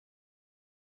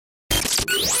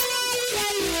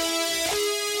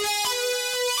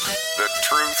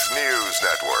News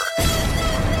Network.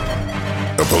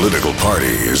 A political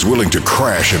party is willing to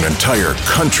crash an entire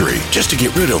country just to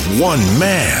get rid of one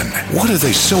man. What are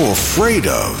they so afraid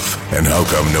of? And how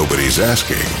come nobody's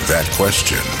asking that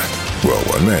question? Well,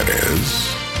 one man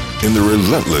is. In the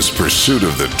relentless pursuit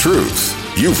of the truth,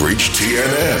 you've reached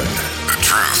TNN, the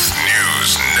Truth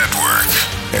News Network.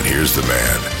 And here's the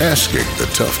man asking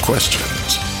the tough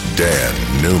questions, Dan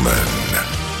Newman.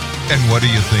 And what do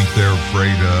you think they're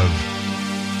afraid of?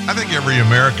 I think every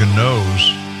American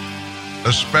knows,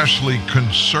 especially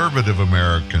conservative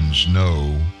Americans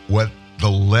know what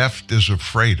the left is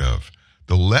afraid of.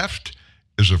 The left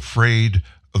is afraid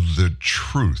of the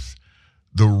truth,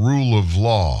 the rule of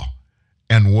law,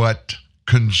 and what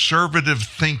conservative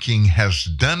thinking has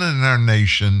done in our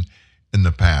nation in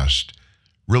the past.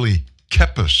 Really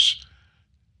kept us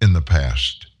in the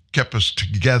past, kept us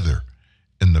together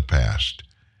in the past.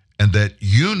 And that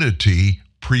unity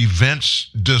prevents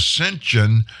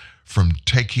dissension from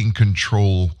taking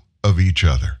control of each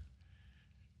other.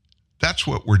 That's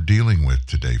what we're dealing with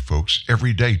today, folks,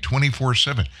 every day,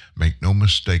 24/7. Make no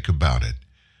mistake about it.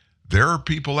 There are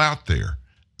people out there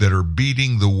that are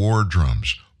beating the war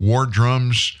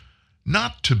drums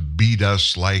not to beat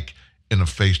us like in a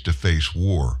face-to-face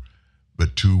war,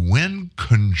 but to win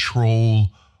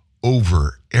control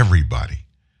over everybody.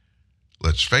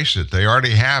 Let's face it, they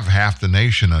already have half the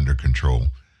nation under control.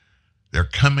 They're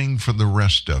coming for the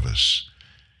rest of us.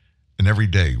 And every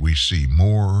day we see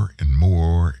more and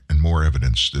more and more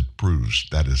evidence that proves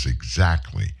that is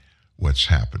exactly what's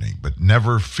happening. But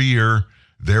never fear,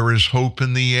 there is hope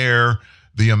in the air.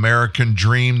 The American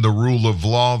dream, the rule of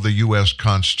law, the U.S.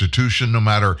 Constitution, no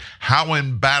matter how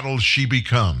embattled she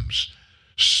becomes,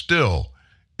 still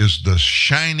is the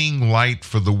shining light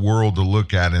for the world to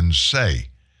look at and say,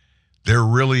 there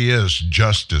really is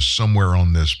justice somewhere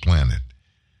on this planet.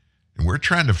 And we're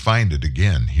trying to find it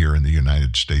again here in the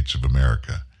United States of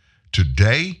America.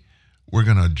 Today, we're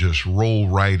going to just roll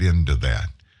right into that.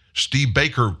 Steve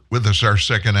Baker with us our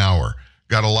second hour.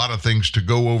 Got a lot of things to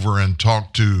go over and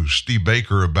talk to Steve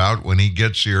Baker about when he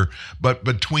gets here. But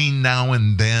between now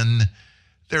and then,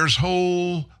 there's a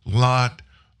whole lot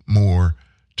more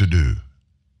to do.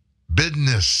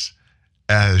 Business,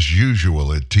 as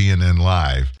usual at TNN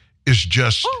Live, is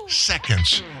just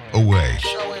seconds away.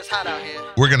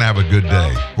 We're going to have a good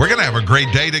day. We're going to have a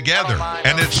great day together.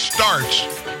 And it starts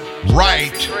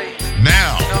right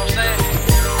now.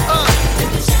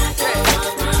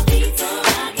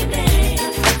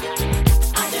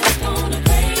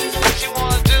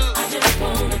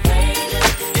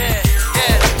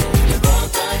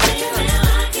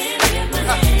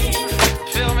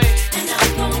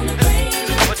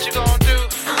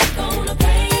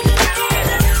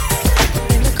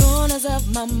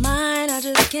 My mind, I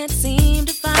just can't seem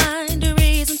to find a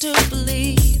reason to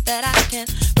believe that I can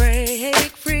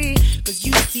break free. Cause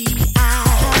you see, I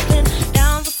have been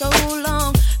down for so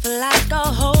long, feel like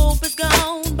all hope is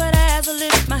gone. But as I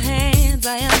lift my hands,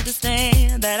 I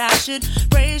understand that I should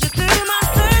praise you through my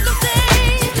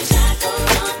circumstance.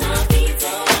 Shackles on my feet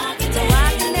so I can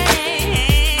dance.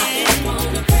 I just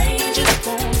wanna praise you. Just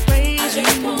wanna praise you.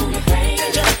 Just wanna praise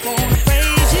you. Just wanna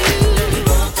praise you.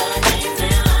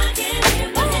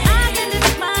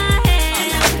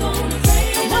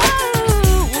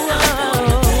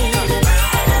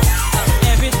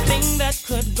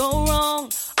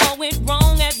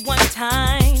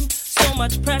 Time. So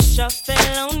much pressure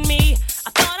fell on me. I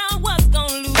thought I was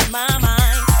gonna lose my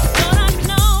mind. But I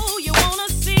know you wanna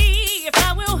see if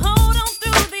I will hold on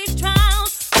through these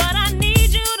trials. But I need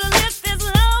you to lift this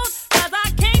load, cause I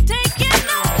can't take it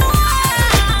no more.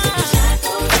 Take the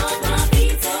shackles off my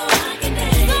feet so I can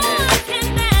dance. So I can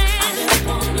dance. I just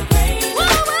wanna praise you.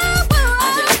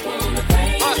 I just wanna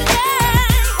praise you.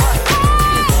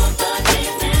 You broke the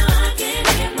chains, now I can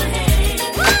lift my hands.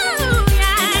 I'm gonna praise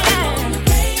you.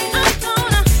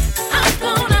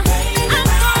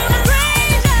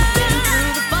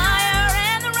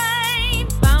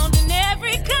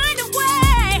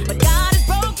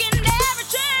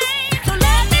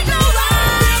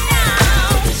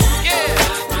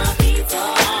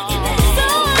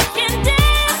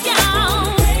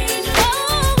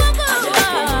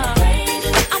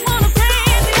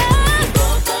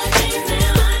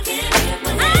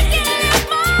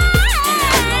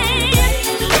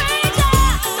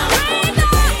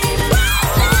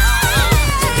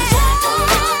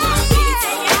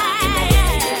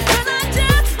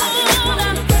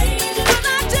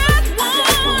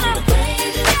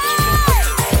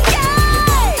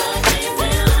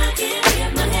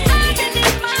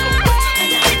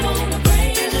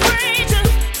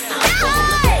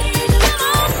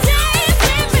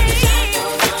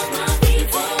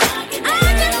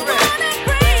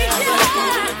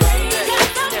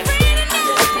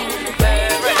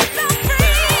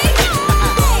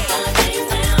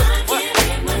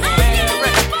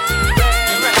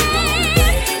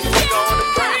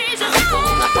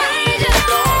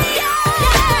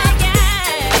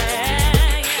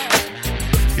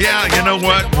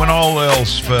 when all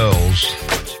else fails,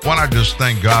 why not just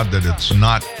thank God that it's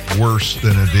not worse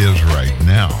than it is right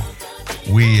now?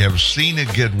 We have seen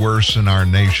it get worse in our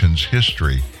nation's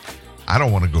history. I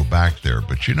don't want to go back there,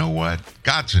 but you know what?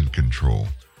 God's in control.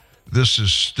 This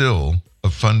is still a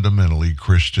fundamentally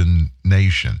Christian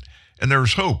nation. And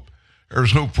there's hope.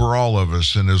 There's hope for all of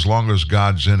us. And as long as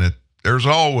God's in it, there's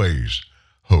always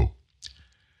hope.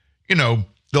 You know,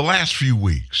 the last few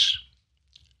weeks,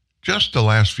 just the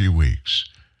last few weeks,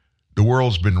 the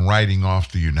world's been writing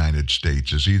off the United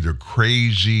States as either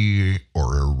crazy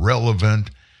or irrelevant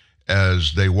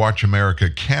as they watch America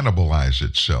cannibalize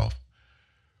itself.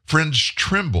 Friends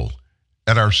tremble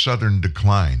at our southern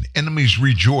decline. Enemies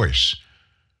rejoice.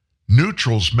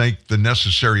 Neutrals make the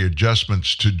necessary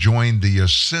adjustments to join the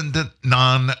ascendant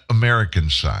non-American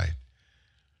side.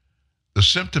 The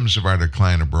symptoms of our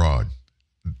decline abroad,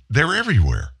 they're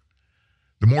everywhere.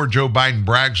 The more Joe Biden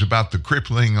brags about the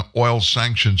crippling oil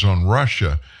sanctions on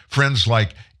Russia, friends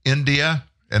like India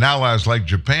and allies like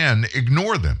Japan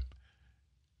ignore them.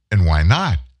 And why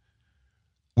not?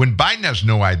 When Biden has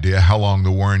no idea how long the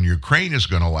war in Ukraine is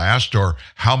going to last or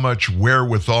how much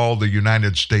wherewithal the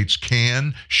United States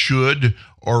can, should,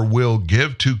 or will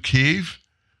give to Kyiv,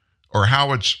 or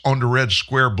how its on the red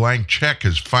square blank check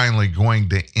is finally going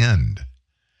to end.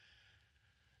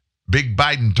 Big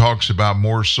Biden talks about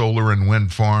more solar and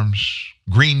wind farms,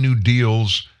 Green New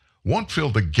Deals, won't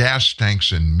fill the gas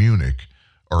tanks in Munich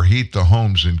or heat the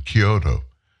homes in Kyoto,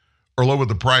 or lower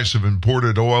the price of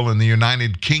imported oil in the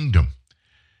United Kingdom.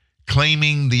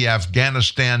 Claiming the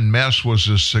Afghanistan mess was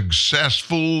a success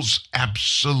fools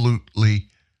absolutely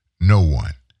no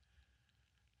one.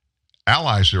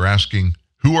 Allies are asking,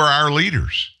 who are our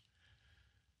leaders?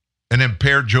 An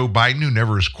impaired Joe Biden who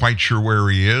never is quite sure where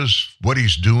he is, what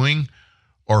he's doing,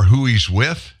 or who he's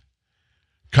with?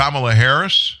 Kamala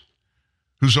Harris,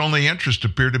 whose only interests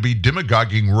appear to be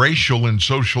demagoguing racial and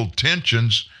social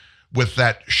tensions with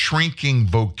that shrinking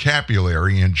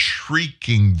vocabulary and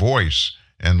shrieking voice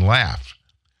and laugh.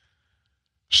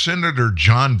 Senator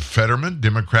John Fetterman,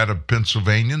 Democrat of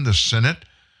Pennsylvania in the Senate,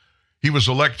 he was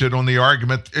elected on the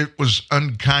argument it was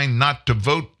unkind not to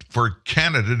vote for a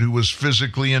candidate who was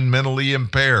physically and mentally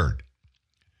impaired.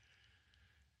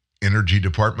 Energy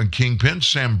Department kingpin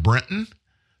Sam Brinton,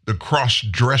 the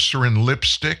cross-dresser in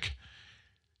lipstick,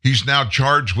 he's now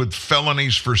charged with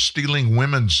felonies for stealing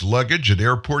women's luggage at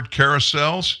airport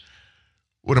carousels.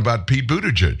 What about Pete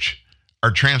Buttigieg,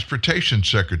 our transportation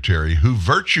secretary, who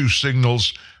virtue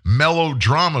signals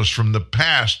melodramas from the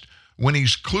past when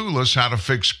he's clueless how to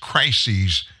fix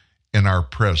crises in our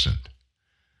present?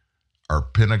 Our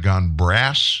Pentagon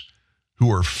brass, who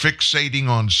are fixating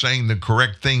on saying the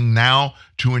correct thing now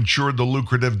to ensure the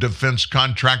lucrative defense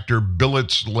contractor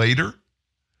billets later?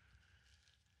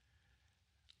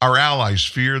 Our allies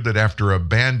fear that after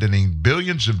abandoning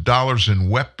billions of dollars in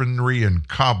weaponry in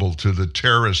Kabul to the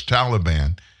terrorist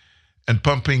Taliban and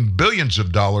pumping billions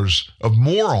of dollars of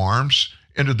more arms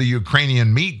into the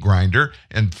Ukrainian meat grinder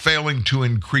and failing to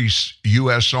increase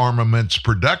U.S. armaments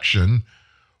production,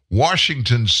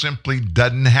 Washington simply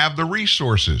doesn't have the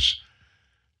resources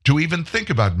to even think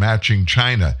about matching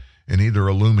China in either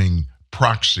a looming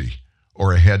proxy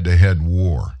or a head-to-head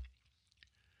war.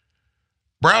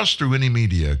 Browse through any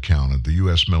media account of the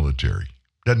U.S. military.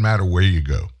 Doesn't matter where you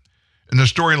go. And the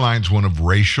storyline's one of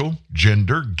racial,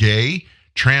 gender, gay,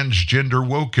 transgender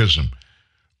wokeism,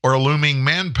 or a looming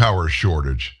manpower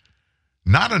shortage.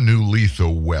 Not a new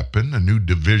lethal weapon, a new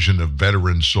division of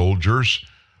veteran soldiers,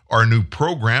 or a new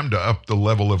program to up the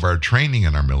level of our training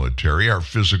in our military, our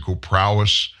physical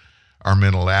prowess, our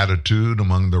mental attitude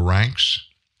among the ranks.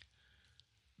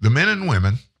 The men and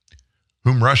women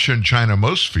whom Russia and China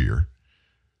most fear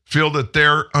feel that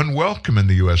they're unwelcome in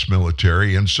the U.S.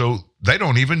 military, and so they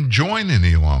don't even join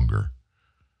any longer.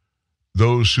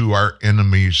 Those who our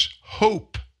enemies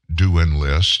hope do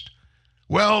enlist,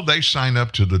 well, they sign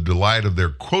up to the delight of their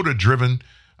quota-driven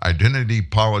identity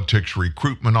politics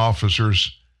recruitment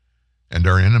officers and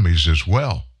our enemies as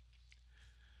well.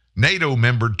 NATO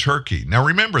member Turkey. Now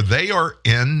remember, they are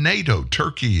in NATO.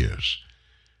 Turkey is.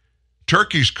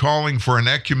 Turkey's calling for an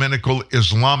ecumenical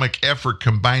Islamic effort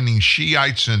combining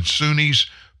Shiites and Sunnis,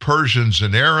 Persians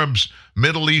and Arabs,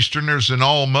 Middle Easterners and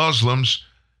all Muslims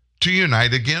to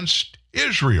unite against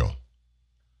Israel.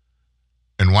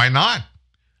 And why not?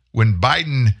 When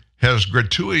Biden has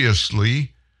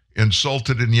gratuitously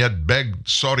insulted and yet begged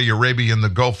Saudi Arabia and the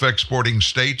Gulf exporting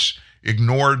states,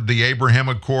 ignored the Abraham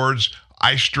Accords,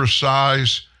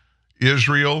 ostracized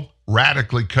Israel,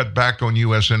 radically cut back on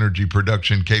U.S. energy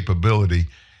production capability,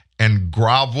 and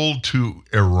groveled to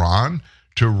Iran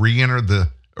to re-enter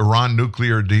the Iran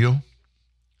nuclear deal?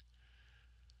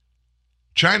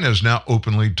 China is now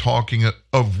openly talking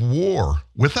of war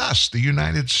with us, the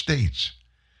United States.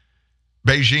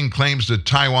 Beijing claims that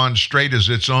Taiwan Strait is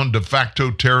its own de facto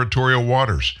territorial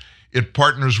waters. It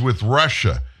partners with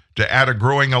Russia to add a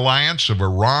growing alliance of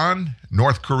Iran,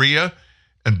 North Korea,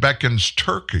 and beckons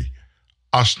Turkey,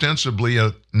 ostensibly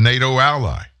a NATO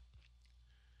ally.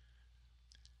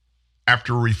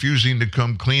 After refusing to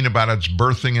come clean about its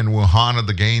birthing in Wuhan of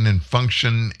the gain and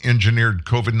function engineered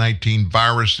COVID-19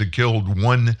 virus that killed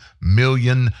 1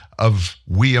 million of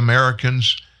we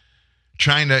Americans,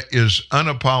 China is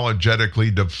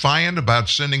unapologetically defiant about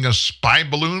sending a spy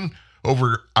balloon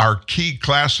over our key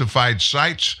classified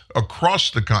sites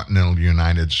across the continental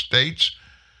United States,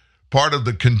 part of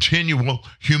the continual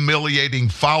humiliating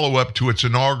follow-up to its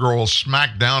inaugural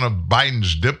smackdown of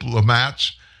Biden's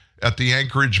diplomats at the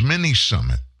Anchorage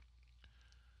mini-summit.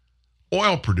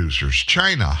 Oil producers,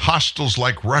 China, hostiles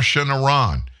like Russia and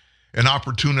Iran, and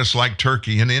opportunists like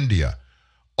Turkey and India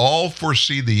all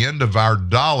foresee the end of our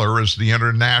dollar as the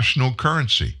international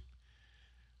currency.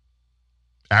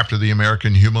 After the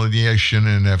American humiliation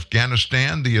in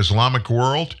Afghanistan, the Islamic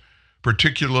world,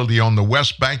 particularly on the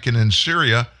West Bank and in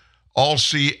Syria, all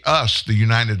see us, the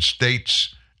United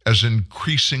States, as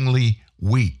increasingly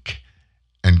weak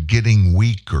and getting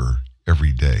weaker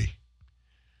every day.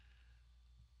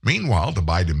 Meanwhile, the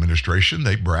Biden administration,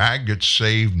 they brag it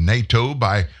saved NATO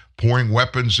by pouring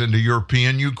weapons into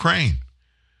European Ukraine.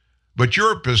 But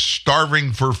Europe is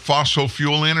starving for fossil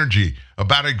fuel energy,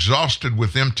 about exhausted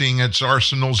with emptying its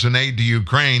arsenals in aid to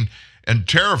Ukraine, and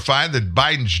terrified that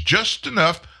Biden's just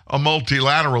enough a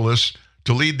multilateralist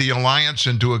to lead the alliance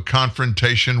into a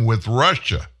confrontation with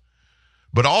Russia,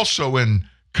 but also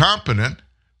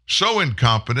so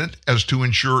incompetent as to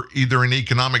ensure either an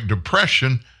economic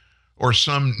depression or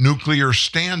some nuclear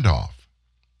standoff.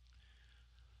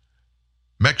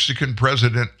 Mexican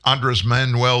President Andres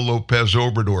Manuel Lopez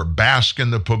Obrador bask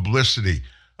in the publicity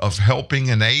of helping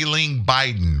an ailing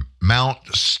Biden mount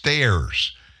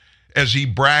stairs as he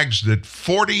brags that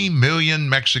 40 million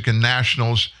Mexican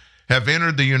nationals have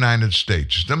entered the United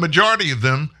States, the majority of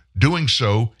them doing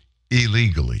so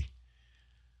illegally.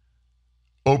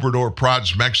 Obrador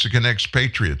prods Mexican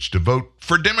expatriates to vote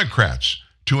for Democrats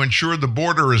to ensure the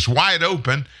border is wide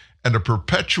open and a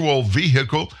perpetual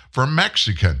vehicle for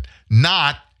Mexican,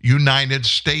 not United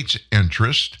States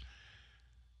interest,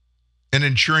 in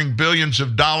ensuring billions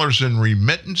of dollars in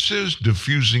remittances,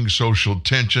 diffusing social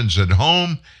tensions at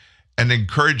home, and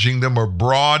encouraging them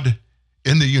abroad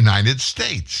in the United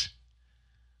States.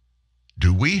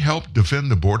 Do we help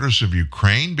defend the borders of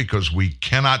Ukraine because we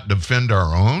cannot defend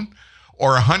our own?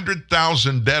 Or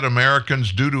 100,000 dead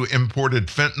Americans due to imported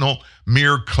fentanyl,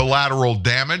 mere collateral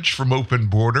damage from open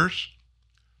borders?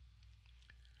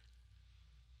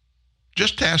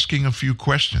 Just asking a few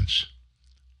questions.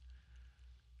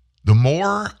 The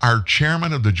more our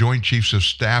chairman of the Joint Chiefs of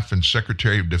Staff and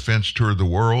Secretary of Defense tour the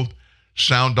world,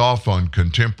 sound off on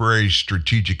contemporary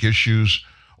strategic issues,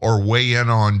 or weigh in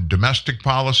on domestic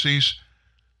policies,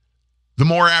 the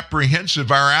more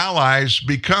apprehensive our allies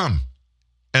become.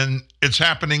 And it's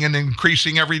happening and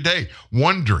increasing every day,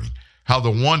 wondering how the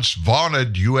once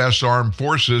vaunted U.S. Armed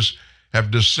Forces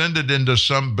have descended into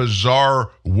some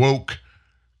bizarre woke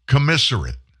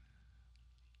commissariat.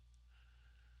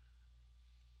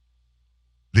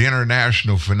 The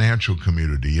international financial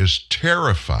community is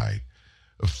terrified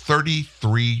of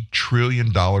 $33 trillion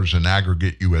in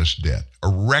aggregate U.S. debt, a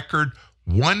record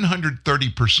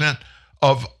 130%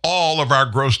 of all of our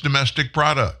gross domestic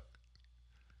product.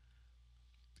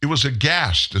 It was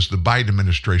aghast as the Biden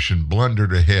administration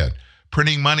blundered ahead,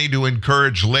 printing money to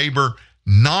encourage labor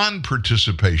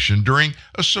non-participation during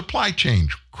a supply chain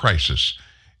crisis,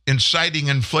 inciting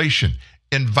inflation,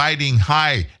 inviting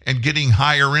high and getting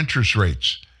higher interest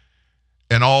rates,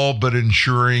 and all but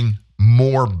ensuring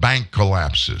more bank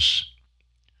collapses.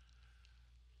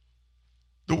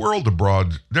 The world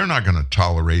abroad, they're not going to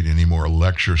tolerate any more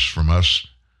lectures from us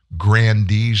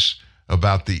grandees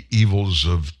about the evils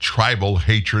of tribal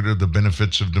hatred or the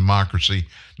benefits of democracy,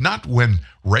 not when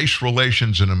race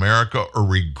relations in America are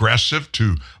regressive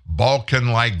to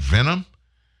Balkan-like venom.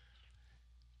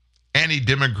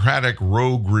 Anti-democratic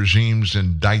rogue regimes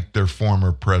indict their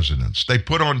former presidents. They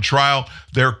put on trial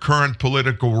their current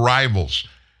political rivals,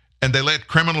 and they let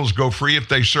criminals go free if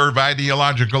they serve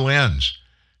ideological ends.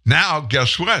 Now,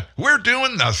 guess what? We're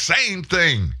doing the same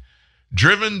thing,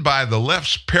 driven by the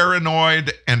left's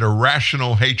paranoid and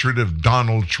irrational hatred of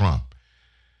Donald Trump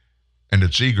and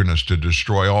its eagerness to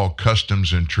destroy all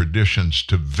customs and traditions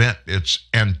to vent its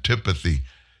antipathy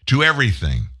to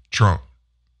everything Trump.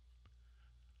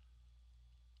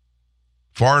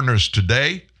 Foreigners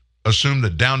today assume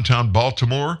that downtown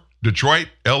Baltimore, Detroit,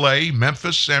 LA,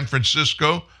 Memphis, San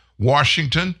Francisco,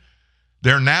 Washington,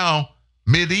 they're now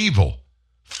medieval,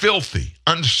 filthy,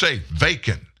 unsafe,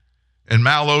 vacant, and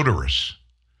malodorous.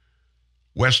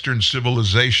 Western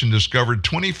civilization discovered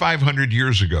 2,500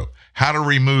 years ago how to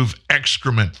remove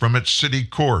excrement from its city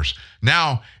cores.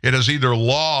 Now it has either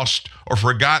lost or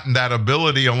forgotten that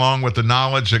ability, along with the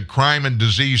knowledge that crime and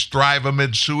disease thrive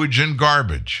amid sewage and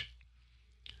garbage.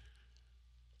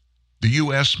 The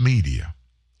U.S. media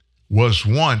was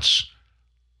once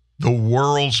the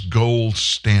world's gold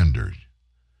standard.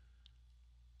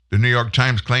 The New York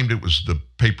Times claimed it was the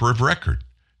paper of record.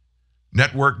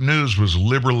 Network news was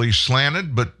liberally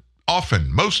slanted, but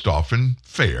most often,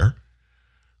 fair.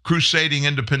 Crusading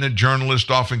independent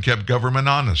journalists often kept government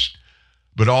honest.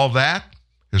 But all that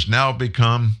has now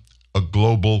become a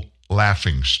global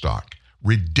laughingstock.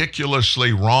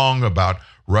 Ridiculously wrong about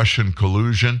Russian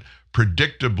collusion,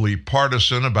 predictably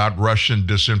partisan about Russian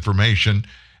disinformation,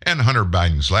 and Hunter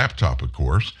Biden's laptop, of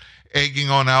course, egging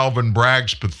on Alvin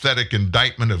Bragg's pathetic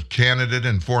indictment of candidate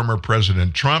and former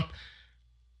President Trump,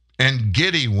 and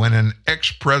giddy when an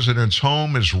ex-president's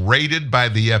home is raided by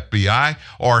the FBI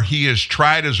or he is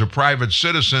tried as a private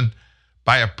citizen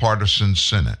by a partisan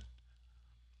Senate.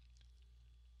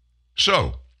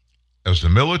 So, as the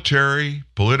military,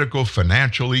 political,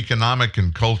 financial, economic,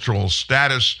 and cultural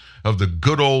status of the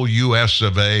good old U.S.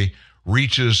 of A.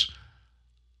 reaches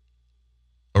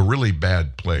a really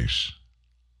bad place,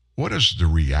 what is the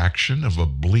reaction of a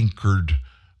blinkered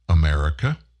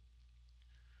America?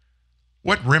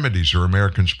 What remedies are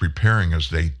Americans preparing as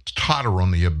they totter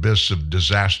on the abyss of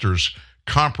disasters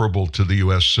comparable to the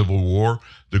U.S. Civil War,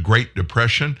 the Great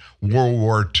Depression, World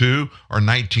War II, or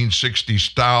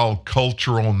 1960-style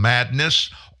cultural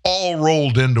madness, all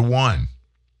rolled into one?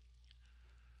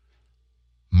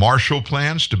 Marshall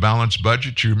Plans to balance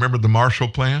budget. You remember the Marshall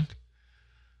Plan?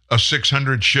 A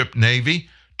 600-ship Navy,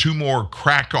 2 more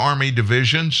crack Army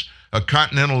divisions, a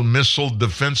continental missile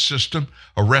defense system,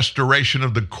 a restoration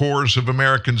of the cores of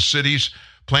American cities,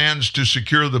 plans to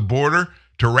secure the border,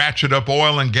 to ratchet up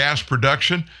oil and gas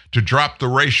production, to drop the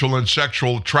racial and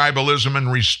sexual tribalism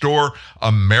and restore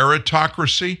a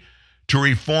meritocracy, to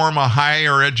reform a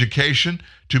higher education,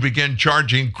 to begin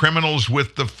charging criminals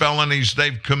with the felonies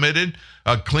they've committed,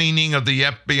 a cleaning of the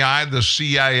FBI, the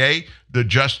CIA, the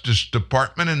Justice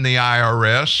Department, and the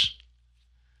IRS?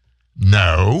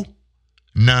 No.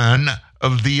 None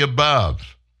of the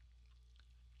above.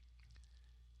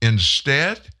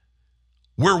 Instead,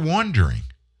 we're wondering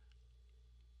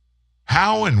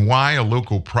how and why a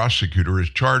local prosecutor is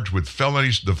charged with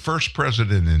felonies the first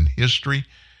president in history,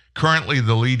 currently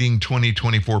the leading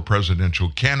 2024 presidential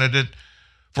candidate,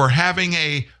 for having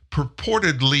a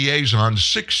purported liaison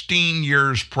 16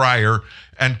 years prior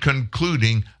and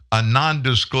concluding a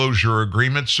non-disclosure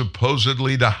agreement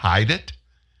supposedly to hide it?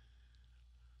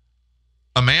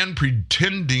 A man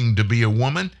pretending to be a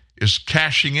woman is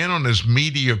cashing in on his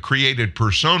media-created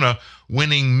persona,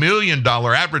 winning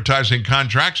million-dollar advertising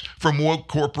contracts from woke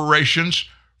corporations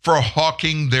for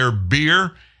hawking their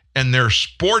beer and their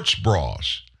sports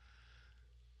bras.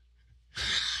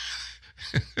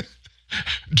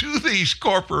 Do these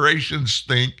corporations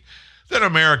think that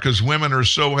America's women are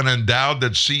so unendowed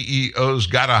that CEOs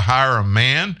got to hire a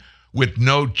man with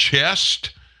no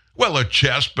chest? Well, a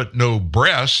chest but no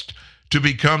breast, to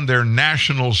become their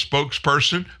national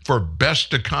spokesperson for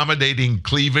best accommodating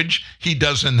cleavage he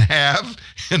doesn't have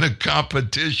in a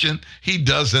competition he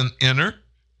doesn't enter?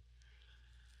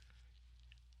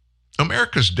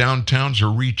 America's downtowns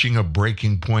are reaching a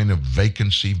breaking point of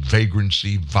vacancy,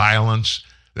 vagrancy, violence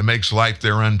that makes life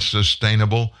there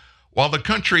unsustainable, while the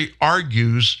country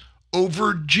argues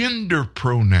over gender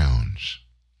pronouns.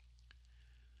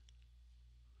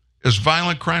 As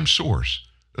violent crime soars,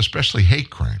 especially hate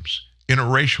crimes,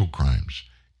 interracial crimes,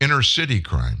 inner-city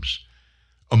crimes,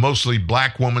 a mostly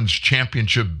black woman's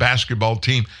championship basketball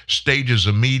team stages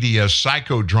a media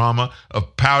psychodrama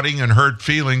of pouting and hurt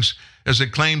feelings as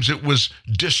it claims it was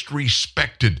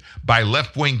disrespected by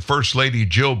left-wing First Lady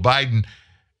Jill Biden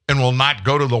and will not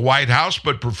go to the White House,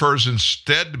 but prefers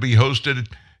instead to be hosted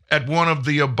at one of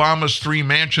the Obama's 3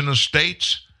 mansion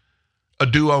estates, a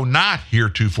duo not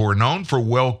heretofore known for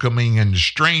welcoming in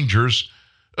strangers,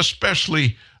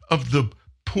 especially of the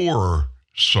poorer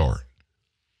sort.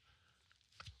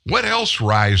 What else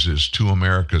rises to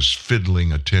America's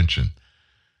fiddling attention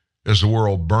as the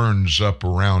world burns up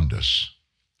around us?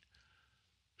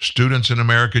 Students in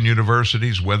American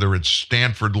universities, whether it's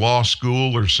Stanford Law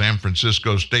School or San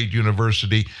Francisco State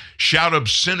University, shout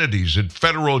obscenities at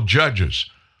federal judges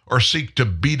or seek to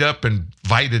beat up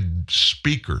invited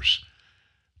speakers.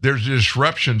 Their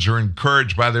disruptions are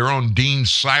encouraged by their own deemed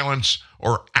silence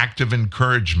or active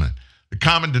encouragement. The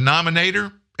common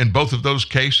denominator in both of those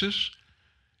cases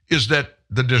is that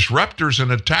the disruptors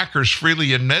and attackers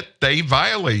freely admit they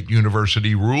violate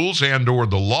university rules and or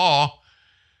the law,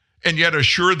 and yet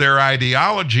assure their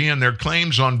ideology and their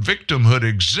claims on victimhood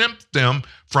exempt them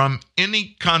from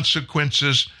any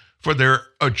consequences for their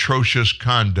atrocious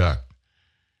conduct.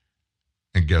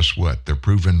 And guess what? They're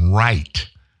proven right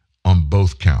on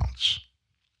both counts.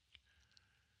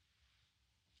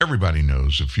 Everybody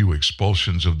knows a few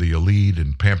expulsions of the elite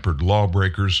and pampered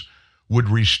lawbreakers would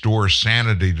restore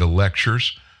sanity to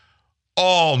lectures.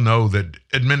 All know that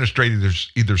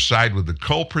administrators either side with the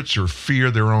culprits or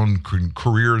fear their own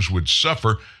careers would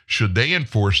suffer should they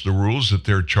enforce the rules that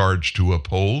they're charged to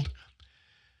uphold.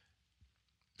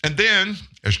 And then,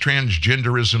 as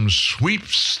transgenderism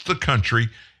sweeps the country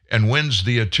and wins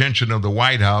the attention of the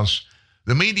White House,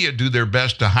 the media do their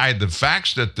best to hide the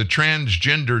facts that the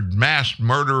transgendered mass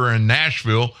murderer in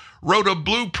Nashville wrote a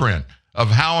blueprint of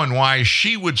how and why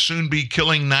she would soon be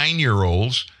killing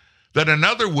 9-year-olds, that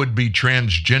another would-be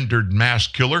transgendered mass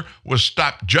killer was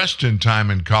stopped just in time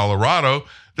in Colorado,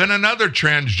 then another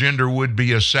transgender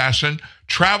would-be assassin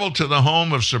traveled to the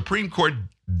home of Supreme Court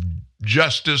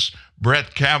Justice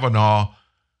Brett Kavanaugh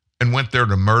and went there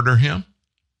to murder him.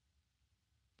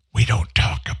 We don't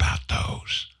talk about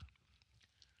those.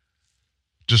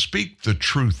 To speak the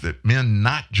truth that men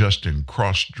not just in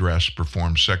cross-dress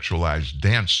perform sexualized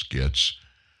dance skits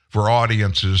for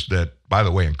audiences that, by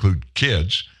the way, include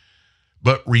kids,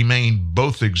 but remain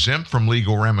both exempt from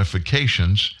legal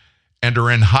ramifications and are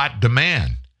in hot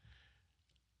demand.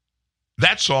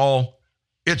 That's all.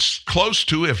 It's close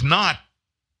to, if not,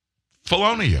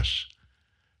 felonious.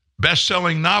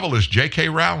 Best-selling novelist J.K.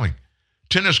 Rowling,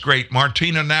 tennis great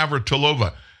Martina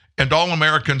Navratilova, and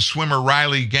All-American swimmer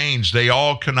Riley Gaines, they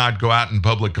all cannot go out in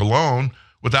public alone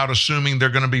without assuming they're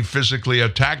going to be physically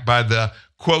attacked by the,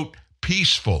 quote,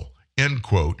 peaceful, end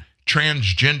quote,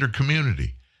 transgender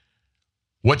community.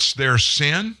 What's their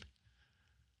sin?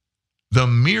 The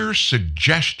mere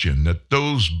suggestion that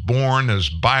those born as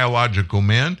biological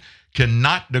men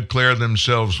cannot declare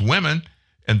themselves women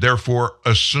and therefore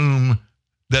assume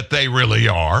that they really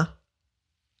are.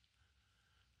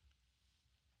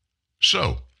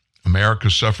 So, America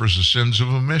suffers the sins of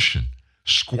omission,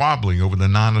 squabbling over the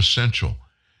non-essential,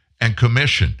 and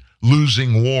commission,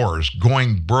 losing wars,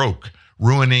 going broke,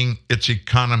 ruining its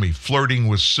economy, flirting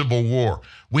with civil war.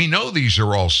 We know these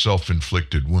are all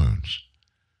self-inflicted wounds.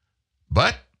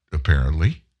 But,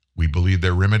 apparently, we believe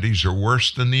their remedies are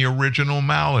worse than the original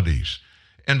maladies.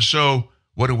 And so,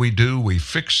 what do? We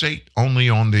fixate only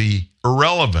on the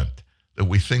irrelevant that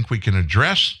we think we can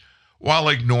address, while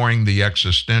ignoring the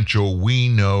existential we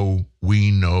know we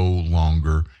no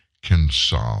longer can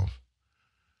solve.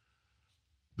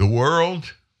 The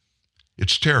world,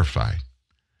 it's terrified,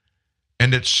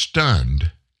 and it's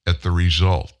stunned at the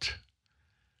result.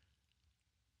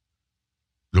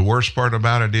 The worst part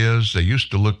about it is they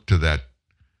used to look to that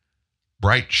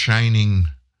bright, shining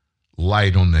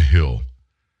light on the hill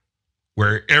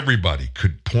where everybody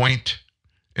could point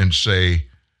and say,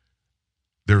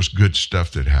 there's good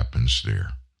stuff that happens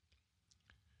there.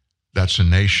 That's a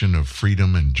nation of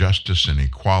freedom and justice and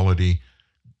equality,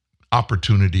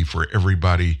 opportunity for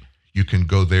everybody. You can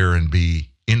go there and be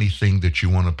anything that you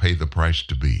want to pay the price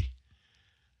to be.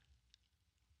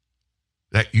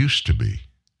 That used to be.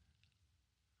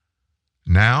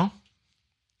 Now,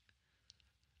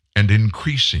 and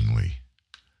increasingly,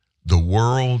 the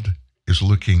world is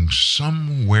looking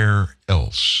somewhere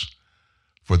else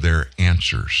for their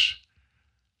answers.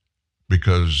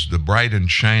 Because the bright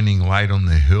and shining light on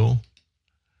the hill,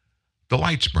 the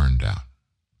light's burned out.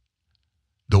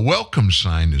 The welcome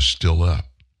sign is still up.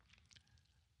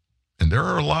 And there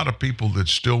are a lot of people that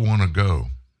still want to go.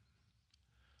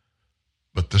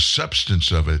 But the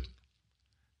substance of it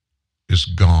is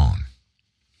gone.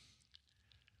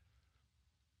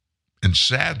 And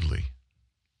sadly,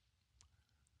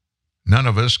 none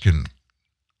of us can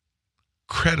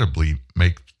credibly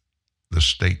make the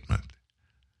statement,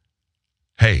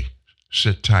 hey,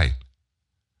 sit tight.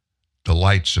 The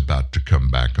light's about to come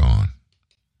back on.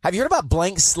 Have you heard about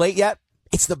Blank Slate yet?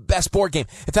 It's the best board game.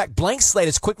 In fact, Blank Slate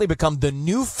has quickly become the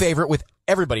new favorite with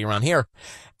everybody around here.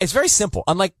 It's very simple.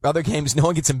 Unlike other games, no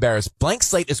one gets embarrassed. Blank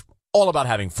Slate is all about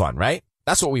having fun, right?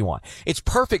 That's what we want. It's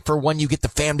perfect for when you get the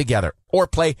fam together or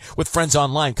play with friends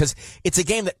online because it's a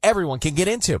game that everyone can get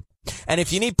into. And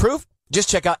if you need proof, just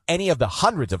check out any of the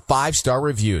hundreds of 5-star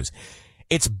reviews.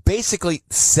 It's basically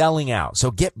selling out.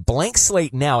 So get Blank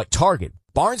Slate now at Target,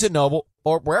 Barnes & Noble,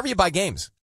 or wherever you buy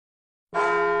games.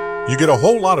 You get a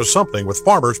whole lot of something with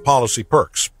Farmers Policy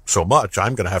Perks. So much,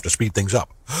 I'm going to have to speed things up.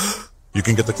 You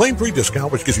can get the claim-free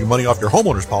discount, which gives you money off your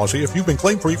homeowner's policy if you've been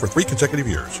claim-free for 3 consecutive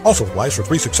years. Also applies for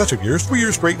 3 successive years, 3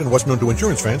 years straight, and what's known to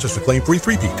insurance fans as the claim-free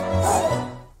three-peat.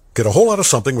 Get a whole lot of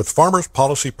something with Farmers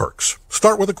Policy Perks.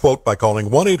 Start with a quote by calling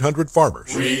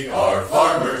 1-800-FARMERS. We are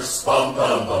farmers. Bum,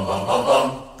 bum, bum, bum, bum,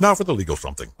 bum. Now for the legal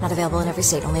something. Not available in every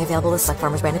state. Only available with select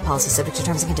Farmers branded policies subject to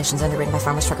terms and conditions underwritten by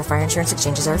Farmers Truck or Fire Insurance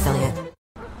Exchanges or affiliate.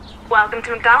 Welcome to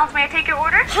McDonald's. May I take your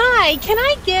order? Hi, can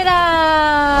I get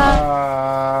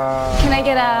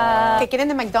Okay, get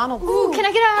into McDonald's. Ooh, can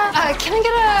I get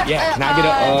a... Yeah, can I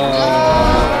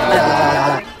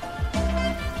get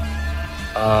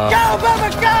Go,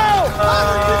 Bubba, go!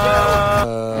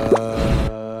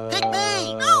 Pick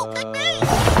me! No, pick me!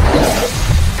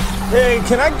 Hey,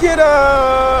 can I get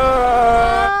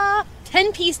a...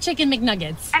 10-piece chicken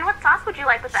McNuggets. And what sauce would you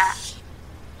like with that?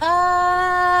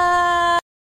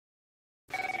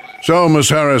 So, Miss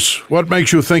Harris, what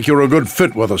makes you think you're a good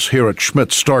fit with us here at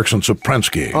Schmidt, Starks, and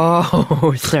Soprensky?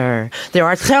 Oh, sir, there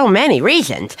are so many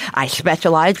reasons. I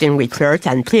specialized in research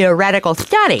and theoretical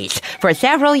studies for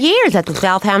several years at the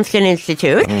Southampton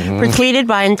Institute, preceded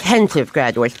by intensive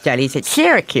graduate studies at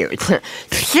Syracuse.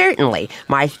 Certainly,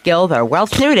 my skills are well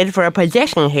suited for a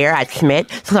position here at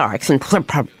Schmidt, Starks, and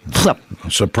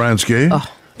Soprensky?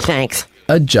 Oh, thanks.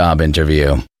 A job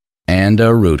interview and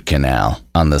a root canal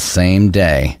on the same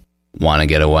day. Want to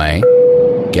get away?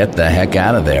 Get the heck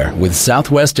out of there with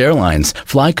Southwest Airlines.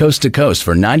 Fly coast to coast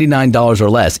for $99 or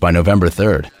less by November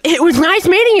 3rd. It was nice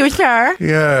meeting you, sir.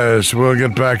 Yes, we'll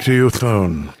get back to you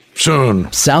soon.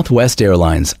 Southwest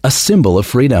Airlines, a symbol of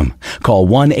freedom. Call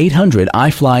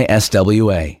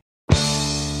 1-800-I-FLY-SWA.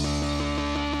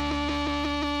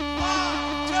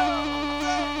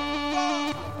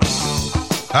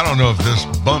 I don't know if this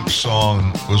bump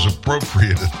song was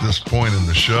appropriate at this point in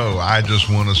the show. I just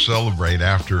want to celebrate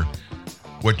after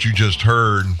what you just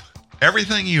heard.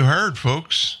 Everything you heard,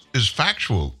 folks, is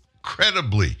factual.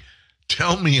 Credibly.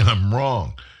 Tell me I'm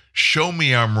wrong. Show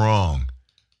me I'm wrong.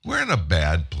 We're in a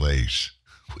bad place.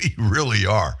 We really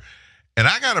are. And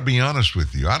I got to be honest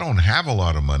with you. I don't have a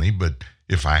lot of money, but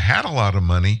if I had a lot of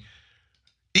money,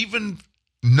 even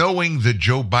knowing that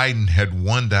Joe Biden had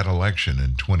won that election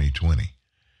in 2020,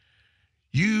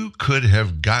 you could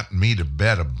have gotten me to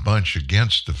bet a bunch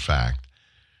against the fact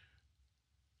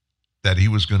that he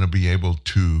was going to be able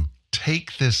to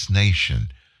take this nation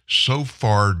so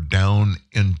far down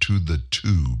into the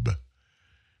tube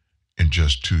in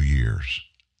just 2 years.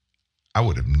 I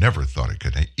would have never thought it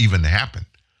could even happen.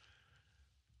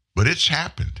 But it's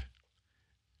happened.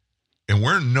 And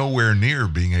we're nowhere near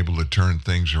being able to turn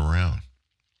things around.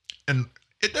 And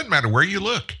it doesn't matter where you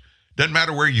look. Doesn't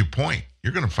matter where you point.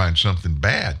 You're going to find something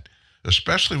bad,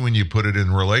 especially when you put it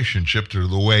in relationship to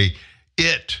the way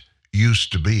it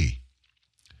used to be.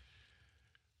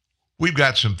 We've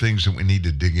got some things that we need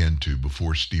to dig into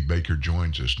before Steve Baker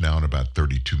joins us now in about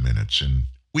 32 minutes. And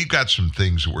we've got some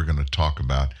things that we're going to talk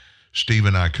about. Steve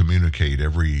and I communicate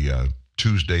every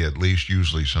Tuesday at least,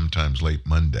 usually sometimes late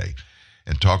Monday,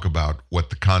 and talk about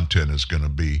what the content is going to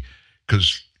be.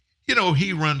 Because, you know,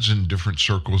 he runs in different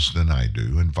circles than I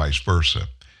do and vice versa.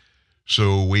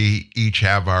 So we each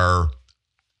have our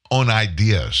own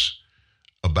ideas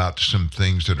about some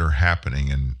things that are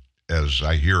happening. And as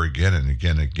I hear again and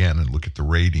again and again and look at the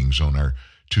ratings on our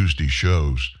Tuesday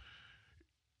shows,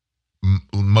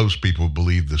 most people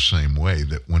believe the same way,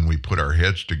 that when we put our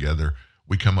heads together,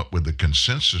 we come up with a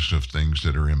consensus of things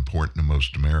that are important to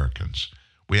most Americans.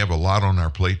 We have a lot on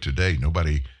our plate today.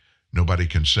 Nobody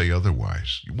can say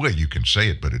otherwise. Well, you can say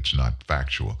it, but it's not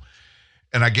factual.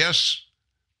 And I guess,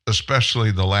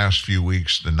 especially the last few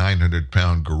weeks, the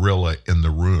 900-pound gorilla in the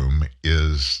room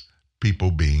is people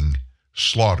being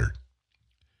slaughtered.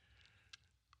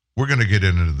 We're going to get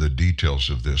into the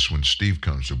details of this when Steve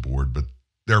comes aboard, but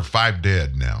there are 5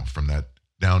 dead now from that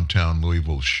downtown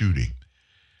Louisville shooting.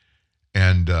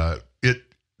 And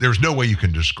there's no way you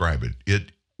can describe it.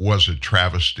 It was a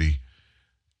travesty.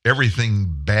 Everything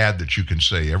bad that you can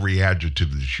say, every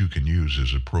adjective that you can use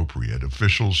is appropriate.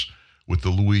 Officials with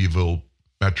the Louisville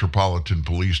Metropolitan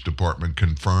Police Department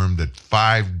confirmed that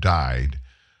 5 died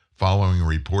following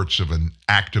reports of an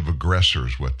active aggressor,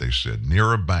 is what they said,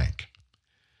 near a bank.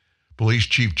 Police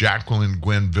Chief Jacqueline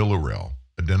Gwen Villarreal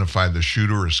identified the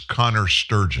shooter as Connor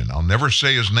Sturgeon. I'll never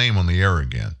say his name on the air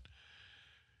again.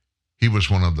 He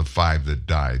was one of the 5 that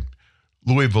died.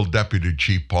 Louisville Deputy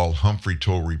Chief Paul Humphrey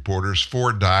told reporters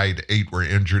 4 died, 8 were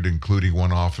injured, including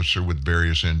 1 officer with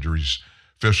various injuries.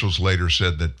 Officials later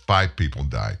said that 5 people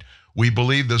died. We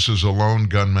believe this is a lone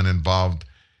gunman involved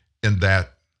in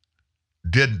that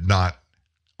did not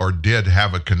or did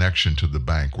have a connection to the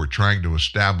bank. We're trying to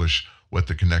establish what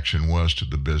the connection was to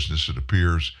the business. It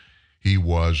appears he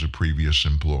was a previous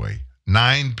employee.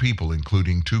 9 people,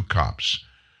 including 2 cops,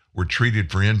 were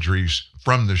treated for injuries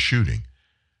from the shooting.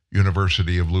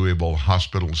 University of Louisville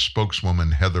Hospital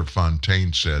spokeswoman Heather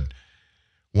Fontaine said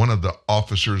one of the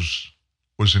officers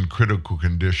was in critical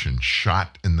condition,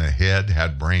 shot in the head,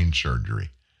 had brain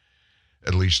surgery.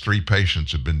 At least 3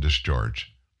 patients have been discharged.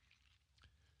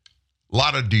 A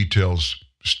lot of details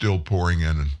still pouring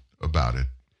in about it,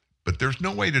 but there's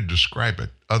no way to describe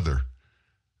it other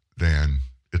than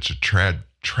it's a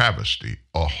travesty,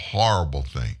 a horrible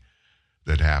thing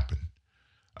that happened.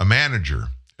 A manager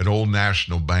at Old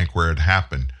National Bank where it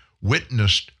happened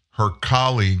witnessed her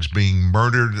colleagues being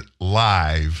murdered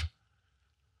live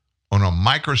on a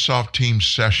Microsoft Teams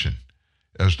session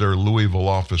as their Louisville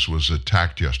office was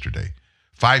attacked yesterday.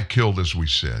 5 killed, as we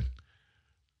said.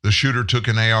 The shooter took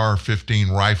an AR-15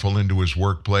 rifle into his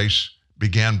workplace,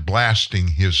 began blasting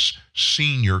his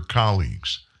senior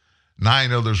colleagues.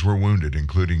 9 others were wounded,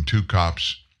 including 2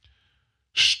 cops.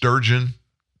 Sturgeon,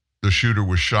 the shooter,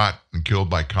 was shot and killed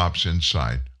by cops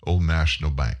inside Old National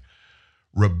Bank.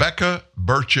 Rebecca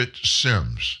Burchett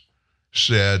Sims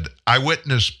said, "I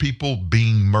witnessed people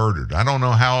being murdered." I don't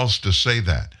know how else to say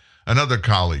that. Another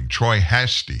colleague, Troy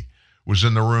Hasty, was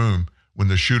in the room when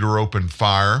the shooter opened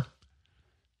fire.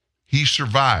 He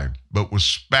survived, but was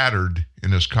spattered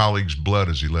in his colleague's blood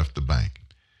as he left the bank.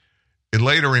 It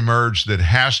later emerged that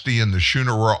Hasty and the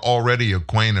shooter were already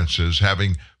acquaintances,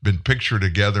 having been pictured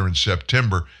together in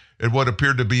September at what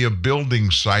appeared to be a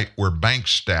building site where bank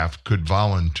staff could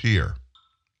volunteer.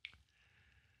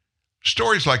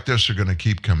 Stories like this are going to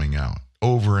keep coming out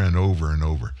over and over and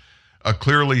over. A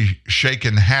clearly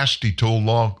shaken Hasty told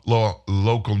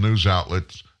local news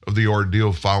outlets of the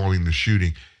ordeal following the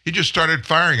shooting. He just started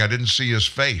firing. I didn't see his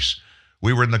face.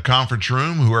 We were in the conference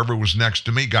room. Whoever was next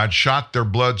to me got shot. Their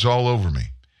blood's all over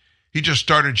me. He just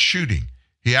started shooting.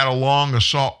 He had a long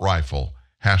assault rifle,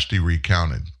 Hasty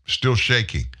recounted, still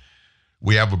shaking.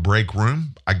 We have a break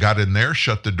room. I got in there,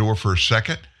 shut the door for a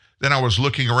second. Then I was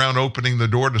looking around, opening the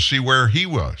door to see where he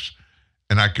was,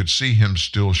 and I could see him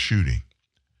still shooting.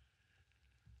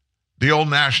 The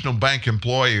Old National Bank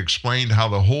employee explained how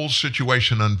the whole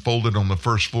situation unfolded on the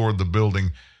first floor of the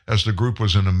building as the group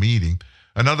was in a meeting.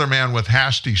 Another man with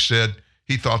Hasty said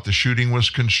he thought the shooting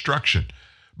was construction,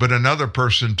 but another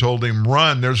person told him,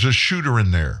 "Run, there's a shooter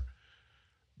in there."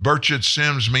 Burchett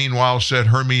Sims, meanwhile, said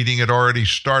her meeting had already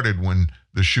started when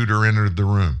the shooter entered the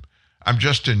room. "I'm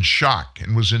just in shock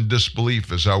and was in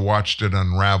disbelief as I watched it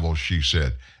unravel," she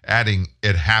said, adding,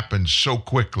 "It happened so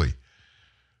quickly."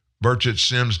 Burchett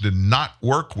Sims did not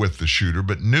work with the shooter,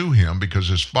 but knew him because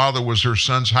his father was her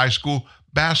son's high school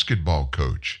basketball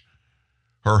coach.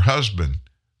 Her husband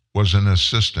was an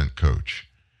assistant coach.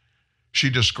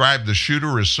 She described the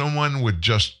shooter as someone with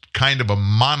just kind of a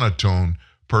monotone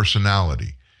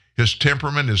personality. His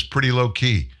temperament is pretty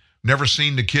low-key. Never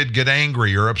seen the kid get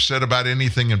angry or upset about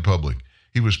anything in public.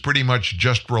 He was pretty much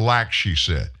just relaxed, she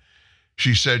said.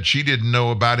 She said she didn't know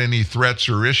about any threats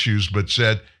or issues, but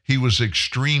said he was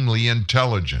extremely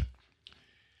intelligent.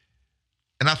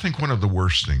 And I think one of the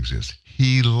worst things is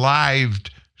he live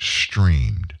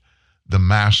streamed the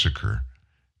massacre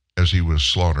as he was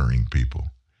slaughtering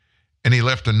people. And he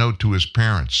left a note to his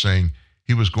parents saying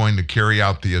he was going to carry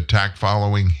out the attack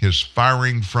following his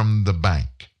firing from the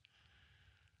bank.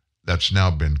 That's now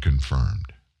been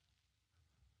confirmed.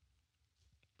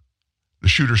 The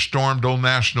shooter stormed Old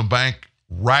National Bank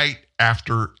right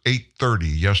after 8:30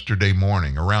 yesterday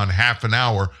morning, around half an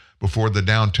hour before the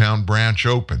downtown branch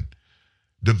opened.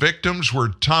 The victims were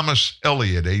Thomas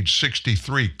Elliott, age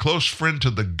 63, close friend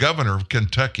to the governor of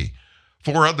Kentucky.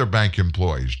 4 other bank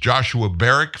employees, Joshua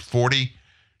Barrick, 40,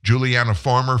 Juliana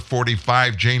Farmer,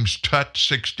 45, James Tutt,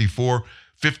 64,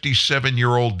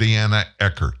 57-year-old Deanna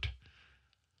Eckert.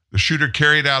 The shooter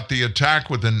carried out the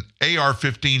attack with an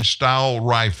AR-15 style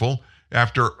rifle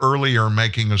after earlier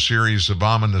making a series of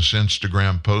ominous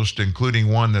Instagram posts, including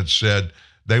one that said,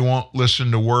 "They won't listen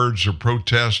to words or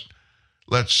protest.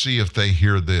 Let's see if they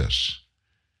hear this."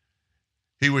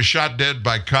 He was shot dead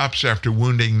by cops after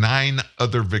wounding 9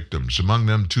 other victims, among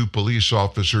them 2 police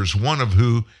officers, one of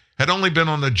who had only been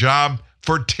on the job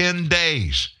for 10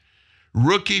 days.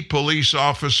 Rookie police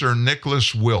officer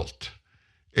Nicholas Wilt,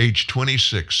 age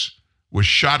 26, was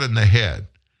shot in the head,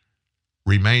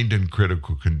 remained in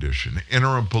critical condition.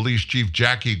 Interim Police Chief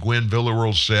Jackie Gwen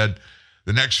Villarreal said,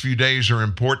 "The next few days are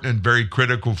important and very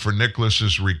critical for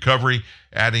Nicholas's recovery,"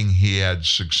 adding he had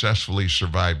successfully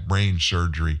survived brain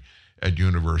surgery at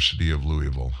University of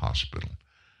Louisville Hospital.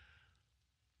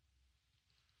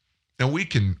 And we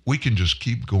can just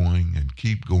keep going and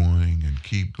keep going and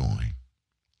keep going.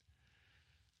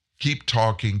 Keep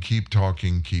talking, keep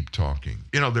talking, keep talking.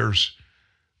 You know,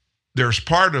 there's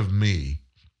part of me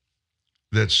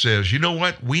that says, you know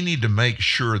what? We need to make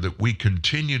sure that we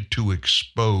continue to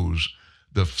expose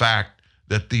the fact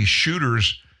that these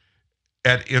shooters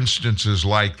at instances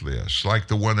like this, like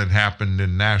the one that happened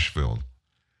in Nashville,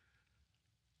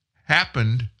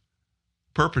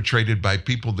 perpetrated by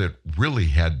people that really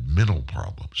had mental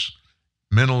problems,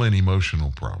 mental and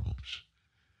emotional problems.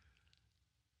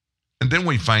 And then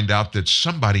we find out that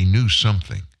somebody knew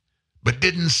something, but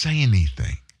didn't say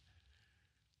anything.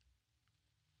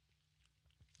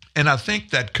 And I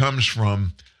think that comes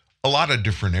from a lot of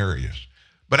different areas.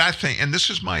 But I think, and this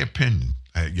is my opinion,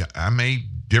 I may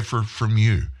differ from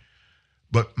you,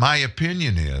 but my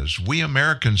opinion is we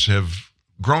Americans have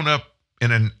grown up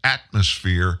in an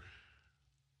atmosphere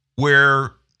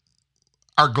where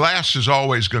our glass is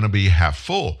always going to be half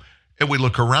full. And we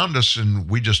look around us and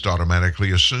we just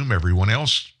automatically assume everyone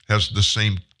else has the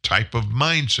same type of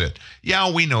mindset.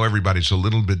 Yeah, we know everybody's a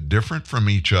little bit different from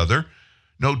each other.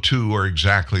 No two are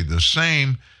exactly the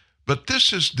same. But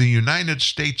this is the United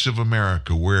States of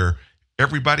America, where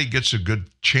everybody gets a good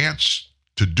chance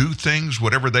to do things,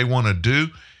 whatever they want to do.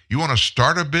 You want to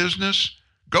start a business?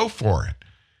 Go for it.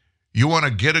 You want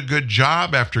to get a good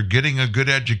job after getting a good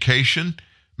education,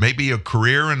 maybe a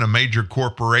career in a major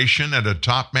corporation at a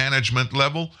top management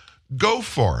level? Go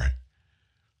for it.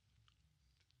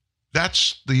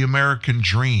 That's the American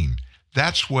dream.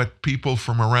 That's what people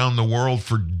from around the world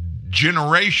for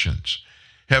generations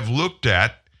have looked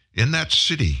at in that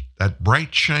city, that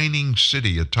bright, shining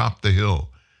city atop the hill,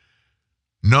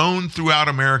 known throughout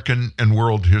American and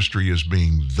world history as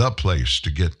being the place to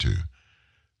get to.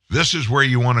 This is where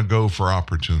you want to go for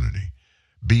opportunity.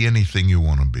 Be anything you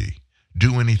want to be.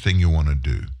 Do anything you want to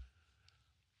do.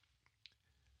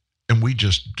 And we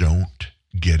just don't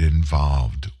get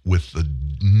involved with the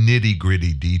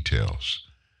nitty-gritty details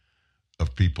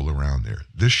of people around there.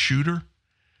 This shooter,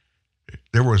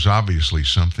 there was obviously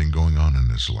something going on in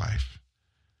his life.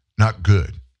 Not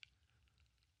good.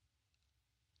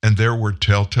 And there were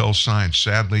telltale signs.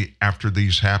 Sadly, after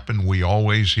these happen, we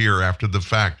always hear after the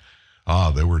fact,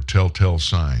 there were telltale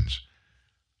signs.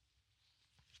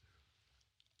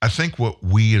 I think what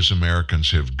we as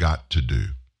Americans have got to do,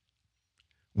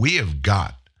 we have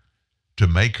got to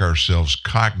make ourselves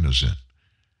cognizant,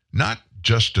 not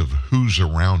just of who's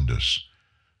around us,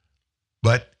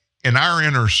 but in our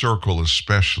inner circle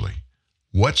especially,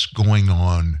 what's going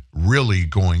on, really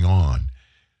going on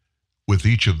with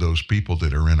each of those people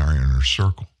that are in our inner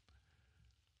circle.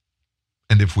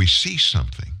 And if we see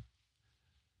something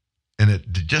and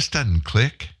it just doesn't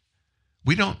click,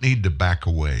 we don't need to back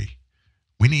away.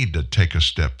 We need to take a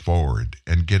step forward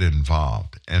and get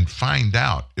involved and find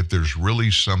out if there's really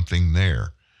something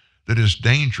there that is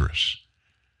dangerous.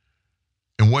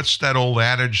 And what's that old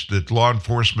adage that law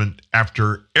enforcement,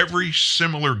 after every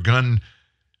similar gun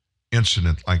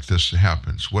incident like this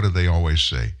happens, what do they always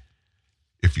say?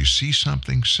 If you see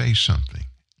something, say something.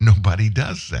 Nobody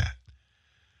does that.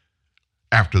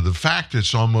 After the fact,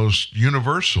 it's almost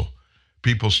universal.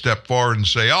 People step forward and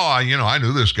say, I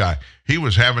knew this guy. He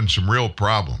was having some real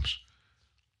problems.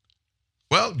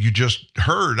 Well, you just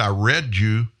heard, I read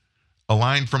you a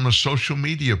line from a social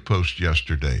media post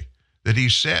yesterday that he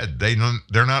said,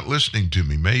 they're not listening to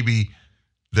me. Maybe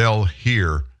they'll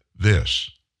hear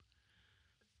this.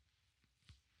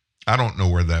 I don't know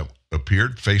where that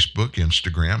appeared, Facebook,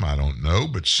 Instagram, I don't know,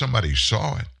 but somebody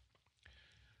saw it.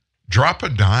 Drop a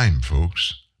dime,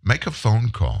 folks. Make a phone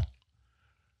call.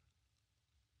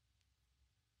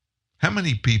 How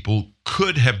many people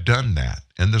could have done that?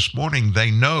 And this morning they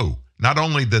know not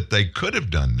only that they could have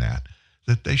done that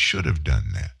they should have done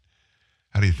that.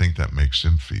 How do you think that makes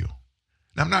them feel?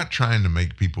 Now, I'm not trying to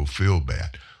make people feel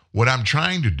bad. What I'm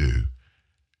trying to do,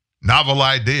 novel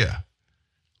idea,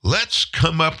 let's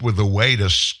come up with a way to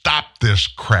stop this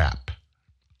crap.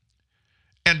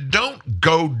 And don't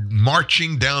go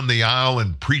marching down the aisle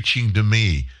and preaching to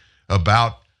me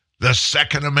about the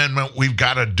Second Amendment, we've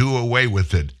got to do away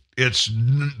with it.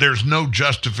 There's no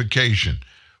justification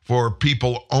for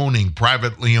people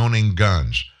privately owning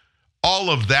guns. All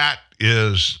of that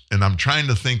is, and I'm trying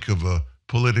to think of a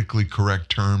politically correct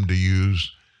term to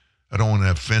use. I don't want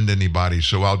to offend anybody,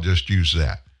 so I'll just use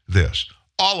this.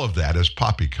 All of that is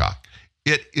poppycock.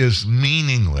 It is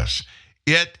meaningless.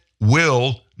 It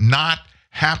will not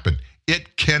happen.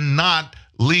 It cannot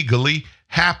legally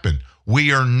happen.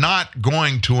 We are not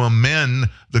going to amend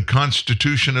the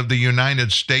Constitution of the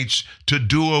United States to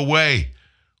do away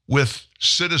with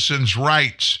citizens'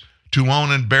 rights to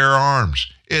own and bear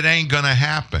arms. It ain't going to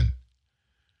happen.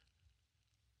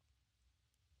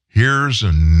 Here's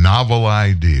a novel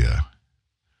idea.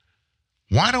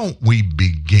 Why don't we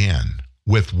begin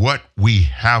with what we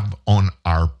have on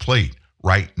our plate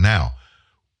right now?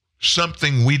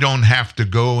 Something we don't have to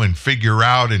go and figure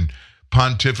out and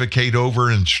pontificate over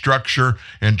and structure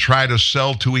and try to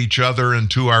sell to each other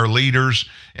and to our leaders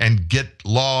and get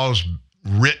laws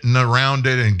written around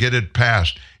it and get it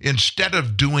passed. Instead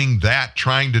of doing that,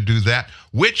 trying to do that,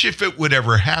 which if it would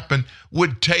ever happen,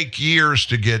 would take years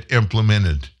to get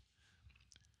implemented.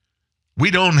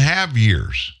 We don't have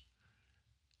years.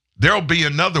 There'll be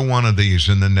another one of these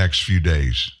in the next few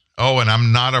days. Oh, and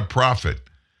I'm not a prophet.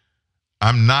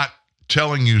 I'm not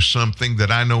telling you something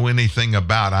that I know anything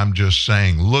about. I'm just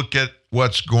saying, look at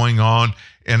what's going on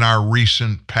in our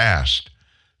recent past.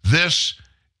 This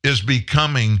is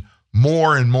becoming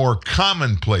more and more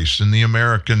commonplace in the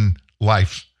American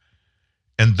life.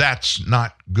 And that's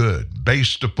not good.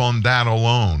 Based upon that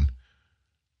alone,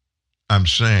 I'm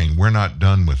saying we're not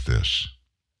done with this.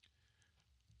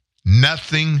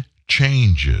 Nothing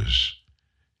changes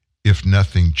if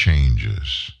nothing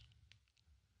changes.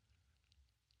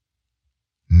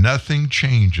 Nothing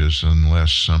changes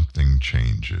unless something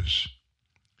changes.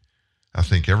 I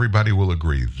think everybody will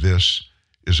agree this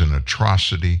is an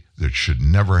atrocity that should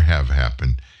never have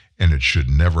happened, and it should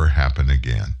never happen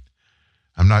again.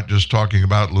 I'm not just talking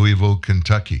about Louisville,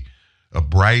 Kentucky, a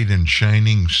bright and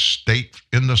shining state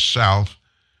in the South,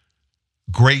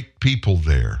 great people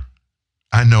there.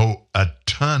 I know a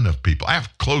ton of people. I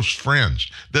have close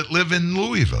friends that live in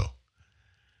Louisville.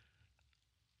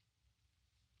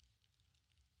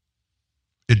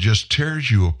 It just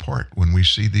tears you apart when we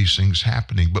see these things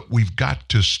happening, but we've got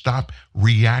to stop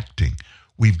reacting.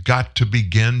 We've got to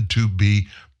begin to be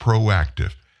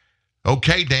proactive.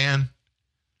 Okay, Dan,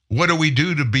 what do we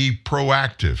do to be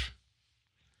proactive?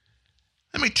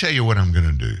 Let me tell you what I'm going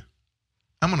to do.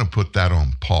 I'm going to put that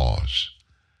on pause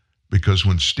because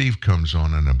when Steve comes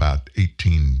on in about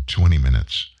 18, 20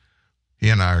 minutes, he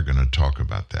and I are going to talk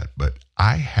about that. But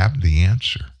I have the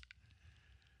answer.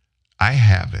 I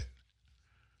have it.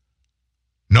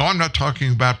 No, I'm not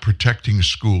talking about protecting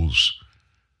schools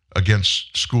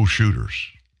against school shooters.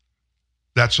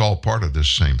 That's all part of this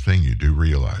same thing. You do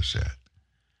realize that.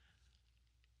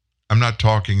 I'm not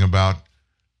talking about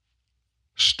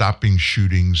stopping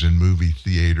shootings in movie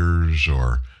theaters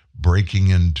or breaking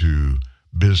into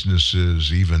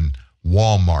businesses, even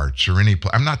Walmarts or any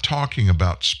place. I'm not talking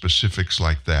about specifics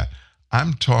like that.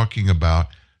 I'm talking about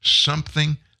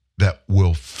something that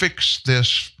will fix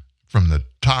this from the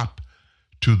top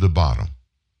to the bottom.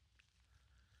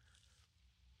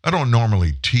 I don't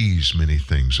normally tease many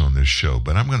things on this show,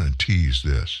 but I'm going to tease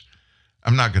this.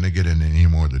 I'm not going to get into any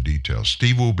more of the details.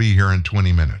 Steve will be here in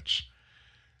 20 minutes,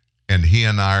 and he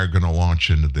and I are going to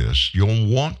launch into this.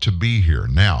 You'll want to be here.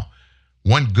 Now,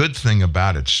 one good thing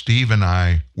about it, Steve and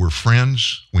I, we're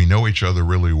friends. We know each other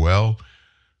really well.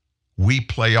 We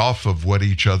play off of what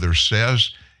each other says,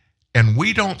 and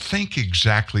we don't think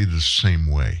exactly the same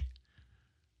way.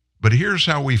 But here's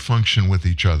how we function with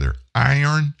each other.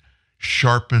 Iron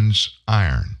sharpens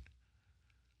iron.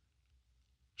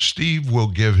 Steve will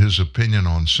give his opinion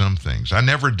on some things. I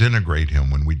never denigrate him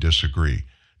when we disagree,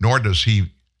 nor does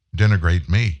he denigrate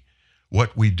me.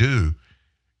 What we do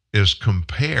is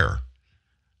compare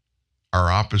our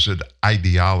opposite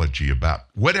ideology about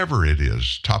whatever it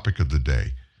is, topic of the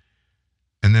day,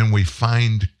 and then we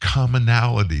find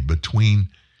commonality between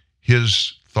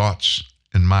his thoughts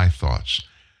and my thoughts.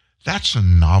 That's a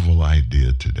novel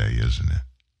idea today, isn't it?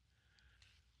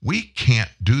 We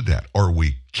can't do that, or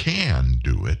we can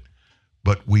do it,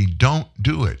 but we don't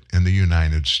do it in the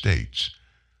United States.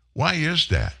 Why is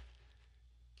that?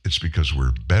 It's because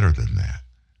we're better than that.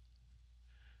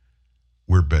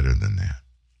 We're better than that.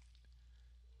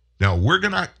 Now, we're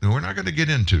not going to get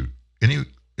into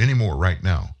any more right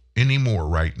now.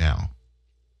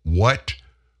 What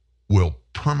will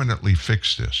permanently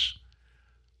fix this?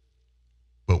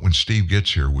 But when Steve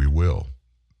gets here, we will.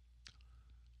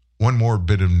 One more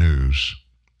bit of news,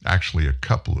 actually a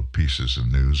couple of pieces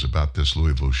of news about this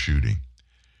Louisville shooting.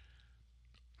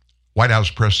 White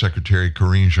House Press Secretary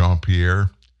Karine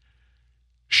Jean-Pierre,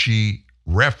 she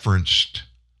referenced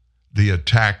the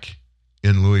attack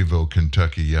in Louisville,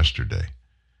 Kentucky yesterday.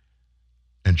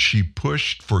 And she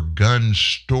pushed for gun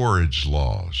storage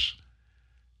laws,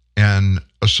 an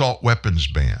assault weapons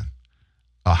ban,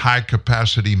 a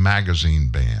high-capacity magazine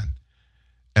ban,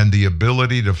 and the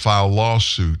ability to file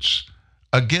lawsuits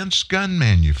against gun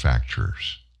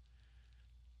manufacturers.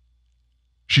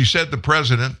 She said the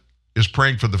president is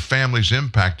praying for the families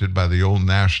impacted by the Old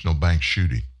National Bank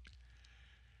shooting.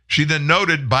 She then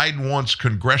noted Biden wants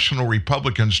congressional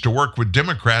Republicans to work with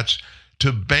Democrats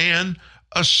to ban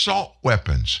assault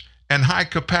weapons and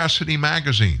high-capacity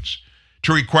magazines,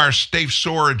 to require safe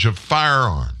storage of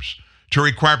firearms, to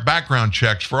require background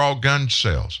checks for all gun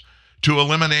sales, to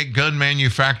eliminate gun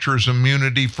manufacturers'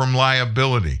 immunity from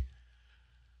liability.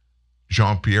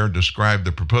 Jean-Pierre described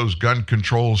the proposed gun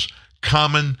controls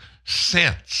common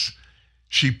sense.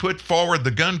 She put forward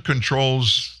the gun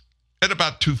controls at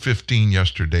about 2:15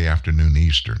 yesterday afternoon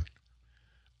Eastern,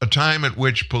 a time at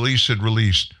which police had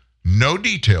released no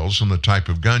details on the type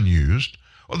of gun used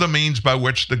or the means by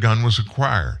which the gun was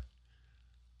acquired.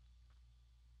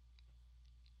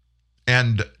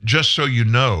 And just so you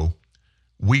know,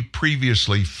 we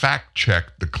previously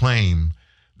fact-checked the claim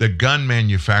that gun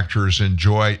manufacturers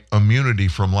enjoy immunity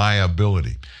from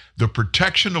liability. The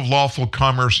Protection of Lawful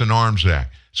Commerce in Arms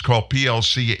Act, it's called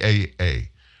PLCAA,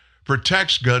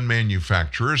 protects gun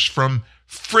manufacturers from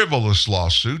frivolous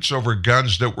lawsuits over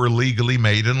guns that were legally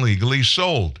made and legally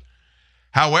sold.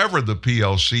 However, the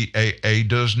PLCAA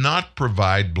does not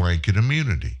provide blanket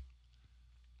immunity.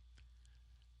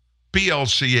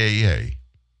 PLCAA,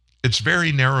 it's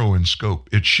very narrow in scope.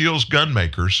 It shields gun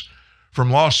makers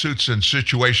from lawsuits in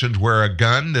situations where a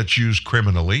gun that's used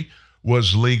criminally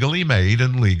was legally made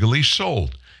and legally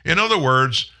sold. In other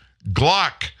words,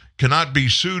 Glock cannot be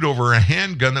sued over a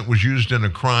handgun that was used in a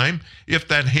crime if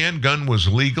that handgun was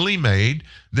legally made,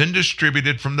 then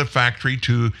distributed from the factory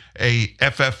to a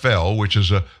FFL, which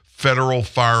is a federal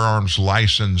firearms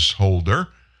license holder,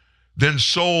 then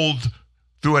sold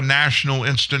through a national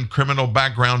instant criminal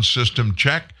background system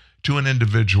check to an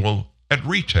individual at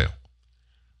retail.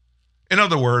 In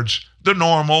other words, the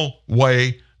normal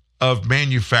way of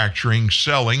manufacturing,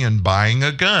 selling, and buying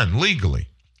a gun legally.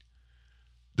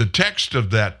 The text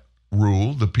of that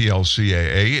rule, the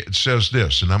PLCAA, it says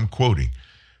this, and I'm quoting,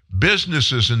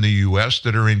 businesses in the U.S.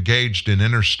 that are engaged in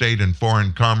interstate and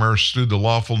foreign commerce through the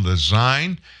lawful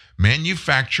design,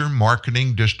 manufacture,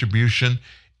 marketing, distribution,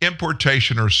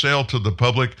 importation, or sale to the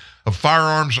public of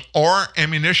firearms or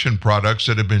ammunition products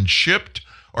that have been shipped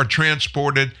or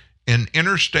transported in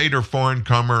interstate or foreign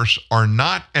commerce are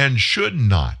not and should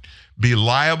not be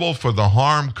liable for the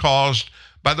harm caused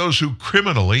by those who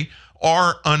criminally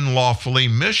or unlawfully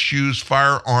misuse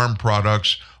firearm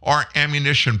products or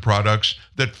ammunition products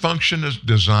that function as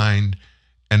designed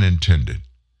and intended.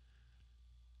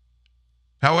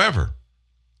 However,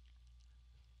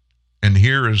 and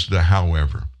here is the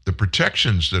however, the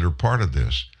protections that are part of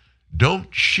this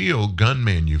don't shield gun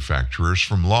manufacturers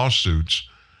from lawsuits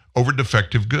over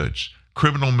defective goods,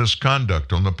 criminal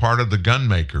misconduct on the part of the gun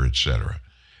maker, etc.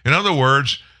 In other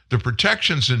words, the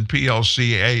protections in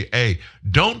PLCAA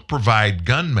don't provide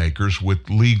gun makers with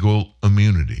legal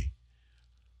immunity.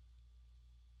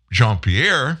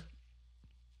 Jean-Pierre,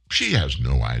 she has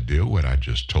no idea what I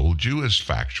just told you is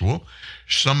factual.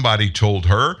 Somebody told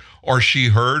her, or she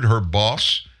heard her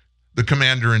boss, the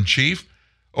commander-in-chief,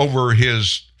 over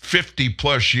his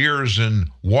 50-plus years in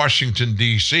Washington,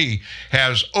 D.C.,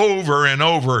 has over and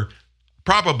over,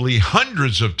 probably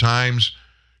hundreds of times,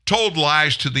 told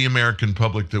lies to the American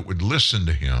public that would listen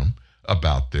to him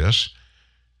about this.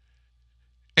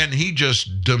 And he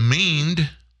just demeaned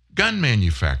gun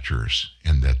manufacturers,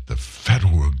 and that the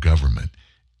federal government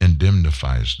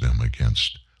indemnifies them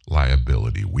against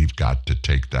liability. We've got to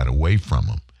take that away from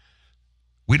them.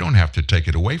 We don't have to take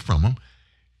it away from them.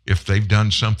 If they've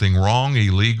done something wrong,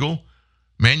 illegal,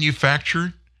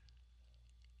 manufactured,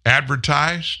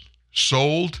 advertised,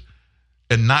 sold,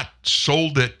 and not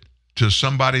sold it to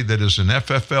somebody that is an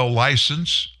FFL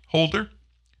license holder,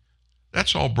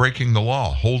 that's all breaking the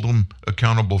law. Hold them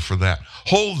accountable for that.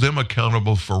 Hold them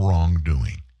accountable for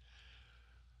wrongdoing.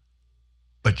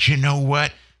 But you know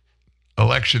what?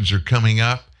 Elections are coming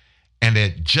up, and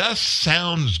it just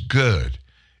sounds good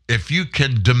if you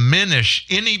can diminish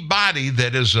anybody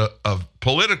that is a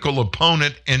political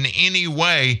opponent in any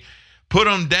way, put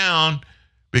them down,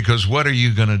 because what are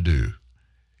you going to do?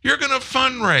 You're going to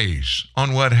fundraise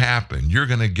on what happened. You're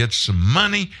going to get some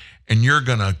money, and you're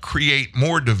going to create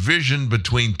more division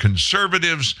between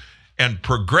conservatives and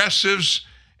progressives.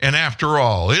 And after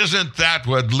all, isn't that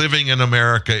what living in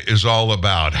America is all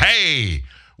about? Hey,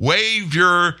 wave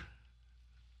your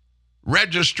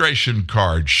registration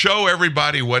card. Show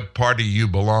everybody what party you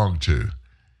belong to.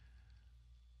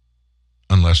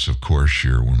 Unless, of course,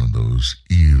 you're one of those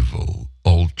evil,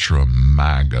 ultra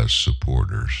MAGA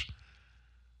supporters.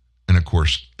 And, of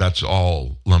course, that's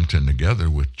all lumped in together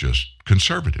with just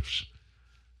conservatives.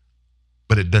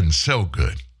 But it doesn't sell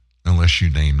good unless you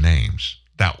name names.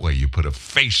 That way you put a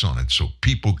face on it so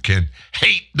people can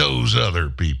hate those other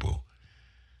people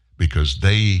because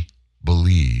they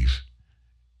believe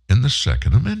in the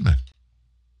Second Amendment.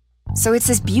 So it's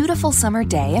this beautiful summer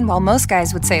day, and while most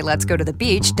guys would say, let's go to the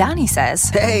beach, Donnie says,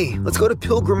 hey, let's go to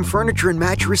Pilgrim Furniture in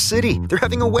Mattress City. They're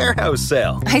having a warehouse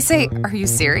sale. I say, are you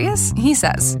serious? He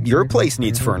says, your place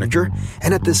needs furniture,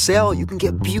 and at the sale, you can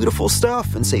get beautiful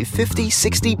stuff and save 50,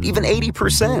 60, even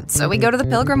 80%. So we go to the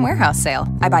Pilgrim warehouse sale.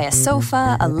 I buy a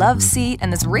sofa, a love seat,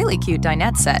 and this really cute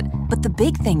dinette set. But the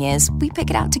big thing is, we pick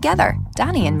it out together,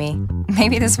 Donnie and me.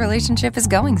 Maybe this relationship is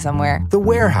going somewhere. The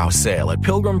warehouse sale at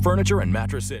Pilgrim Furniture in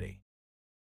Mattress City.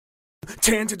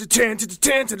 10 to the 10 to the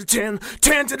 10 to the 10,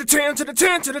 10 to the 10 to the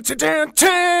 10 to the 10,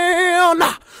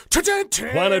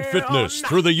 10. Planet Fitness,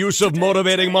 through the use of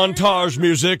motivating montage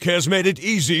music, has made it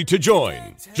easy to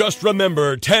join. Just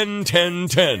remember 10, 10,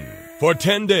 10. For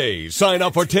 10 days, sign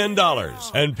up for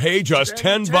 $10 and pay just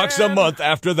 $10 a month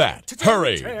after that.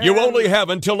 Hurry! You only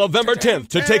have until November 10th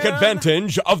to take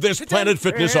advantage of this Planet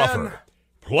Fitness offer.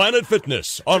 Planet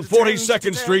Fitness on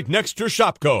 42nd Street next to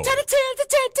Shopko. 10 to 10 to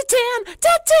 10 to 10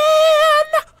 to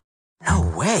 10.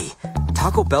 No way.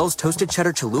 Taco Bell's Toasted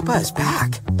Cheddar Chalupa is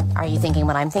back. Are you thinking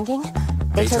what I'm thinking?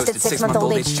 They toasted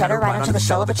 6-month-old aged cheddar right onto the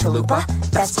shell of a chalupa.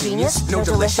 That's genius, no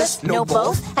delicious, no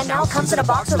both, and now comes in a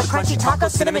box with a crunchy taco,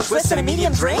 cinnamon twist, and a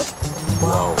medium drink?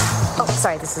 Whoa. Oh,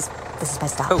 sorry, this is my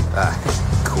stop.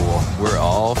 Oh, cool. We're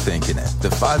all thinking it. The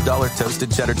 $5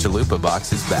 Toasted Cheddar Chalupa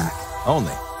box is back.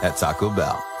 Only at Taco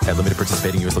Bell. At limited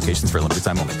participating U.S. locations for a limited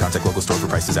time only. Contact local store for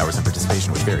prices, hours, and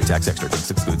participation, which vary. Tax extra.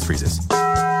 Drinks excludes freezes.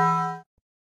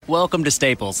 Welcome to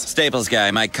Staples. Staples guy,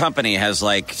 my company has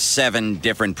like 7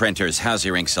 different printers. How's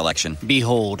your ink selection?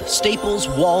 Behold, Staples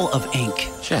Wall of Ink.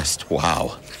 Just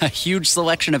wow. A huge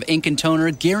selection of ink and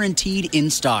toner guaranteed in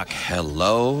stock.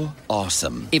 Hello?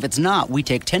 Awesome. If it's not, we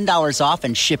take $10 off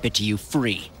and ship it to you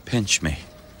free. Pinch me.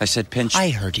 I said pinch.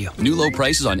 I heard you. New low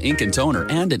prices on ink and toner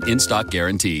and an in-stock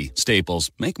guarantee.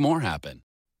 Staples. Make more happen.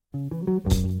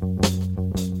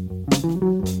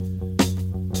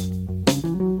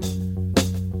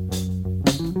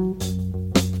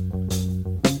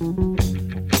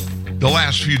 The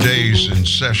last few days in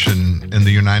session in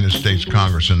the United States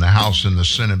Congress, in the House and the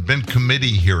Senate, been committee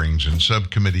hearings and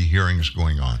subcommittee hearings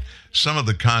going on. Some of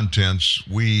the contents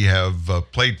we have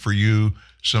played for you,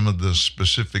 some of the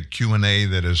specific Q&A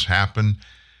that has happened.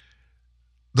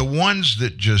 The ones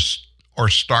that just are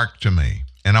stark to me,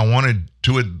 and I wanted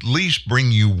to at least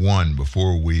bring you one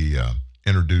before we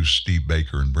introduce Steve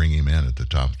Baker and bring him in at the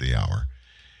top of the hour,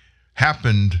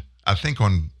 happened, I think,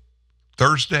 on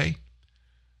Thursday.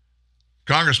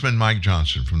 Congressman Mike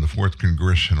Johnson from the 4th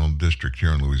Congressional District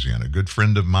here in Louisiana, a good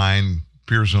friend of mine,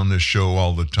 appears on this show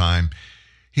all the time.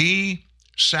 He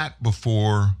sat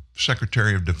before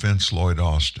Secretary of Defense Lloyd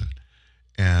Austin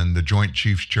and the Joint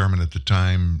Chiefs Chairman at the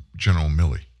time, General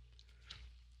Milley.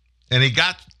 And he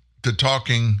got to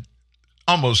talking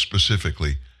almost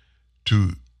specifically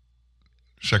to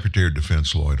Secretary of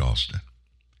Defense Lloyd Austin.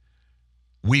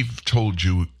 We've told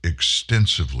you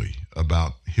extensively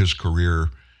about his career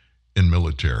in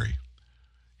military.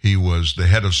 He was the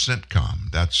head of CENTCOM.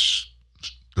 That's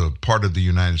the part of the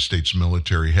United States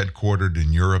military headquartered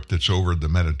in Europe that's over the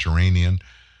Mediterranean,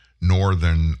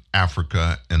 Northern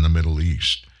Africa, and the Middle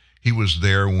East. He was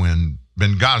there when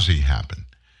Benghazi happened,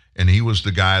 and he was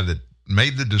the guy that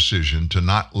made the decision to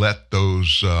not let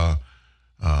those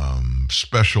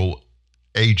special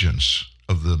agents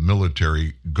of the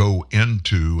military go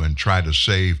into and try to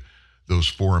save those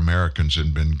 4 Americans in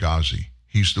Benghazi.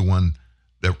 He's the one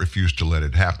that refused to let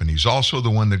it happen. He's also the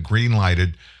one that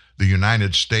green-lighted the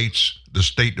United States, the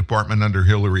State Department under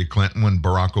Hillary Clinton when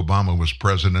Barack Obama was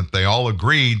president. They all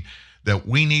agreed that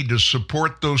we need to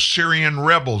support those Syrian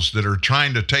rebels that are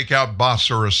trying to take out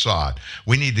Bashar Assad.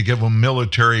 We need to give them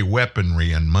military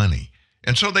weaponry and money.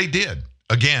 And so they did,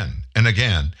 again and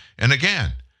again and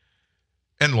again.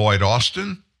 And Lloyd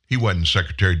Austin, he wasn't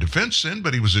Secretary of Defense then,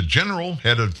 but he was a general,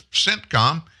 head of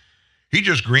CENTCOM. He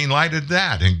just green-lighted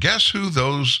that. And guess who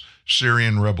those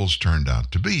Syrian rebels turned out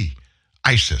to be?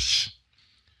 ISIS.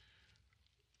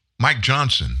 Mike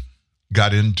Johnson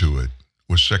got into it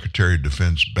with Secretary of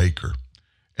Defense Baker,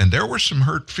 and there were some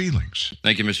hurt feelings.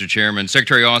 Thank you, Mr. Chairman.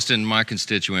 Secretary Austin, my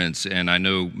constituents, and I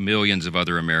know millions of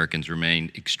other Americans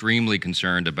remain extremely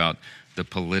concerned about the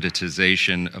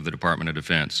politicization of the Department of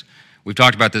Defense. We've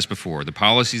talked about this before. The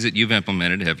policies that you've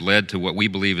implemented have led to what we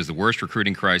believe is the worst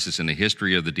recruiting crisis in the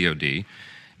history of the DoD,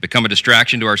 become a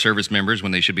distraction to our service members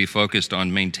when they should be focused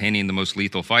on maintaining the most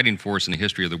lethal fighting force in the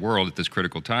history of the world at this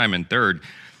critical time, and third,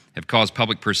 have caused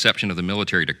public perception of the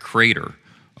military to crater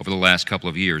over the last couple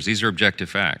of years. These are objective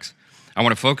facts. I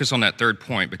want to focus on that third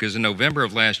point because in November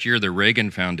of last year, the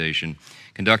Reagan Foundation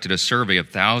conducted a survey of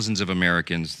thousands of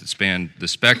Americans that spanned the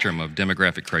spectrum of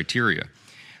demographic criteria.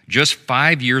 Just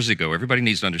 5 years ago, everybody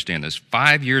needs to understand this,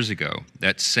 5 years ago,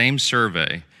 that same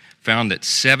survey found that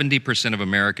 70% of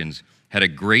Americans had a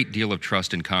great deal of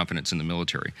trust and confidence in the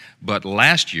military. But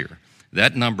last year,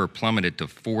 that number plummeted to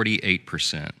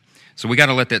 48%. So we got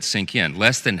to let that sink in.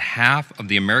 Less than half of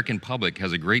the American public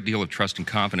has a great deal of trust and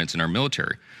confidence in our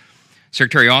military.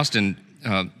 Secretary Austin,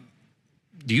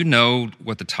 do you know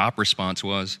what the top response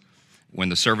was when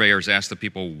the surveyors asked the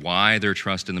people why their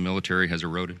trust in the military has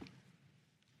eroded?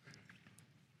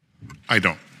 I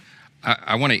don't.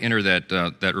 I want to enter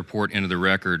that report into the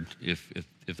record, if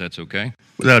that's okay.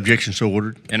 Without objection, so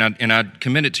ordered. And I'd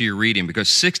commit it to your reading because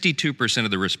 62%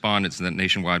 of the respondents in that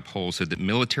nationwide poll said that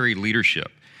military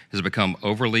leadership has become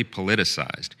overly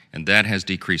politicized, and that has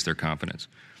decreased their confidence.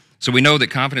 So we know that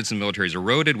confidence in the military is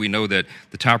eroded. We know that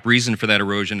the top reason for that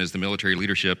erosion is the military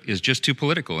leadership is just too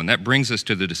political, and that brings us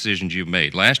to the decisions you've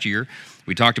made. Last year,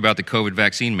 we talked about the COVID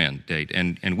vaccine mandate,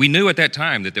 and we knew at that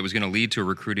time that was going to lead to a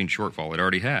recruiting shortfall. It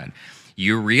already had.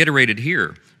 You reiterated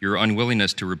here your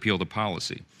unwillingness to repeal the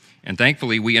policy, and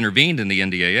thankfully we intervened in the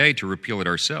NDAA to repeal it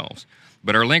ourselves.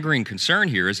 But our lingering concern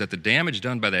here is that the damage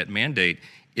done by that mandate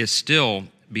is still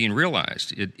being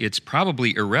realized. It's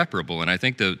probably irreparable, and I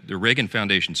think the Reagan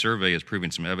Foundation survey has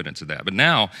proven some evidence of that. But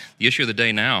now, the issue of the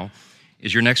day now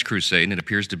is your next crusade, and it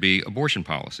appears to be abortion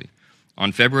policy.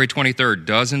 On February 23rd,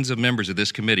 dozens of members of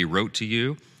this committee wrote to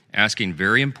you asking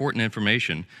very important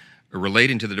information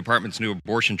relating to the department's new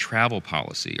abortion travel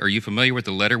policy. Are you familiar with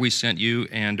the letter we sent you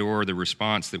and or the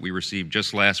response that we received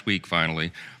just last week,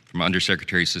 finally, from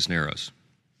Undersecretary Cisneros?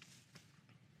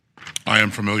 I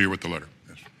am familiar with the letter.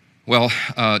 Well,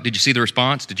 did you see the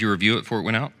response? Did you review it before it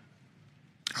went out?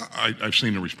 I've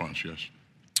seen the response, yes.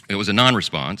 It was a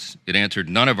non-response. It answered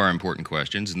none of our important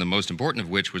questions, and the most important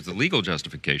of which was the legal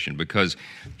justification, because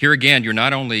here again, you're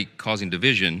not only causing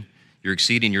division, you're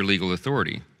exceeding your legal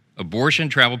authority. Abortion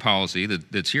travel policy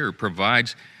that's here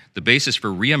provides the basis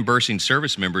for reimbursing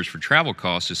service members for travel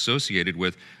costs associated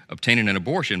with obtaining an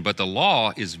abortion, but the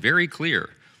law is very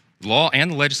clear. The law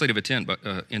and the legislative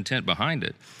intent behind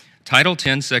it. Title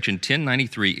 10, Section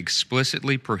 1093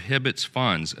 explicitly prohibits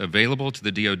funds available to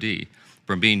the DoD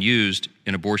from being used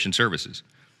in abortion services.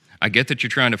 I get that you're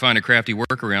trying to find a crafty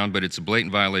workaround, but it's a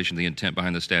blatant violation of the intent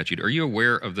behind the statute. Are you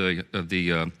aware of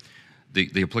the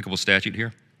applicable statute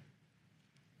here?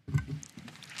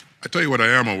 I tell you what I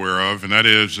am aware of, and that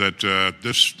is that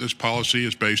this policy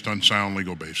is based on sound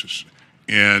legal basis.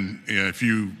 And if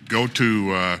you go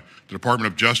to the Department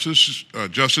of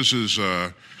Justice's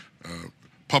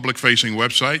public-facing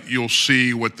website, you'll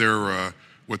see what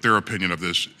their opinion of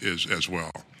this is as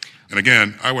well. And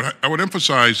again, I would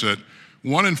emphasize that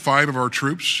 1 in 5 of our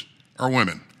troops are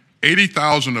women.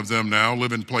 80,000 of them now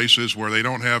live in places where they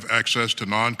don't have access to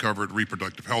non-covered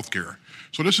reproductive health care.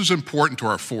 So this is important to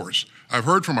our force. I've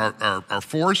heard from our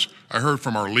force. I heard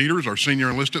from our leaders, our senior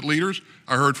enlisted leaders.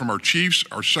 I heard from our chiefs,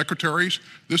 our secretaries.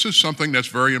 This is something that's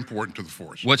very important to the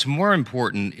force. What's more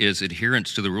important is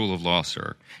adherence to the rule of law,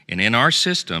 sir. And in our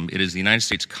system, it is the United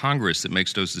States Congress that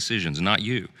makes those decisions, not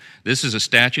you. This is a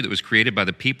statute that was created by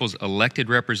the people's elected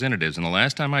representatives. And the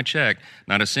last time I checked,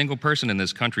 not a single person in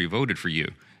this country voted for you.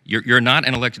 You're not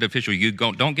an elected official. You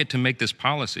don't get to make this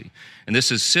policy. And this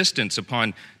insistence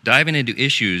upon diving into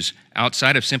issues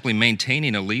outside of simply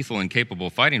maintaining a lethal and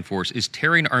capable fighting force is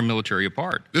tearing our military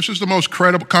apart. This is the most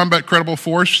combat credible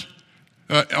force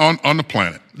on the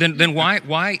planet. Then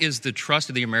why is the trust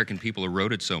of the American people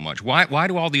eroded so much? Why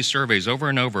do all these surveys over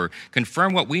and over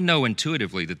confirm what we know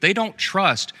intuitively, that they don't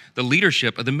trust the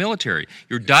leadership of the military?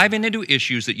 You're diving into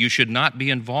issues that you should not be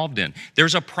involved in.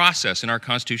 There's a process in our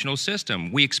constitutional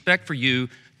system. We expect for you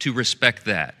to respect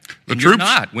that. The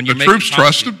troops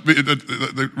trust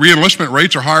the re-enlistment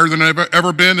rates are higher than they've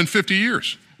ever been in 50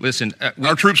 years. Listen,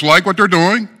 our troops like what they're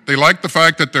doing. They like the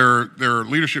fact that their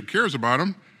leadership cares about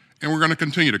them. And we're going to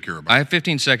continue to care about it. I have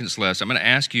 15 seconds left. I'm going to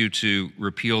ask you to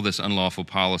repeal this unlawful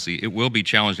policy. It will be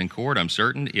challenged in court, I'm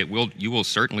certain. You will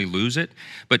certainly lose it.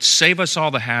 But save us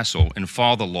all the hassle and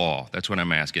follow the law. That's what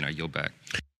I'm asking. I yield back.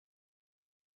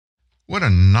 What a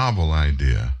novel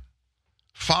idea.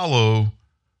 Follow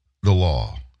the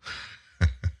law.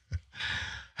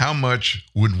 How much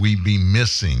would we be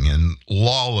missing in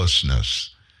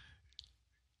lawlessness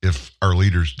if our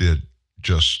leaders did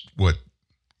just what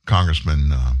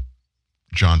Congressman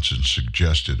Johnson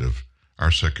suggested of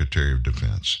our Secretary of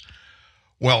Defense?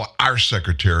 Well, our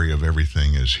Secretary of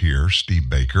Everything is here, Steve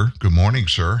Baker. Good morning,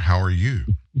 sir. How are you?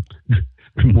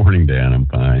 Good morning, Dan. I'm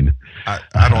fine.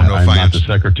 I don't know if I'm not the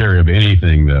secretary of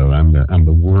anything, though. I'm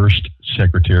the worst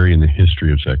secretary in the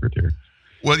history of secretaries.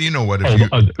 Well, you know what?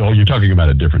 You're talking about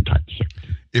a different type of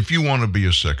secretary. If you want to be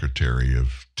a secretary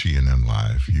of TNN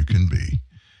Live, you can be.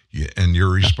 And your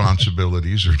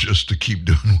responsibilities are just to keep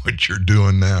doing what you're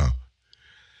doing now.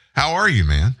 How are you,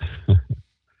 man?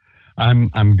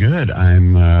 I'm good.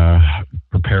 I'm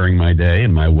preparing my day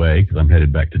and my way because I'm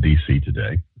headed back to D.C.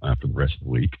 today for the rest of the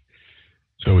week.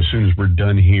 So as soon as we're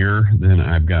done here, then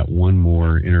I've got one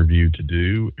more interview to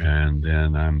do, and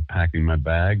then I'm packing my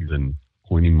bags and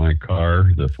pointing my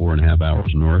car the 4.5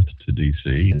 hours north to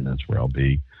D.C., and that's where I'll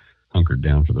be hunkered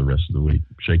down for the rest of the week,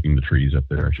 shaking the trees up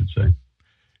there, I should say.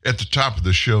 At the top of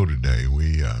the show today,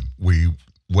 we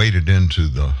waded into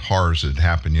the horrors that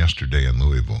happened yesterday in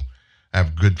Louisville. I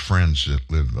have good friends that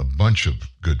live, a bunch of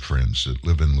good friends that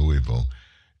live in Louisville,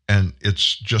 and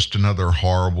it's just another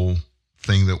horrible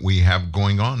thing that we have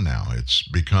going on now. It's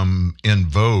become in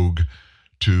vogue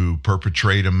to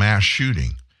perpetrate a mass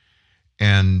shooting.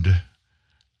 And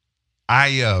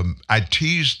I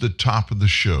teased the top of the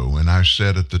show, and I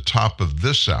said at the top of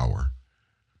this hour,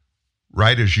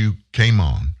 right as you came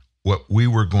on, what we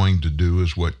were going to do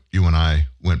is what you and I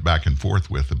went back and forth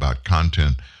with about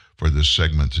content for this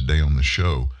segment today on the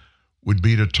show, would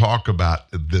be to talk about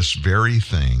this very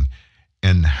thing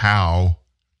and how,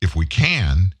 if we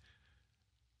can,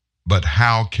 but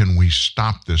how can we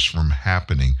stop this from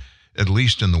happening, at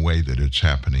least in the way that it's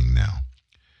happening now?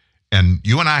 And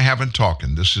you and I haven't talked,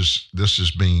 and this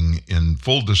is being in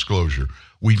full disclosure.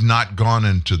 We've not gone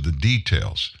into the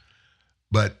details,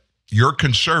 but you're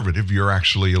conservative. You're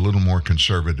actually a little more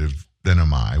conservative than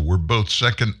am I. We're both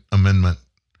Second Amendment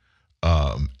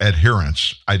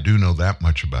adherents. I do know that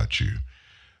much about you.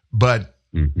 But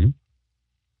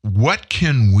what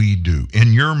can we do,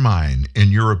 in your mind,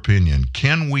 in your opinion?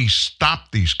 Can we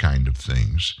stop these kind of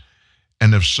things?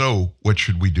 And if so, what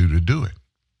should we do to do it?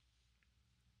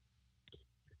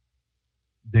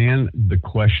 Dan, the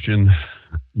question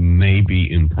may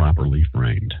be improperly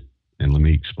framed, and let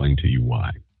me explain to you why.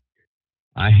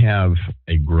 I have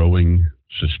a growing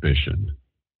suspicion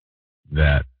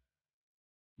that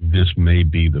this may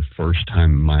be the first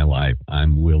time in my life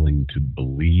I'm willing to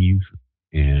believe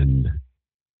and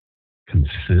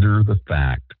consider the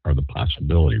fact, or the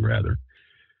possibility rather,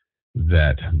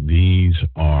 that these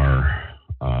are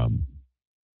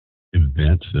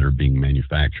events that are being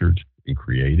manufactured and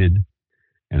created.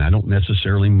 And I don't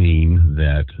necessarily mean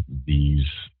that these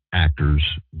actors,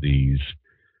 these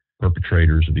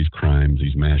perpetrators of these crimes,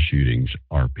 these mass shootings,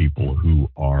 are people who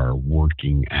are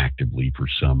working actively for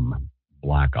some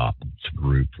black ops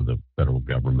group for the federal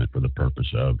government for the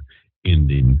purpose of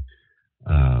ending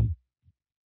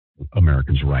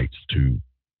Americans' rights to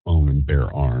own and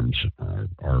bear arms,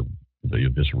 or the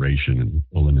evisceration and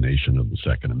elimination of the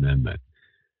Second Amendment.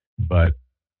 But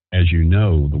as you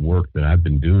know, the work that I've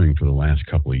been doing for the last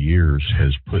couple of years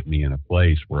has put me in a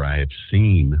place where I have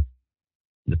seen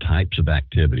the types of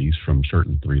activities from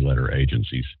certain three-letter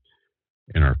agencies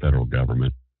in our federal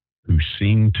government who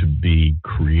seem to be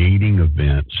creating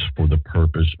events for the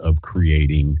purpose of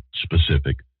creating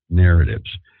specific narratives.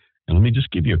 And let me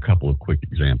just give you a couple of quick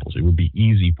examples. It would be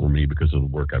easy for me, because of the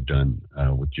work I've done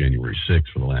with January 6th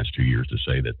for the last 2 years, to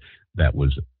say that that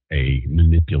was a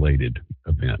manipulated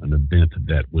event, an event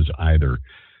that was either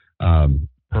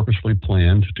purposefully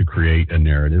planned to create a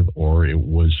narrative, or it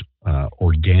was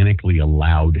organically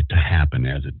allowed to happen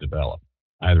as it developed.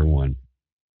 Either one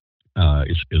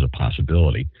is a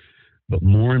possibility. But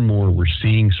more and more, we're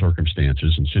seeing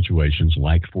circumstances and situations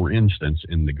like, for instance,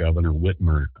 in the Governor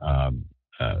Whitmer,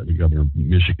 the governor of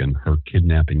Michigan, her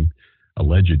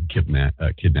alleged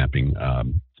kidnapping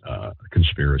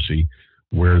conspiracy,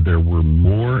 where there were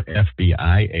more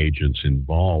FBI agents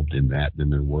involved in that than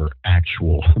there were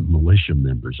actual militia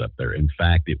members up there. In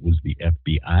fact, it was the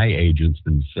FBI agents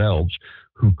themselves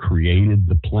who created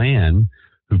the plan,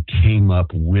 who came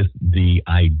up with the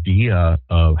idea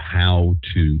of how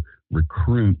to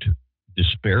recruit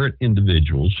disparate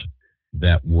individuals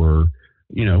that were,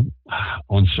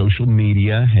 on social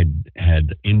media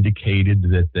had indicated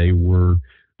that they were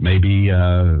maybe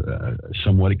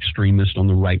somewhat extremist on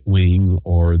the right wing,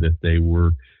 or that they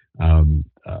were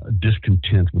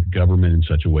discontent with government in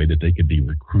such a way that they could be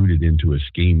recruited into a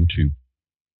scheme to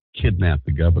kidnap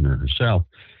the governor herself.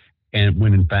 And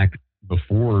when in fact,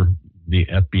 before the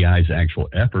FBI's actual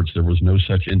efforts, there was no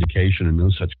such indication and no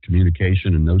such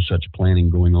communication and no such planning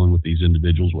going on with these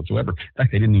individuals whatsoever. In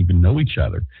fact, they didn't even know each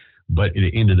other. But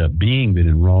it ended up being that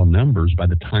in raw numbers, by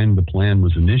the time the plan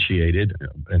was initiated,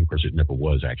 and of course it never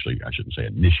was actually, I shouldn't say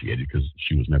initiated, because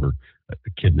she was never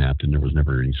kidnapped and there was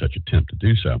never any such attempt to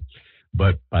do so.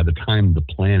 But by the time the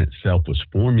plan itself was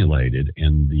formulated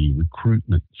and the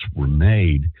recruitments were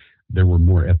made, there were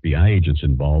more FBI agents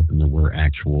involved than there were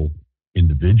actual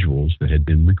individuals that had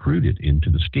been recruited into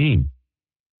the scheme.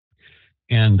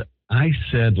 And I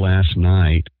said last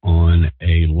night on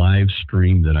a live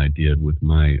stream that I did with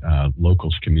my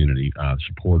locals community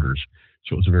supporters,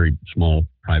 so it was a very small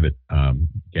private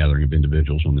gathering of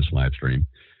individuals on this live stream,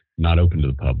 not open to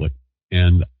the public,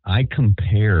 and I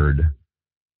compared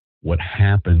what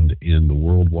happened in the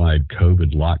worldwide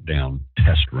COVID lockdown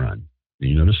test run.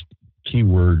 You notice key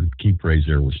phrase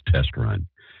there was test run,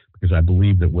 because I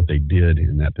believe that what they did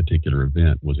in that particular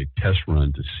event was a test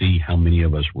run to see how many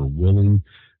of us were willing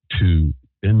to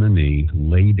bend the knee,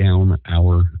 lay down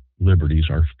our liberties,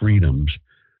 our freedoms,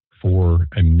 for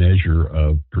a measure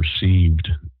of perceived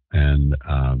and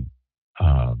a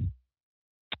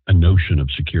notion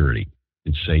of security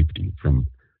and safety from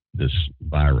this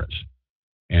virus.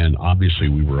 And obviously,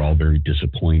 we were all very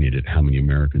disappointed at how many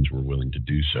Americans were willing to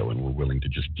do so and were willing to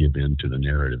just give in to the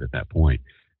narrative at that point.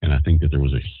 And I think that there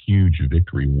was a huge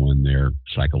victory won there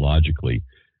psychologically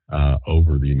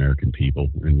over the American people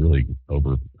and really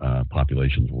over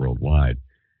populations worldwide.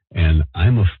 And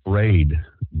I'm afraid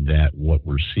that what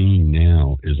we're seeing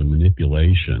now is a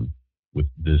manipulation with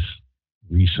this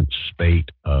recent spate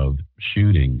of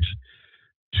shootings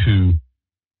to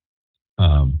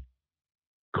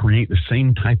create the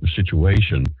same type of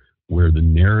situation where the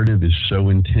narrative is so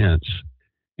intense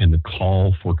and the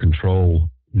call for control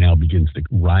now begins to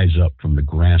rise up from the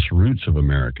grassroots of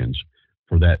Americans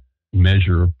for that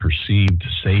measure of perceived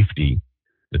safety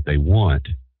that they want,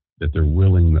 that they're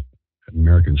willing,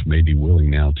 Americans may be willing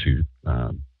now to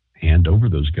hand over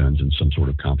those guns in some sort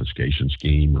of confiscation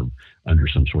scheme or under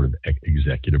some sort of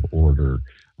executive order.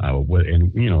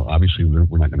 And obviously they're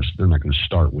not going to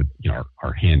start with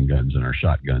our handguns and our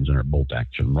shotguns and our bolt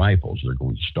action rifles. They're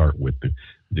going to start with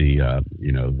the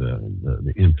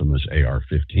infamous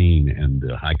AR-15 and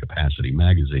the high capacity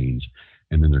magazines,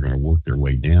 and then they're going to work their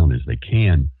way down as they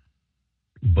can.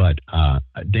 But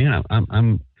Dan,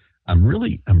 I'm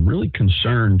really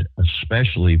concerned,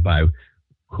 especially by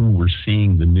who we're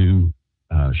seeing the new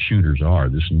shooters are.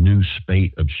 This new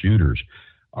spate of shooters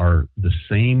are the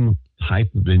same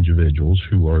type of individuals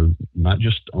who are not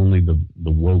just only the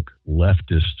woke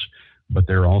leftists, but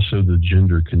they're also the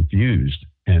gender confused.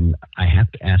 And I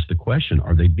have to ask the question: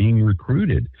 are they being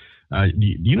recruited?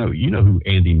 You know who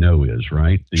Andy No is,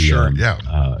 right? Sure.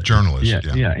 Journalist.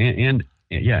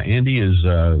 Andy is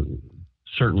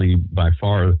certainly by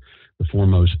far the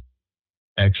foremost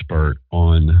expert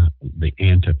on the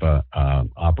Antifa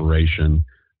operation,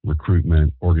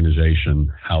 recruitment,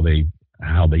 organization, how they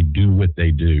do what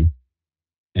they do,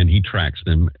 and he tracks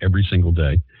them every single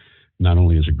day, not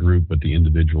only as a group but the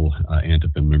individual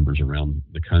Antifa members around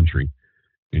the country,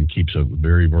 and keeps a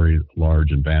very, very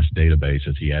large and vast database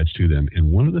as he adds to them.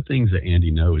 And one of the things that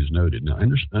Andy No has noted, now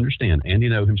understand, Andy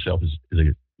No himself is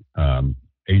a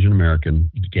Asian American,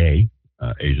 gay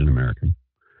Asian American,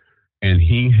 and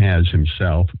he has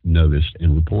himself noticed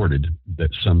and reported that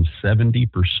some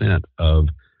 70% of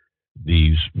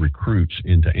these recruits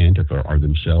into Antifa are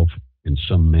themselves in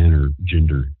some manner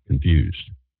gender confused.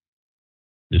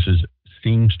 This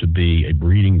seems to be a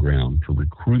breeding ground for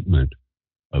recruitment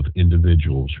of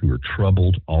individuals who are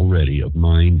troubled already of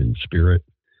mind and spirit,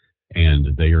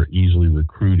 and they are easily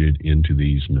recruited into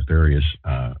these nefarious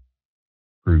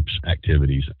groups,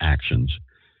 activities, actions.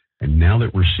 And now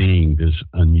that we're seeing this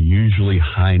unusually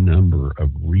high number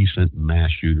of recent mass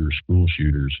shooters, school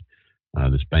shooters,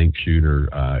 this bank shooter,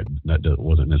 that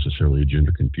wasn't necessarily a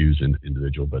gender confused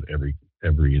individual, but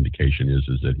every indication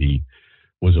is that he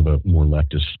was of a more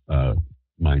leftist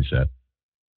mindset.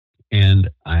 And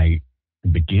I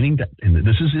am beginning to, and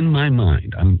this is in my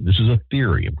mind, this is a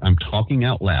theory. I'm talking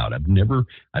out loud. I've never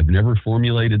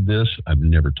formulated this. I've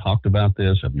never talked about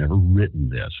this. I've never written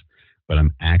this. But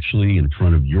I'm actually in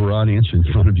front of your audience, in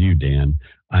front of you, Dan.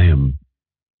 I am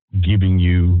giving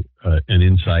you an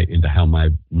insight into how my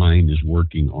mind is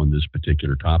working on this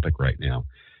particular topic right now,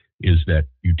 is that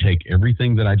you take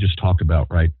everything that I just talked about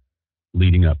right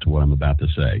leading up to what I'm about to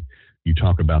say. You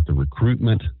talk about the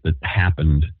recruitment that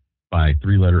happened by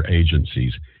three-letter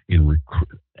agencies in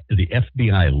the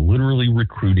FBI literally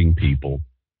recruiting people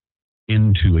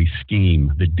into a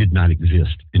scheme that did not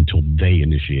exist until they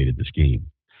initiated the scheme.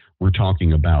 We're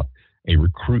talking about a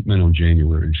recruitment on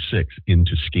January 6th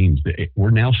into schemes that we're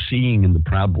now seeing in the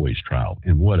Proud Boys trial,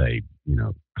 and what a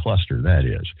cluster that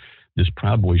is. this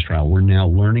Proud Boys trial, we're now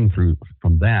learning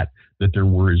from that there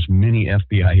were as many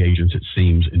FBI agents, it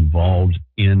seems, involved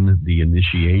in the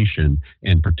initiation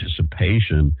and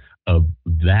participation of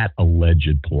that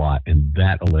alleged plot and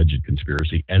that alleged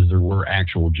conspiracy as there were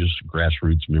actual just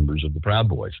grassroots members of the Proud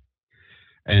Boys.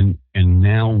 And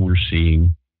now we're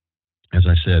seeing, as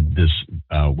I said, this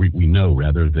we know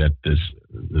rather that this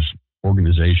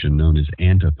organization known as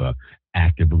Antifa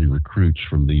actively recruits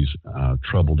from these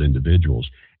troubled individuals.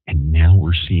 And now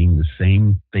we're seeing the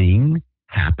same thing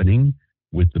happening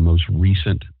with the most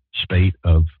recent spate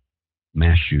of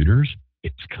mass shooters.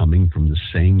 It's coming from the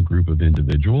same group of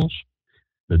individuals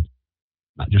that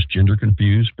not just gender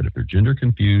confused, but if they're gender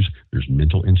confused, there's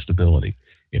mental instability.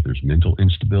 If there's mental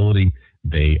instability,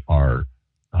 they are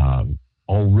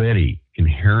already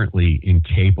inherently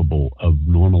incapable of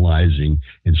normalizing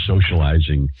and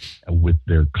socializing with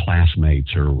their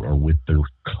classmates or with their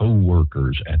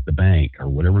co-workers at the bank or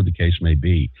whatever the case may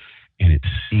be. And it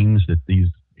seems that these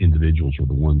individuals are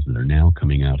the ones that are now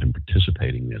coming out and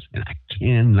participating in this. And I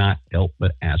cannot help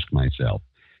but ask myself,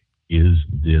 is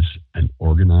this an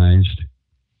organized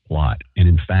plot? And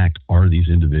in fact, are these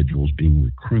individuals being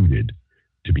recruited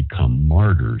to become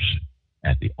martyrs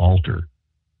at the altar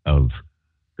of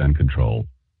gun control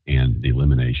and the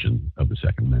elimination of the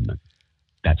Second Amendment?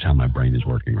 That's how my brain is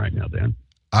working right now, Dan.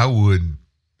 I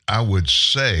would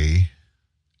say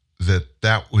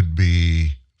that would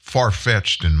be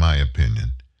far-fetched, in my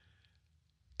opinion,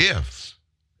 if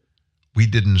we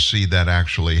didn't see that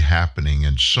actually happening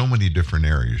in so many different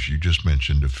areas. You just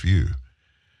mentioned a few,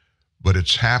 but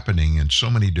it's happening in so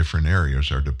many different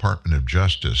areas. Our Department of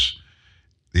Justice,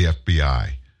 the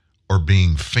FBI, are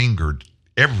being fingered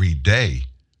every day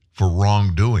for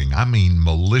wrongdoing. I mean,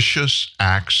 malicious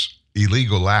acts,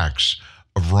 illegal acts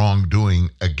of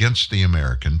wrongdoing against the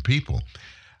American people.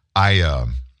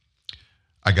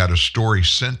 I got a story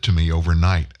sent to me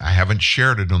overnight. I haven't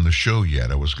shared it on the show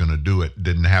yet. I was going to do it.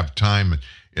 Didn't have time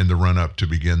in the run-up to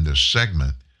begin this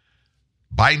segment.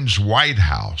 Biden's White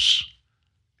House,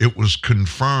 it was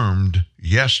confirmed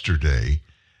yesterday,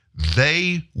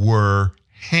 they were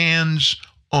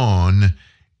hands-on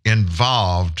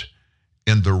involved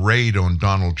in the raid on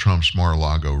Donald Trump's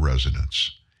Mar-a-Lago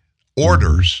residence.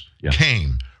 Orders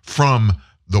came from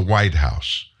the White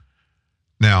House.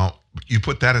 Now, you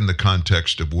put that in the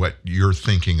context of what you're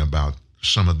thinking about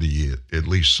some of the, at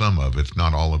least some of, if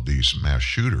not all of these mass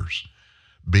shooters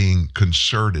being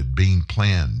concerted, being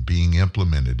planned, being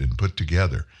implemented and put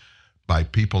together by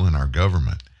people in our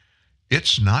government.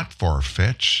 It's not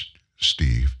far-fetched,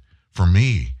 Steve, for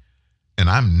me. And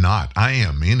I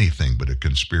am anything but a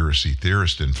conspiracy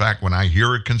theorist. In fact, when I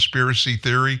hear a conspiracy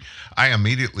theory, I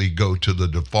immediately go to the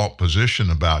default position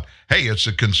about, hey, it's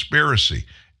a conspiracy.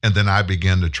 And then I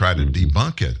begin to try to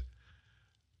debunk it.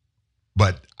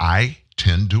 But I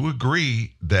tend to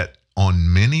agree that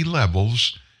on many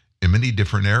levels, in many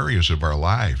different areas of our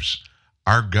lives,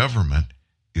 our government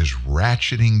is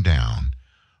ratcheting down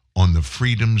on the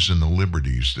freedoms and the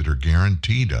liberties that are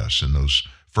guaranteed us in those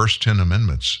first 10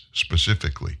 amendments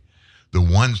specifically, the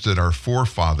ones that our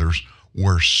forefathers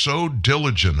were so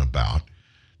diligent about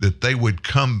that they would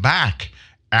come back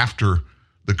after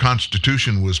the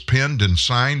Constitution was penned and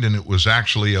signed and it was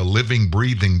actually a living,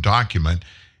 breathing document,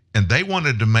 and they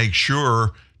wanted to make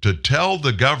sure to tell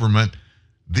the government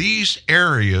these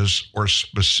areas are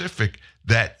specific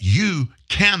that you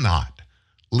cannot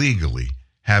legally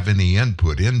have any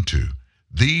input into.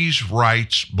 These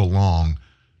rights belong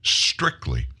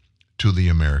strictly to the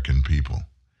American people.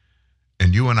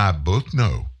 And you and I both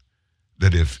know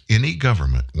that if any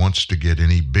government wants to get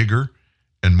any bigger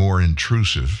and more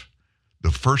intrusive,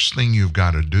 the first thing you've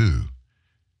got to do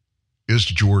is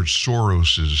George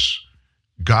Soros's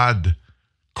God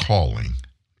calling,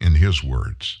 in his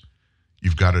words.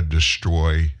 You've got to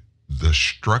destroy the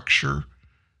structure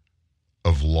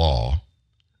of law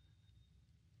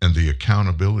and the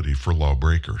accountability for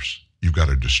lawbreakers. You've got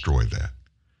to destroy that.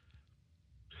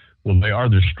 Well, they are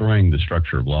destroying the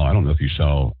structure of law. I don't know if you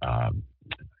saw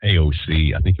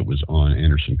AOC. I think it was on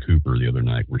Anderson Cooper the other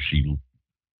night, where she,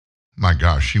 my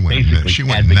gosh, she went nuts. She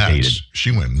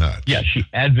went nuts. Yeah, she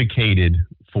advocated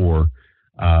for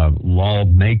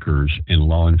lawmakers and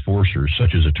law enforcers,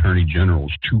 such as attorney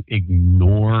generals, to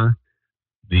ignore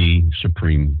the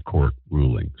Supreme Court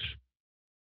rulings,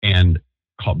 and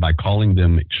by calling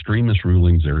them extremist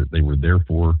rulings, they were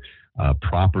therefore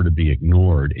proper to be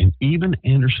ignored. And even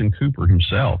Anderson Cooper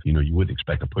himself, you wouldn't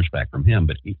expect a pushback from him,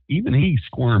 but even he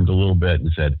squirmed a little bit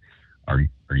and said, are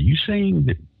you saying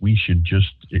that we should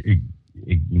just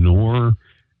ignore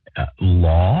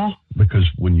law? Because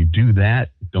when you do that,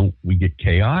 don't we get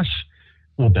chaos?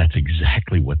 Well, that's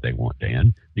exactly what they want,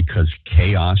 Dan, because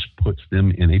chaos puts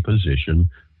them in a position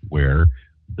where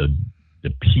the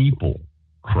people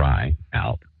cry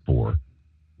out for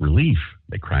relief.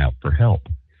 They cry out for help.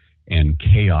 And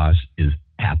chaos is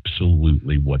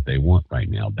absolutely what they want right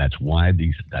now. That's why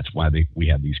we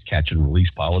have these catch and release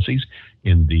policies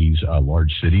in these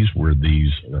large cities where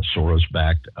these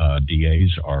Soros-backed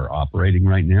DAs are operating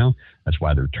right now. That's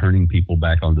why they're turning people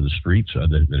back onto the streets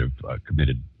that have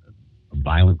committed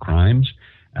violent crimes.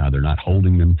 They're not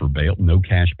holding them for bail, no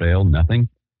cash bail, nothing.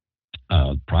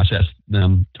 Process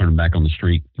them, turn them back on the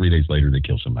street. 3 days later, they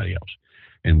kill somebody else.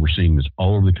 And we're seeing this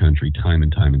all over the country time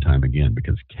and time and time again,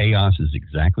 because chaos is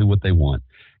exactly what they want.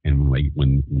 And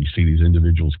when we see these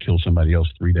individuals kill somebody else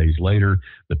 3 days later,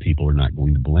 the people are not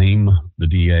going to blame the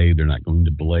DA. They're not going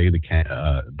to blame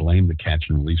the catch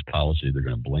and release policy. They're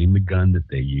going to blame the gun that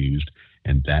they used.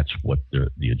 And that's what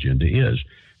the agenda is.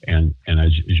 And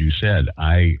as you said,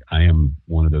 I am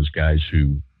one of those guys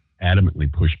who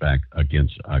adamantly push back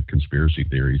against conspiracy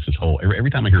theories. This whole every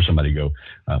time I hear somebody go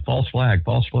false flag,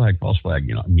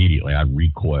 immediately I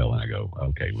recoil and I go,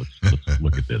 okay, let's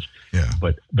look at this. Yeah.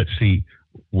 But see,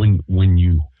 when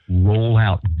you roll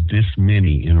out this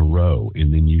many in a row,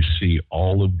 and then you see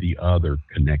all of the other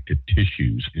connective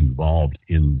tissues involved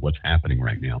in what's happening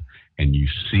right now, and you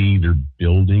see they're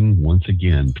building once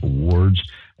again towards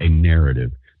a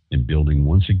narrative, and building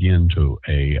once again to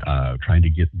trying to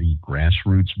get the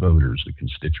grassroots voters, the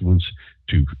constituents,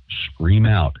 to scream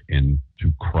out and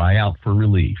to cry out for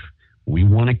relief. We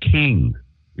want a king,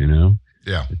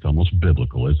 Yeah. It's almost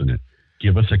biblical, isn't it?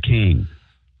 Give us a king.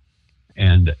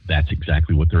 And that's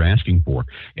exactly what they're asking for.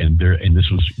 And this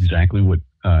was exactly what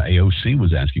AOC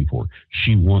was asking for.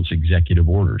 She wants executive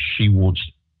orders. She wants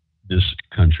this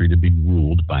country to be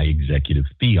ruled by executive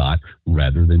fiat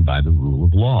rather than by the rule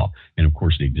of law. And of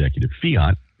course, the executive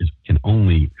fiat can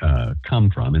only come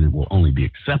from, and it will only be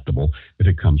acceptable if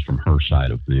it comes from her side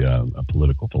of the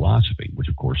political philosophy, which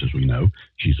of course, as we know,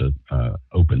 she's a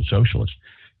open socialist.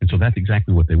 And so that's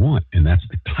exactly what they want. And that's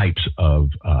the types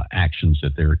of actions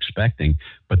that they're expecting.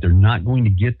 But they're not going to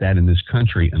get that in this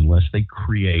country unless they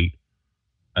create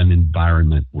an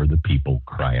environment where the people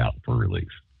cry out for relief.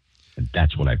 And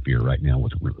that's what I fear right now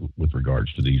with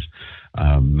regards to these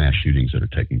mass shootings that are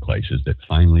taking place, is that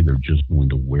finally they're just going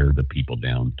to wear the people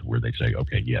down to where they say,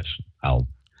 okay, yes, I'll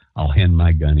hand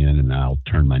my gun in and I'll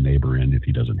turn my neighbor in if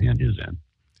he doesn't hand his in.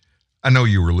 I know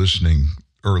you were listening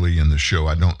early in the show.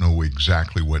 I don't know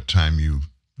exactly what time you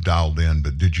dialed in,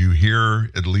 but did you hear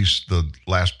at least the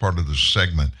last part of the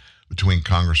segment between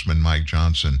Congressman Mike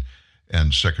Johnson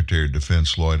and Secretary of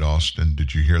Defense Lloyd Austin?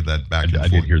 Did you hear that back and forth? I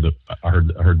did hear I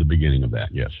heard the beginning of that,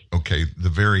 yes. Okay, the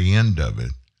very end of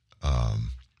it,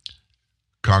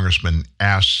 Congressman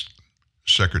asked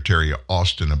Secretary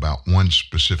Austin about one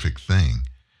specific thing,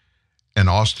 and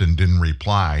Austin didn't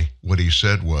reply. What he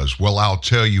said was, well, I'll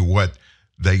tell you what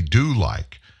they do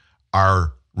like.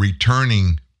 Our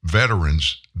returning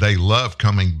veterans, they love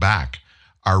coming back.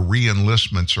 Our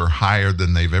re-enlistments are higher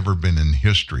than they've ever been in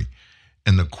history.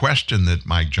 And the question that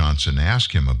Mike Johnson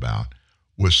asked him about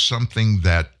was something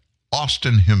that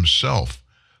Austin himself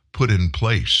put in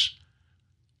place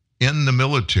in the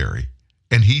military,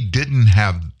 and he didn't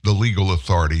have the legal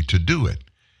authority to do it.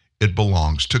 It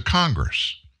belongs to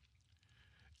Congress.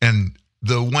 And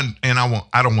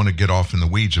I don't want to get off in the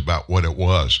weeds about what it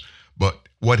was, but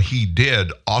what he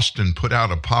did, Austin put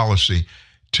out a policy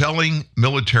telling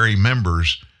military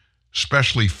members,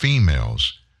 especially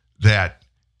females, that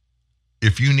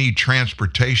if you need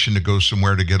transportation to go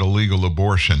somewhere to get a legal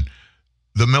abortion,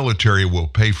 the military will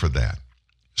pay for that.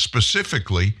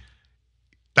 Specifically,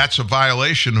 that's a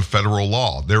violation of federal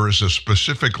law. There is a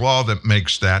specific law that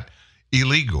makes that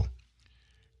illegal.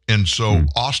 And so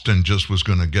Austin just was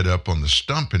going to get up on the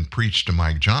stump and preach to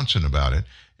Mike Johnson about it.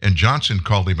 And Johnson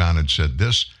called him out and said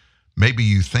this, maybe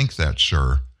you think that,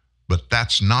 sir, but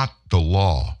that's not the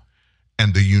law.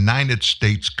 And the United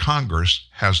States Congress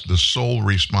has the sole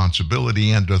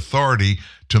responsibility and authority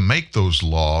to make those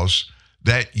laws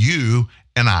that you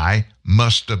and I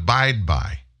must abide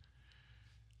by.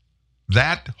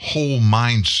 That whole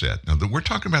mindset, now we're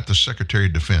talking about the Secretary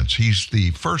of Defense. He's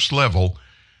the first level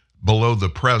below the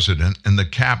president and the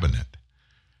cabinet.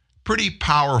 Pretty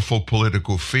powerful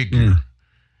political figure.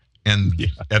 And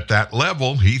at that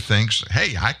level, he thinks,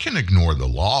 hey, I can ignore the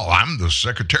law. I'm the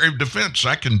Secretary of Defense.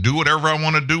 I can do whatever I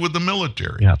want to do with the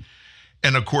military. Yeah.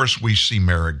 And of course, we see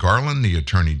Merrick Garland, the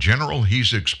Attorney General.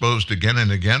 He's exposed again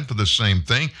and again for the same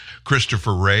thing.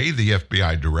 Christopher Wray, the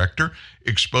FBI Director,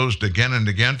 exposed again and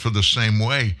again for the same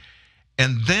way.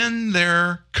 And then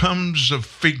there comes a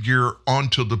figure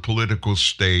onto the political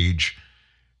stage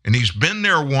And he's been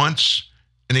there once,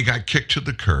 and he got kicked to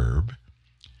the curb.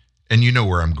 And you know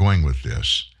where I'm going with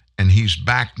this. And he's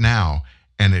back now,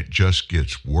 and it just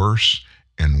gets worse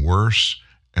and worse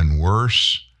and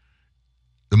worse.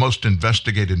 The most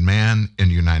investigated man in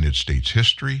United States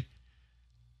history,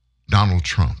 Donald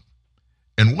Trump.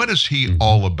 And what is he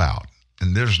all about?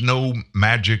 And there's no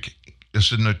magic,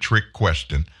 this isn't a trick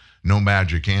question, no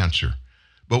magic answer.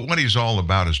 But what he's all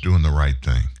about is doing the right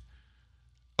thing.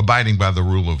 Abiding by the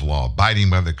rule of law, abiding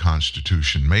by the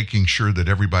Constitution, making sure that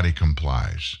everybody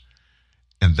complies.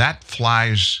 And that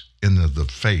flies in the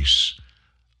face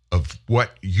of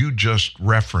what you just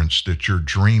referenced that you're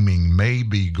dreaming may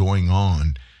be going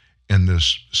on in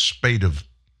this spate of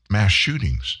mass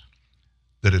shootings,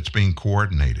 that it's being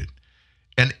coordinated.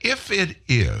 And if it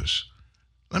is,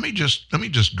 let me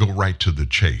just go right to the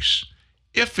chase.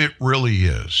 If it really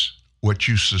is what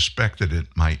you suspected it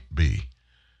might be,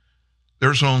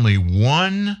 there's only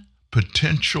one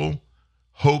potential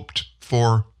hoped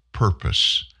for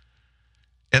purpose.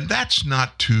 And that's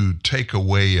not to take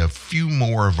away a few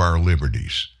more of our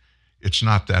liberties. It's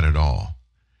not that at all.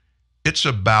 It's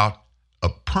about a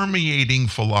permeating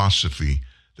philosophy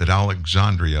that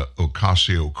Alexandria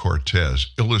Ocasio-Cortez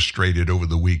illustrated over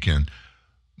the weekend,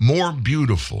 more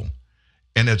beautiful,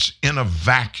 and it's in a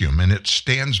vacuum, and it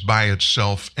stands by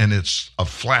itself, and it's a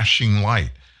flashing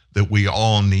light that we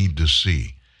all need to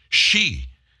see. She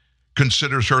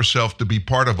considers herself to be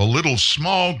part of a little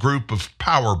small group of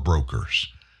power brokers,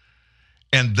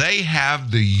 and they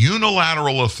have the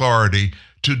unilateral authority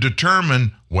to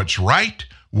determine what's right,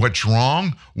 what's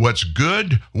wrong, what's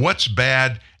good, what's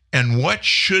bad, and what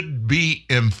should be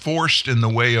enforced in the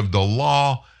way of the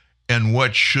law and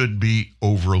what should be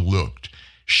overlooked.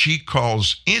 She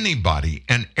calls anybody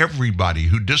and everybody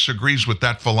who disagrees with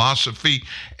that philosophy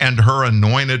and her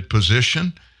anointed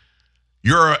position,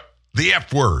 you're the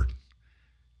F word.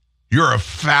 You're a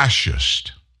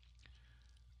fascist.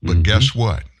 But guess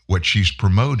what? What she's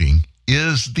promoting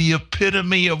is the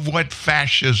epitome of what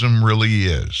fascism really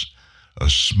is. A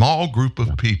small group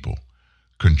of people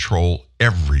control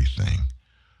everything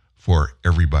for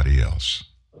everybody else.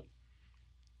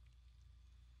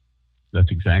 That's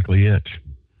exactly it.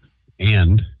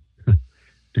 And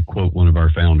to quote one of our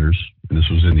founders, and this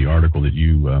was in the article that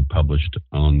you published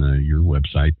on your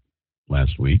website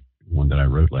last week, one that I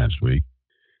wrote last week,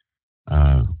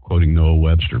 quoting Noah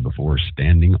Webster, before a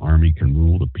standing army can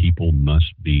rule, the people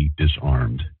must be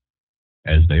disarmed.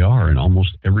 As they are in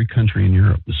almost every country in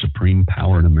Europe, the supreme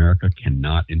power in America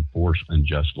cannot enforce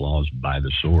unjust laws by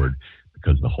the sword,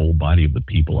 because the whole body of the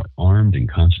people are armed and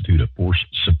constitute a force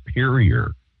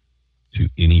superior to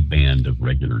any band of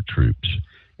regular troops.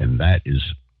 And that is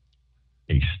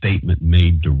a statement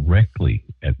made directly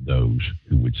at those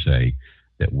who would say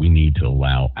that we need to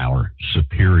allow our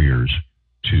superiors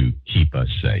to keep us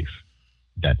safe.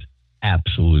 That's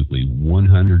absolutely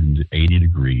 180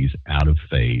 degrees out of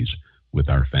phase with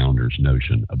our founders'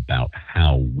 notion about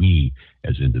how we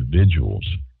as individuals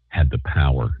had the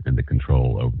power and the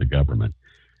control over the government.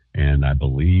 And I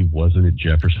believe, wasn't it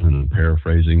Jefferson, I'm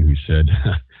paraphrasing, who said,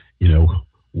 you know,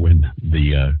 when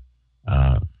the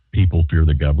people fear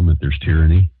the government, there's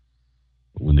tyranny.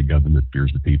 But when the government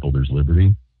fears the people, there's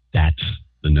liberty. That's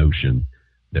the notion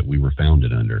that we were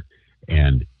founded under.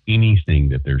 And anything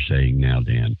that they're saying now,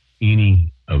 Dan,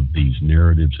 any of these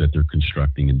narratives that they're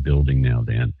constructing and building now,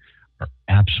 Dan, are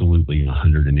absolutely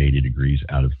 180 degrees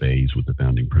out of phase with the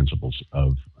founding principles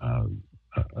of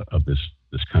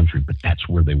this country. But that's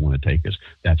where they want to take us.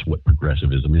 That's what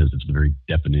progressivism is. It's the very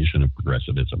definition of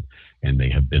progressivism. And they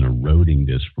have been eroding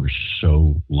this for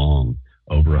so long,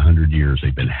 over 100 years.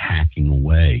 They've been hacking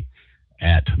away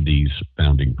at these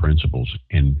founding principles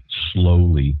and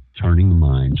slowly turning the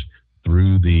minds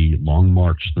through the long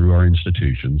march through our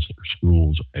institutions, our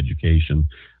schools, education,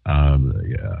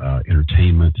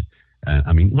 entertainment.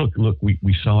 I mean, look,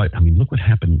 we saw it. I mean, look what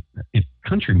happened in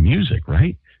country music,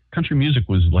 right? Country music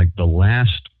was like the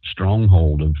last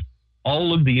stronghold of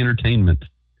all of the entertainment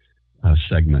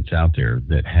segments out there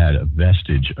that had a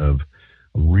vestige of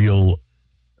real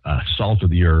salt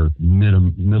of the earth,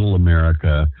 middle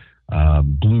America,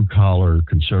 blue collar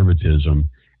conservatism.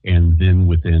 And then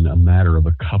within a matter of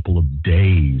a couple of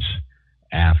days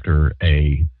after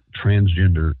a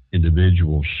transgender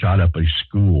individual shot up a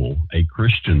school, a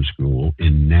Christian school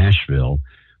in Nashville,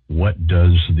 what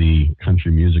does the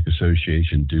Country Music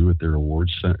Association do at their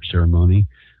awards ceremony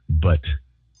but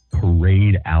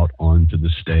parade out onto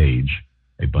the stage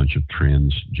a bunch of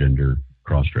transgender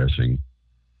cross-dressing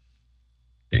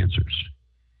dancers?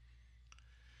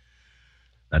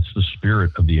 That's the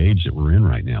spirit of the age that we're in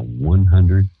right now,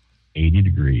 180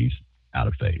 degrees out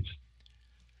of phase.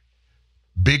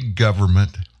 Big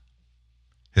government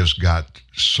has got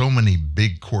so many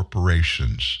big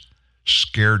corporations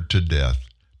scared to death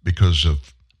because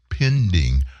of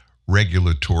pending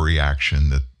regulatory action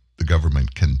that the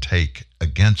government can take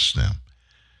against them,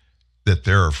 that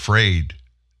they're afraid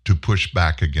to push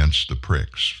back against the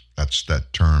pricks. That's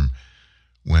that term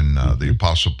when the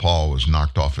Apostle Paul was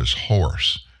knocked off his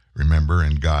horse, remember?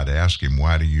 And God asked him,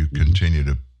 why do you continue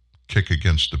to kick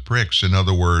against the pricks? In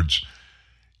other words,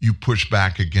 you push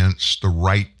back against the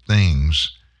right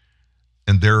things,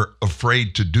 and they're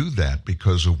afraid to do that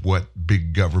because of what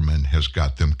big government has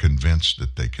got them convinced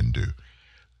that they can do.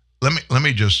 Let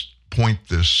me just point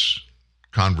this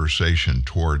conversation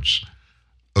towards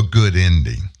a good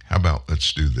ending. How about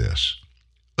let's do this?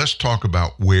 Let's talk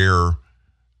about where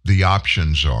the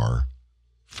options are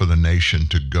for the nation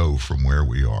to go from where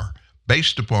we are,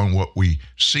 based upon what we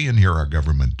see and hear our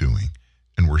government doing,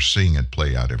 and we're seeing it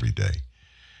play out every day.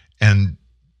 And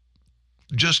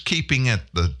just keeping at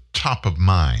the top of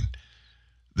mind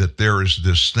that there is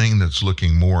this thing that's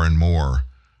looking more and more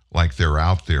like they're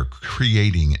out there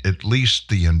creating at least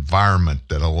the environment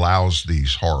that allows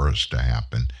these horrors to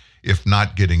happen, if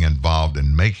not getting involved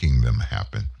in making them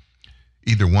happen.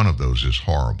 Either one of those is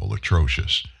horrible,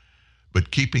 atrocious.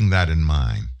 But keeping that in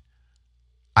mind,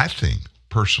 I think,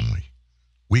 personally,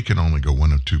 we can only go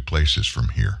one of two places from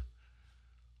here.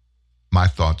 My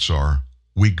thoughts are,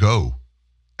 we go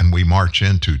and we march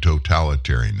into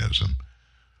totalitarianism,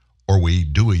 or we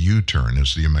do a U-turn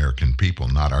as the American people,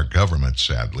 not our government,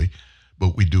 sadly,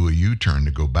 but we do a U-turn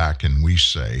to go back and we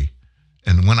say,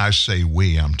 and when I say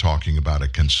we, I'm talking about a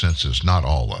consensus, not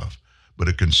all of, but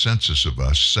a consensus of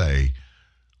us say,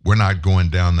 we're not going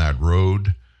down that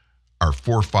road. Our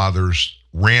forefathers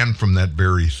ran from that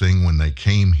very thing when they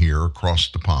came here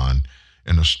across the pond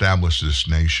and established this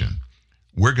nation.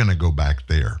 We're going to go back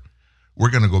there. We're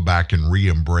going to go back and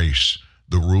re-embrace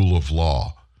the rule of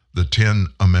law, the 10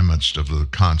 amendments of the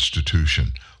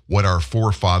Constitution, what our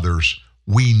forefathers,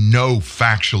 we know,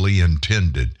 factually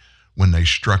intended when they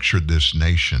structured this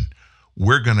nation.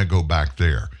 We're going to go back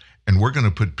there, and we're going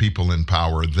to put people in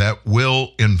power that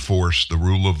will enforce the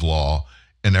rule of law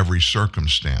in every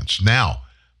circumstance. Now,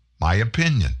 my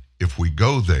opinion, if we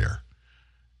go there,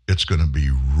 it's going to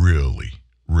be really,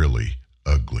 really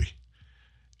ugly.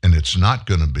 And it's not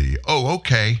going to be, oh,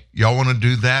 okay, y'all want to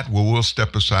do that? Well, we'll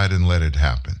step aside and let it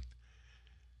happen.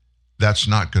 That's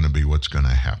not going to be what's going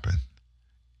to happen,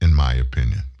 in my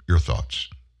opinion. Your thoughts?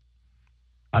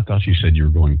 I thought you said you were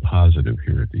going positive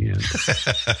here at the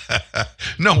end.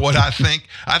 No, what I think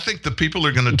the people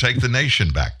are going to take the nation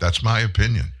back. That's my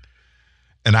opinion.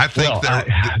 And I think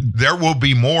there will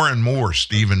be more and more,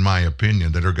 Steve, in my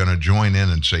opinion, that are going to join in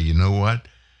and say, you know what?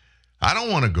 I don't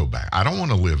want to go back. I don't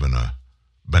want to live in a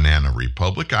banana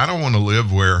republic. I don't want to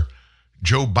live where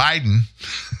Joe Biden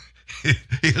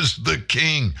is the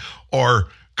king, or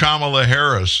Kamala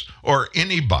Harris, or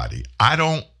anybody. I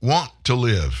don't want to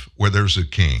live where there's a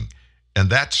king. And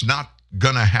that's not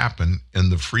going to happen in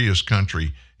the freest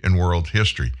country in world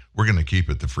history. We're going to keep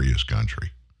it the freest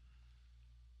country.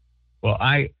 Well,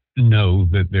 I know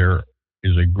that there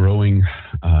is a growing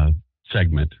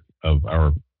segment of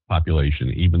our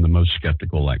population, even the most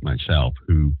skeptical like myself,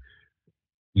 who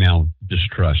now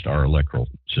distrust our electoral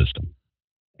system.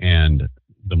 And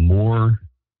the more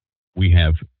we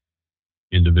have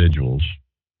individuals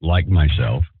like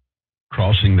myself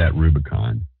crossing that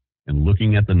Rubicon and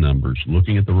looking at the numbers,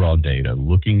 looking at the raw data,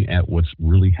 looking at what's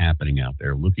really happening out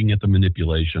there, looking at the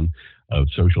manipulation of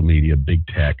social media, big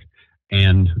tech,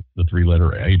 and the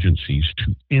three-letter agencies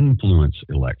to influence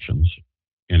elections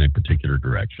in a particular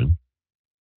direction,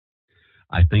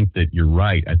 I think that you're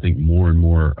right. I think more and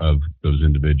more of those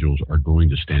individuals are going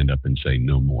to stand up and say,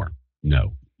 no more.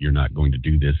 No, you're not going to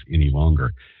do this any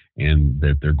longer. And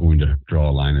that they're going to draw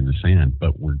a line in the sand.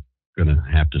 But we're going to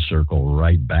have to circle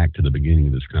right back to the beginning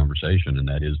of this conversation, and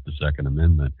that is the Second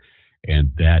Amendment.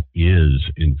 And that is,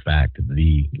 in fact,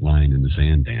 the line in the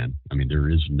sand, Dan. I mean, there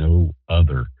is no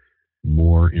other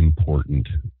more important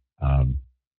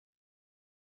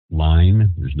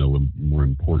line. There's no more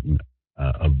important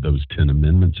of those 10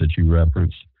 amendments that you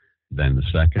referenced than the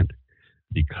second,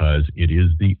 because it is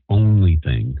the only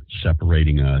thing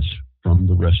separating us from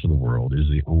the rest of the world. It is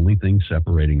the only thing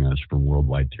separating us from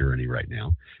worldwide tyranny right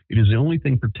now. It is the only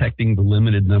thing protecting the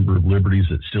limited number of liberties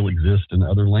that still exist in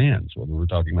other lands, whether we're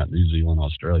talking about New Zealand,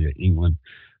 Australia, England,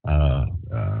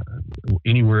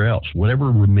 anywhere else.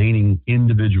 Whatever remaining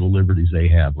individual liberties they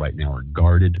have right now are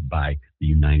guarded by the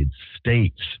United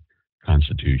States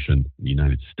Constitution, the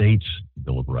United States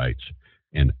Bill of Rights,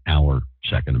 and our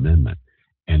Second Amendment.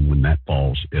 And when that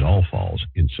falls, it all falls.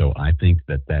 And so I think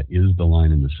that is the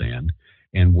line in the sand.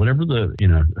 And whatever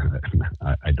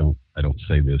I don't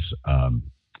say this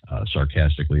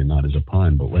sarcastically and not as a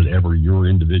pun, but whatever your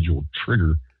individual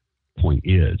trigger point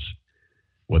is,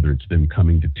 whether it's them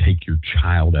coming to take your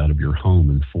child out of your home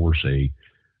and force a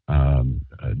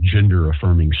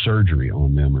gender-affirming surgery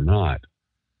on them or not,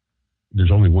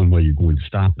 there's only one way you're going to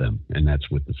stop them, and that's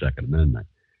with the Second Amendment.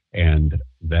 And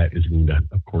that is going to,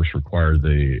 of course, require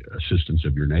the assistance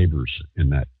of your neighbors in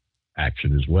that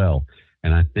action as well.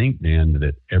 And I think, Dan,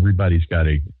 that everybody's got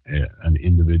an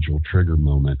individual trigger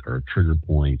moment or a trigger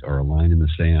point or a line in the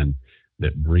sand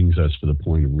that brings us to the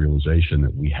point of realization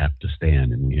that we have to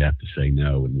stand and we have to say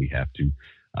no and we have to,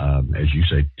 as you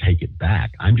say, take it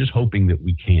back. I'm just hoping that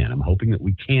we can. I'm hoping that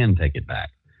we can take it back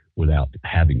without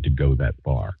having to go that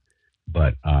far.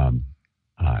 But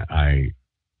I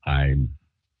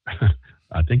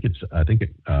think it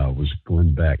was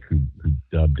Glenn Beck who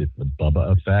dubbed it the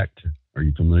Bubba effect. Are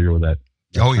you familiar with that?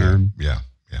 Oh, term? Yeah.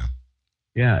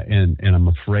 And I'm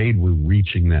afraid we're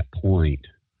reaching that point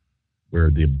where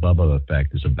the Bubba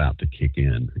effect is about to kick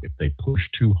in. If they push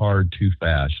too hard, too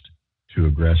fast, too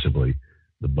aggressively,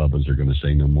 the Bubbas are going to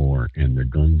say no more, and they're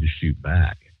going to shoot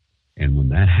back. And when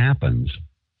that happens,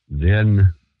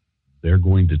 then they're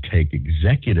going to take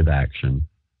executive action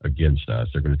against us.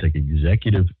 They're going to take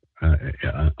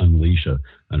unleash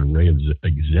an array of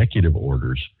executive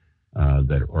orders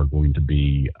that are going to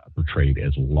be portrayed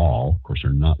as law. Of course,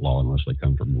 they're not law unless they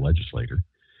come from the legislator.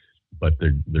 But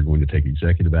they're going to take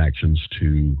executive actions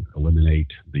to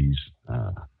eliminate these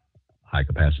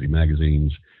high-capacity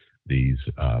magazines, these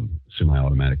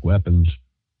semi-automatic weapons,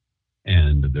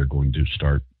 and they're going to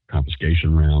start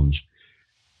confiscation rounds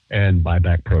and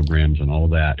buyback programs and all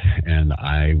of that. And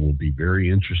I will be very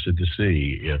interested to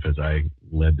see if, as I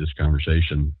led this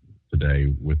conversation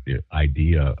today with the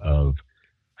idea of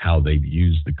how they've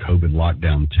used the COVID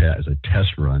lockdown as a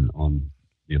test run on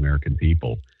the American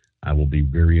people, I will be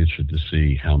very interested to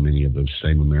see how many of those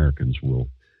same Americans will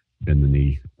bend the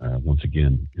knee once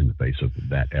again in the face of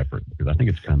that effort, because I think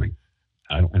it's coming.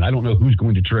 I don't know who's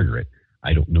going to trigger it.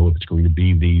 I don't know if it's going to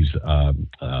be these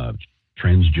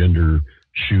transgender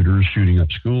shooters shooting up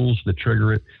schools that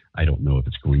trigger it. I don't know if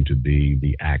it's going to be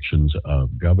the actions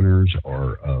of governors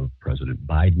or of President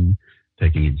Biden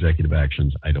taking executive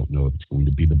actions. I don't know if it's going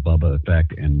to be the Bubba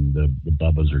effect and the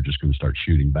Bubbas are just going to start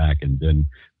shooting back and then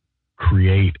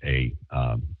create a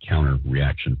counter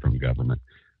reaction from government.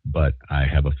 But I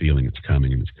have a feeling it's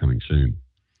coming, and it's coming soon.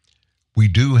 We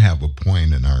do have a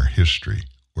point in our history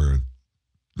where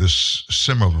this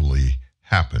similarly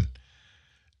happened,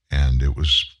 and it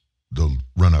was the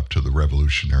run-up to the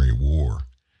Revolutionary War.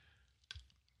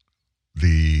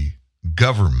 The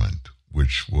government,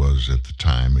 which was at the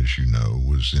time, as you know,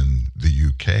 was in the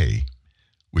UK,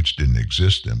 which didn't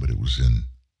exist then, but it was in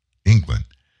England.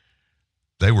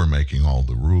 They were making all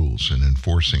the rules and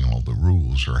enforcing all the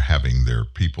rules, or having their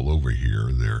people over here,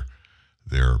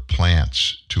 their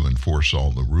plants to enforce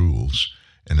all the rules.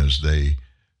 And as they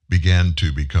began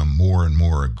to become more and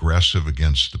more aggressive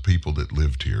against the people that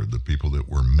lived here, the people that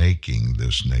were making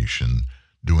this nation,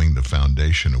 doing the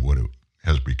foundation of what it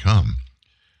has become,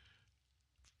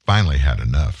 finally had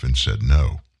enough and said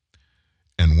no.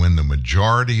 And when the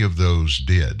majority of those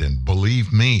did, and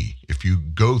believe me, if you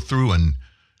go through and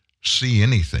see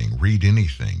anything, read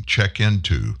anything, check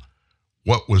into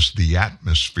what was the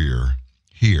atmosphere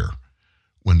here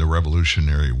when the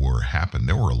Revolutionary War happened,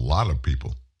 there were a lot of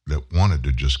people that wanted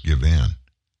to just give in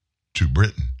to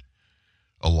Britain.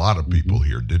 A lot of people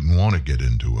here didn't want to get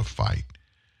into a fight.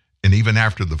 And even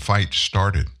after the fight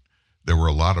started, there were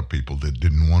a lot of people that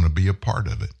didn't want to be a part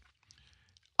of it.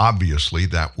 Obviously,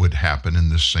 that would happen in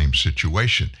this same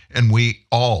situation. And we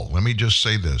all, let me just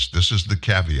say this is the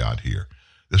caveat here.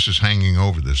 This is hanging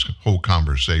over this whole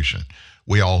conversation.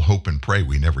 We all hope and pray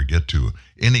we never get to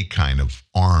any kind of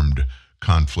armed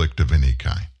conflict of any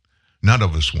kind. None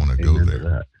of us want to go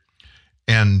there.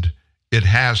 And it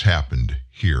has happened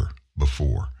here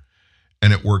before.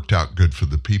 And it worked out good for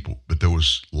the people. But there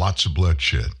was lots of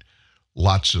bloodshed,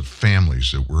 lots of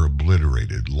families that were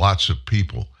obliterated, lots of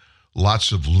people,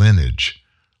 lots of lineage,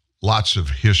 lots of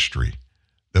history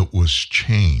that was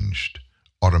changed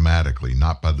automatically,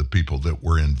 not by the people that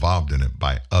were involved in it,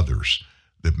 by others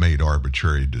that made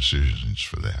arbitrary decisions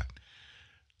for that.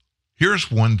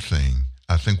 Here's one thing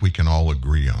I think we can all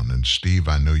agree on, and Steve,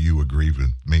 I know you agree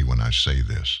with me when I say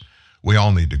this. We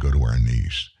all need to go to our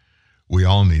knees. We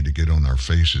all need to get on our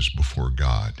faces before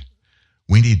God.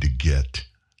 We need to get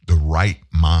the right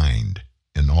mind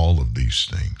in all of these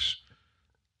things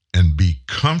and be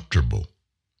comfortable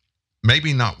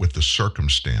maybe not with the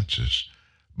circumstances,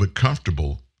 but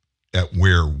comfortable at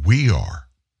where we are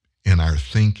in our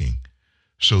thinking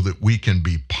so that we can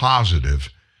be positive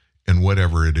in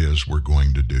whatever it is we're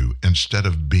going to do instead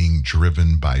of being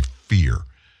driven by fear.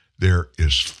 There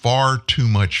is far too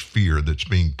much fear that's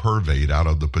being purveyed out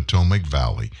of the Potomac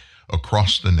Valley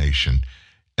across the nation,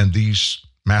 and these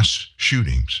mass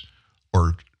shootings,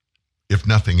 or if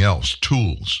nothing else,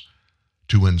 tools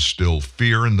to instill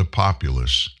fear in the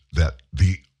populace that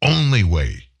the only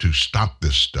way to stop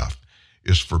this stuff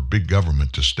is for big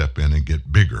government to step in and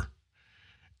get bigger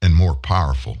and more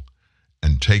powerful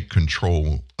and take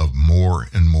control of more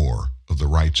and more of the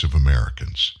rights of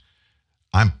Americans.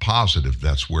 I'm positive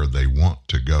that's where they want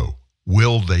to go.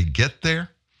 Will they get there?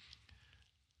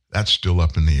 That's still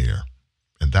up in the air.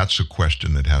 And that's a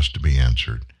question that has to be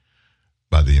answered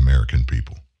by the American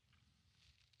people.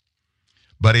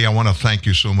 Buddy, I want to thank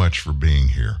you so much for being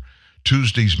here.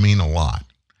 Tuesdays mean a lot.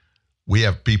 We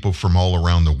have people from all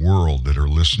around the world that are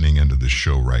listening into this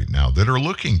show right now that are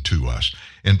looking to us.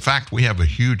 In fact, we have a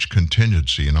huge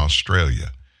contingency in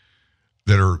Australia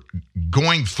that are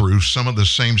going through some of the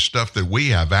same stuff that we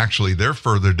have. Actually, they're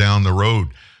further down the road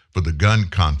for the gun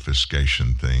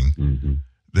confiscation thing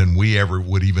than we ever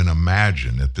would even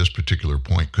imagine at this particular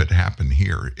point could happen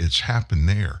here. It's happened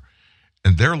there.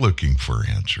 And they're looking for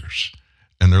answers.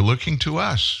 And they're looking to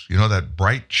us, you know, that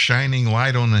bright, shining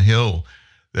light on the hill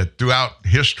that throughout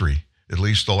history, at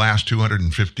least the last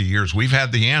 250 years, we've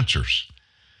had the answers.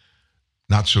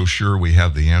 Not so sure we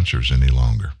have the answers any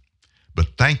longer.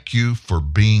 But thank you for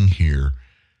being here.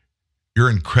 You're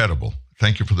incredible.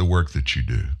 Thank you for the work that you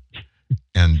do.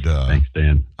 And thanks,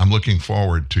 Dan. I'm looking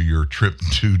forward to your trip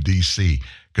to D.C.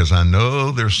 because I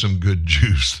know there's some good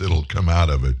juice that'll come out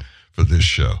of it for this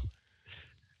show.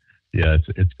 Yeah,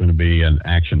 it's going to be an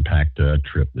action-packed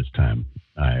trip this time,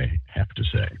 I have to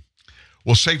say.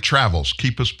 Well, safe travels.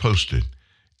 Keep us posted.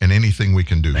 And anything we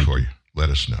can do for you, let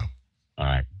us know. All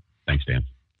right. Thanks, Dan.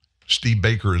 Steve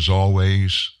Baker, as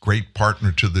always, great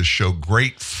partner to this show,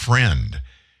 great friend.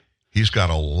 He's got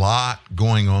a lot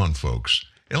going on, folks.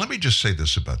 And let me just say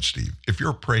this about Steve. If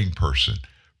you're a praying person,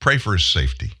 pray for his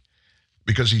safety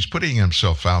because he's putting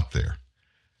himself out there.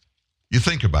 You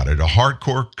think about it, a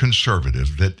hardcore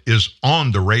conservative that is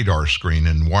on the radar screen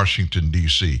in Washington,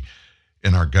 D.C.,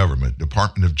 in our government,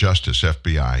 Department of Justice,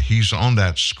 FBI. He's on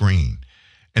that screen.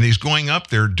 And he's going up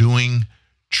there doing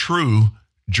true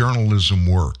journalism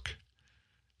work.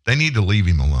 They need to leave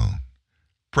him alone.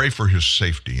 Pray for his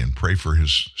safety and pray for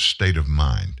his state of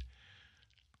mind.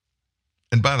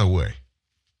 And by the way,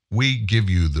 we give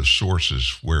you the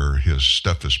sources where his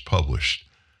stuff is published.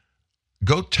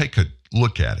 Go take a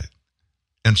look at it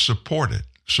and support it.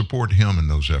 Support him in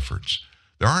those efforts.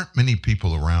 There aren't many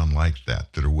people around like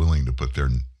that are willing to put their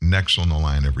necks on the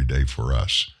line every day for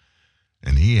us.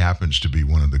 And he happens to be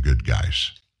one of the good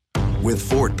guys. With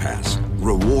Ford Pass,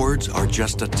 rewards are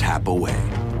just a tap away.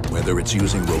 Whether it's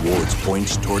using rewards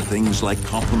points toward things like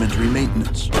complimentary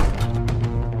maintenance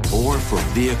or for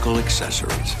vehicle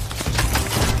accessories.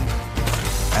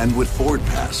 And with Ford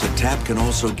Pass, a tap can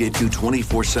also get you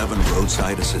 24/7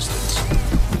 roadside assistance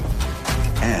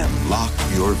and lock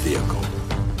your vehicle.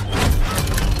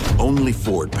 Only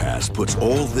Ford Pass puts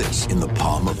all this in the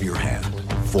palm of your hand.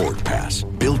 Ford Pass,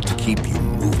 built to keep you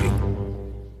moving.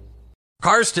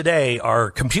 Cars today are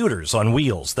computers on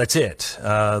wheels. That's it.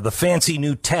 The fancy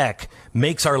new tech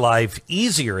makes our life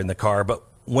easier in the car, but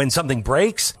when something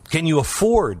breaks, can you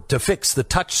afford to fix the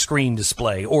touchscreen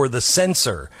display or the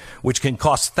sensor, which can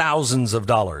cost thousands of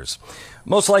dollars?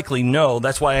 Most likely no.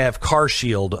 That's why I have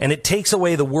CarShield, and it takes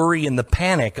away the worry and the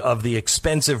panic of the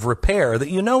expensive repair that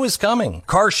you know is coming.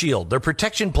 CarShield, their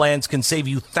protection plans can save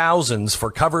you thousands for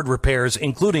covered repairs,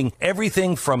 including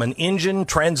everything from an engine,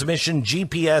 transmission,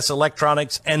 GPS,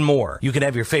 electronics, and more. You can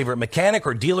have your favorite mechanic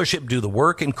or dealership do the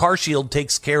work, and CarShield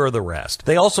takes care of the rest.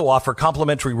 They also offer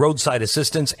complimentary roadside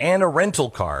assistance and a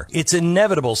rental car. It's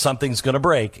inevitable something's going to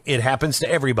break. It happens to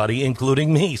everybody,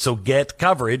 including me. So get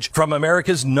coverage from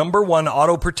America's #1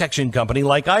 auto protection company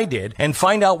like I did and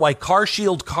find out why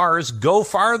CarShield cars go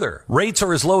farther. Rates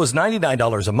are as low as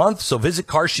 $99 a month, so visit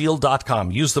carshield.com.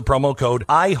 Use the promo code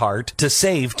iHeart to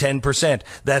save 10%.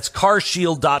 That's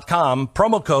carshield.com,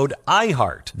 promo code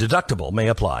iHeart. Deductible may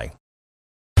apply.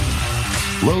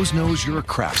 Lowe's knows you're a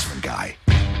craftsman guy.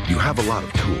 You have a lot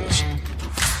of tools.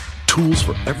 Tools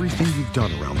for everything you've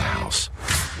done around the house.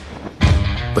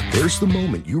 But there's the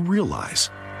moment you realize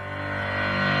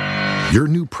your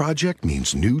new project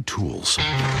means new tools.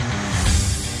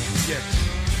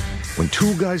 When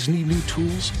tool guys need new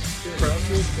tools,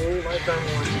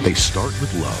 they start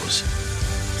with Lowe's.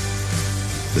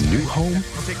 the new home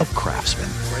of Craftsman.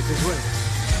 Right this way.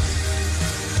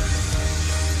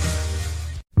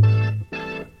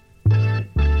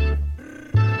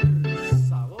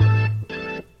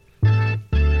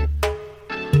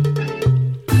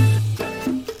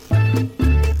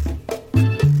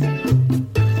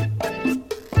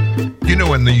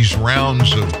 In these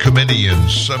rounds of committee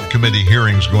and subcommittee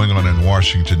hearings going on in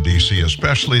Washington, D.C.,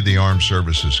 especially the Armed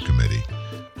Services Committee,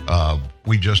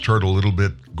 we just heard a little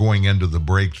bit going into the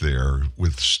break there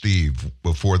with Steve.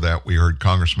 Before that, we heard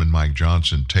Congressman Mike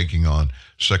Johnson taking on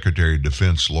Secretary of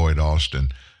Defense Lloyd Austin.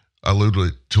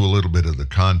 Alluded to a little bit of the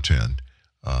content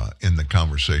in the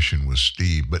conversation with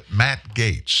Steve. But Matt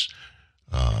Gaetz,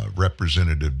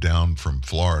 representative down from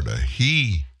Florida,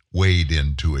 he weighed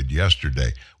into it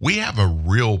yesterday. We have a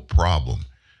real problem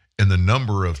in the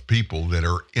number of people that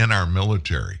are in our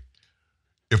military.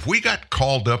 If we got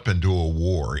called up into a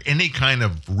war, any kind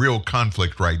of real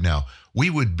conflict right now, we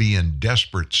would be in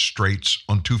desperate straits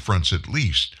on two fronts at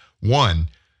least. One,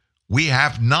 we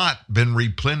have not been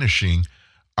replenishing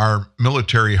our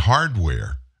military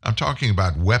hardware. I'm talking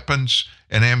about weapons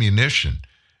and ammunition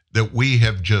that we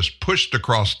have just pushed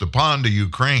across the pond to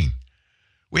Ukraine.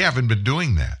 We haven't been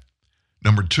doing that.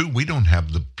 Number two, we don't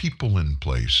have the people in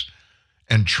place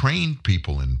and trained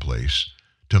people in place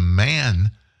to man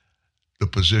the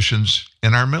positions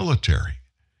in our military.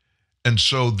 And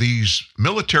so these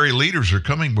military leaders are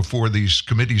coming before these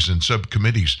committees and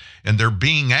subcommittees, and they're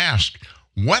being asked,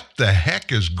 what the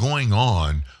heck is going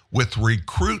on with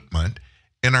recruitment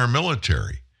in our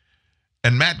military?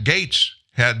 And Matt Gaetz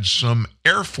had some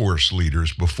Air Force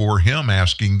leaders before him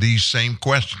asking these same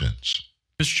questions.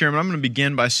 Mr. Chairman, I'm going to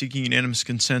begin by seeking unanimous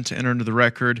consent to enter into the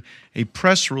record a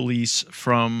press release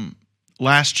from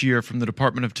last year from the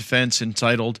Department of Defense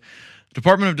entitled,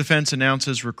 Department of Defense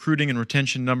announces recruiting and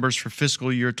retention numbers for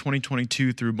fiscal year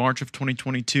 2022 through March of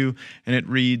 2022, and it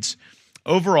reads,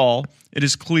 overall, it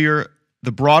is clear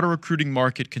the broader recruiting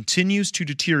market continues to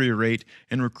deteriorate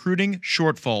and recruiting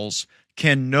shortfalls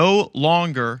can no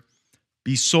longer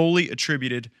be solely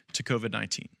attributed to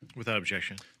COVID-19. Without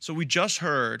objection. So we just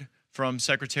heard from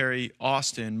Secretary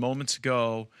Austin moments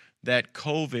ago that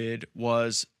COVID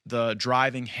was the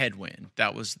driving headwind.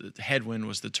 That was the headwind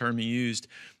was the term he used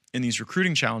in these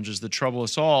recruiting challenges that trouble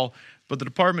us all. But the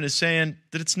department is saying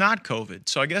that it's not COVID.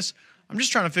 So I guess I'm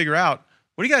just trying to figure out,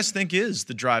 what do you guys think is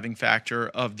the driving factor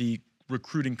of the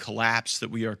recruiting collapse that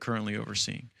we are currently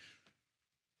overseeing?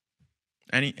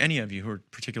 Any of you who are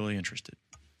particularly interested?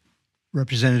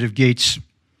 Representative Gaetz,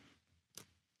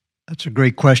 that's a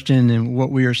great question, and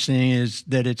what we are seeing is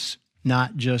that it's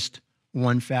not just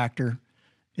one factor.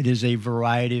 It is a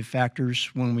variety of factors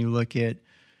when we look at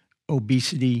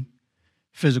obesity,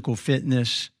 physical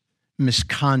fitness,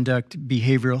 misconduct,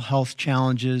 behavioral health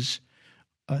challenges,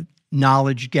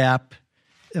 knowledge gap.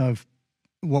 Of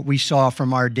what we saw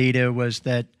from our data was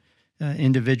that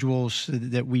individuals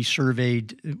that we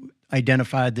surveyed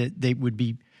identified that they would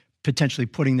be potentially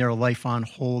putting their life on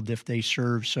hold if they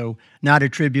serve. So not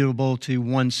attributable to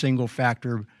one single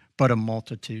factor, but a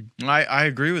multitude. I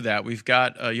agree with that. We've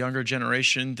got a younger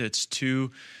generation that's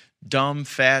too dumb,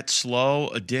 fat, slow,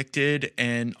 addicted,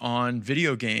 and on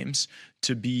video games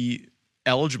to be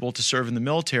eligible to serve in the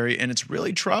military. And it's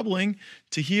really troubling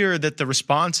to hear that the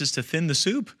response is to thin the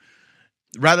soup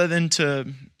rather than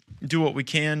to do what we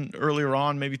can earlier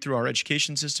on, maybe through our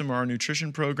education system or our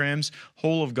nutrition programs,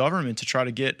 whole of government, to try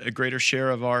to get a greater share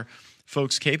of our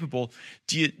folks capable.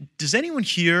 Does anyone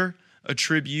here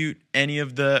attribute any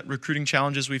of the recruiting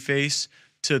challenges we face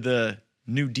to the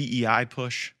new DEI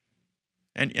push?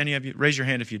 Any of you? Raise your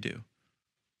hand if you do.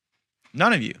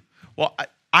 None of you. Well,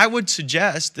 I would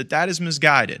suggest that that is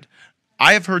misguided.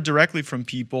 I have heard directly from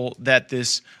people that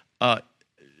this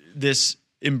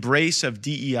embrace of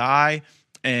DEI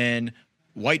and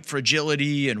white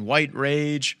fragility and white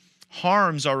rage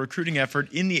harms our recruiting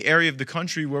effort in the area of the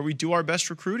country where we do our best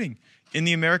recruiting, in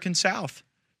the American South.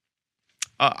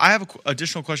 I have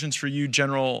additional questions for you,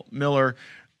 General Miller.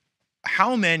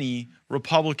 How many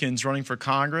Republicans running for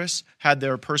Congress had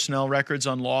their personnel records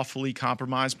unlawfully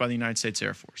compromised by the United States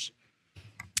Air Force?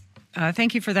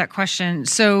 Thank you for that question.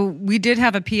 So we did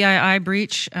have a PII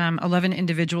breach, 11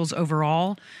 individuals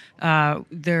overall.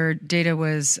 Their data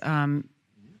was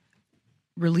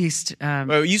released.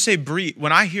 Well, you say breach.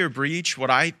 When I hear breach,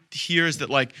 what I hear is that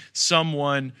like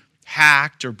someone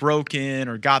hacked or broke in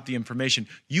or got the information.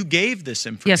 You gave this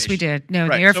information. Yes, we did. No,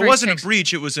 right. the Air So Force it wasn't a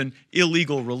breach. It was an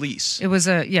illegal release. It was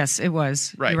yes, it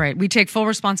was. Right. You're right. We take full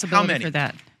responsibility for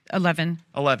that. 11.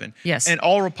 11. Yes. And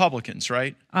all Republicans,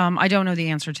 right? I don't know the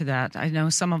answer to that. I know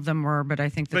some of them were, but I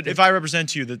think that. But if I represent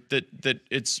to you that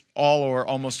it's all or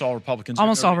almost all Republicans.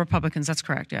 Almost all Republicans, that's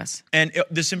correct, yes. And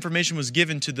this information was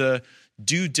given to the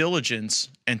due diligence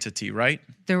entity, right?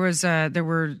 There was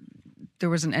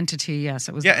an entity, yes.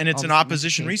 It was and it's an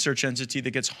opposition research entity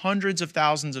that gets hundreds of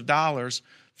thousands of dollars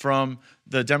from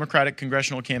the Democratic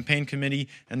Congressional Campaign Committee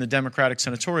and the Democratic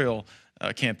Senatorial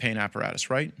campaign apparatus,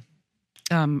 right?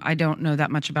 I don't know that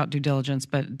much about due diligence,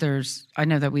 but I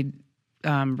know that we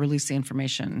released the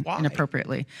information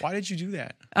inappropriately. Why did you do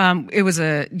that? It was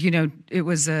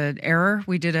an error.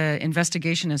 We did an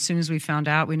investigation as soon as we found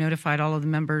out. We notified all of the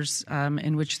members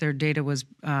in which their data was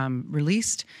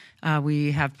released.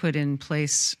 We have put in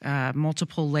place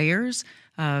multiple layers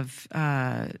of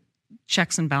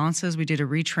checks and balances. We did a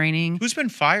retraining. Who's been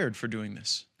fired for doing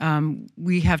this?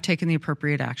 We have taken the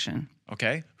appropriate action.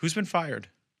 Okay. Who's been fired?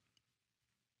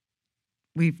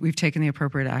 We've taken the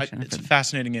appropriate action. It's a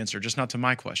fascinating answer, just not to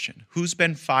my question. Who's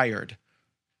been fired?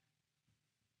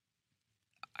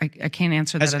 I can't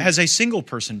answer that. Has a single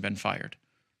person been fired?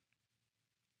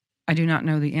 I do not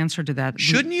know the answer to that.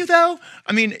 Shouldn't you, though?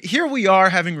 I mean, here we are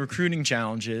having recruiting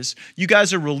challenges. You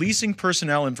guys are releasing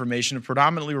personnel information of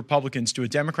predominantly Republicans to a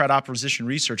Democrat opposition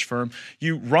research firm.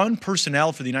 You run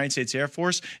personnel for the United States Air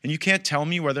Force, and you can't tell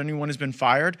me whether anyone has been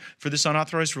fired for this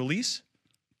unauthorized release?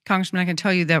 Congressman, I can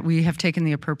tell you that we have taken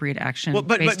the appropriate action.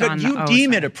 But you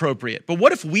deem it appropriate. But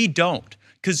what if we don't?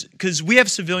 Because we have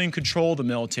civilian control of the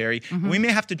military. Mm-hmm. We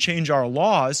may have to change our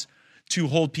laws to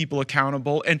hold people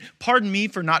accountable. And pardon me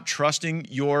for not trusting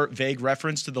your vague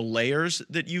reference to the layers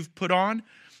that you've put on.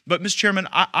 But, Mr. Chairman,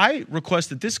 I request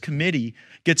that this committee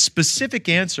get specific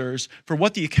answers for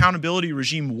what the accountability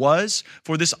regime was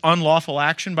for this unlawful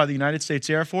action by the United States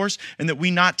Air Force, and that we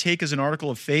not take as an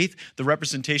article of faith the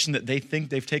representation that they think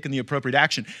they've taken the appropriate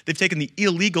action. They've taken the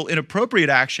illegal, inappropriate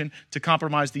action to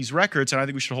compromise these records, and I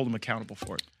think we should hold them accountable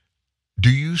for it. Do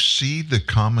you see the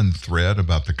common thread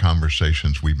about the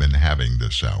conversations we've been having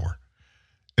this hour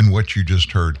and what you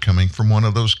just heard coming from one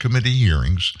of those committee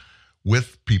hearings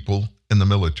with people in the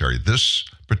military, this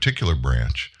particular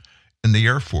branch in the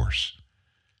Air Force?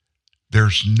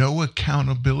 There's no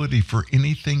accountability for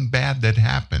anything bad that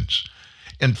happens.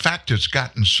 In fact, it's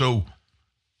gotten so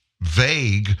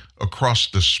vague across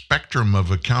the spectrum of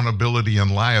accountability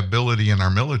and liability in our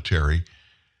military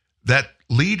that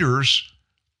leaders,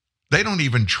 they don't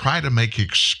even try to make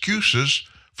excuses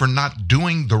for not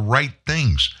doing the right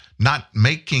things, not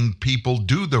making people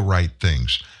do the right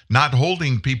things, not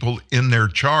holding people in their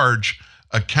charge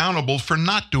accountable for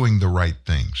not doing the right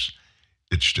things.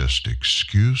 It's just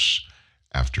excuse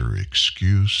after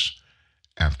excuse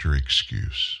after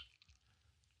excuse.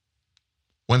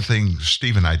 One thing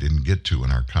Steve and I didn't get to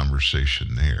in our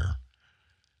conversation there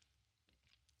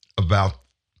about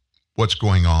what's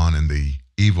going on in the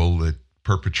evil that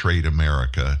perpetrate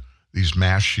America, these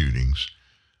mass shootings,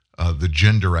 the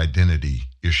gender identity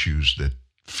issues that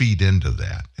feed into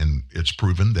that. And it's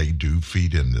proven they do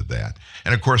feed into that.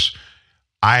 And of course,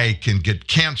 I can get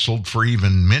canceled for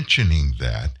even mentioning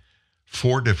that.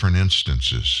 4 different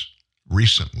instances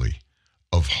recently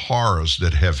of horrors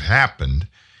that have happened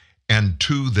and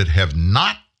 2 that have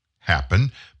not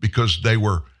happened because they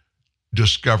were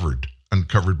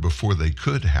uncovered before they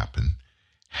could happen,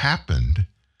 happened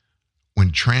when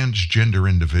transgender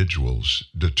individuals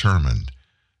determined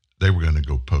they were going to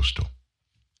go postal.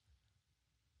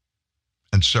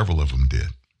 And several of them did.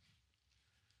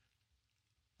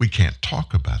 We can't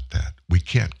talk about that. We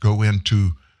can't go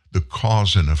into the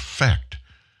cause and effect.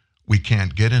 We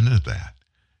can't get into that.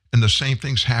 And the same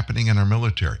thing's happening in our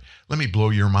military. Let me blow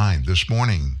your mind. This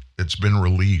morning, it's been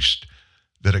released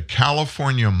that a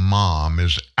California mom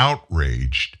is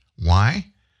outraged. Why?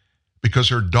 Because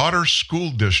her daughter's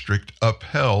school district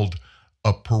upheld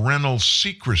a parental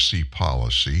secrecy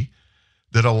policy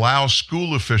that allows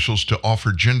school officials to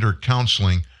offer gender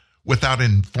counseling without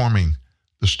informing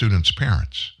the student's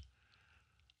parents.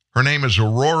 Her name is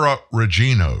Aurora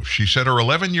Regino. She said her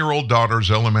 11-year-old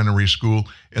daughter's elementary school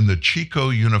in the Chico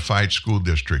Unified School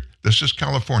District, this is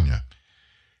California,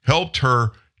 helped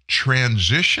her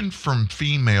transition from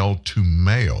female to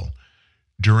male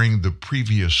during the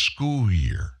previous school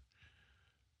year.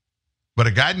 But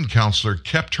a guidance counselor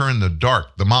kept her in the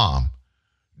dark, the mom,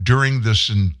 during this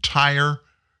entire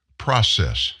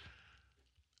process.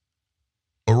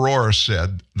 Aurora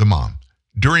said, the mom,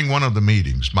 during one of the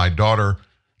meetings, my daughter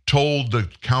told the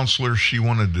counselor she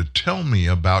wanted to tell me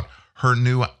about her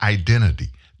new identity.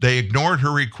 They ignored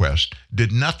her request,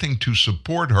 did nothing to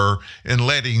support her in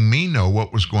letting me know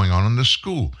what was going on in the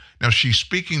school. Now, she's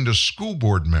speaking to school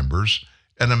board members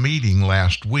at a meeting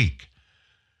last week.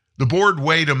 The board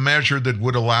weighed a measure that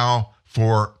would allow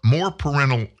for more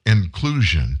parental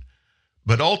inclusion,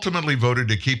 but ultimately voted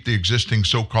to keep the existing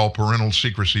so-called parental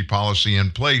secrecy policy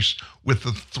in place with a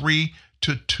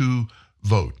 3-2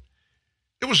 vote.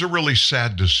 It was a really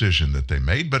sad decision that they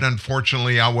made, but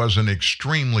unfortunately I wasn't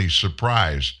extremely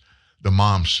surprised, the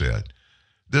mom said.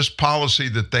 This policy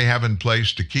that they have in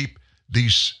place to keep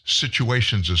these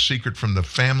situations a secret from the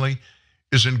family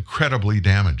is incredibly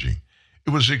damaging. It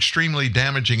was extremely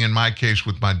damaging in my case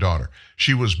with my daughter.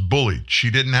 She was bullied. She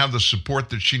didn't have the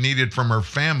support that she needed from her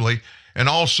family, and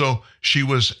also she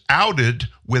was outed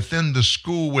within the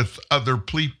school with other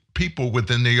people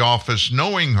within the office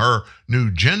knowing her new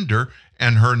gender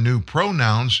and her new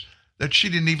pronouns that she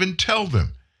didn't even tell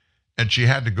them. And she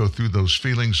had to go through those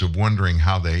feelings of wondering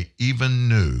how they even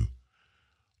knew,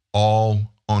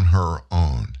 all on her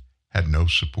own, had no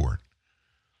support.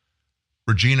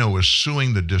 Regina was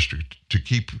suing the district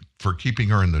for keeping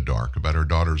her in the dark about her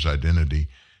daughter's identity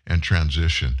and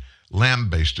transition,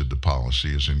 lambasted the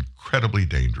policy as incredibly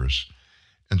dangerous,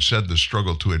 and said the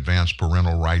struggle to advance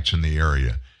parental rights in the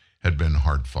area had been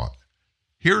hard fought.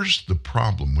 Here's the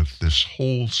problem with this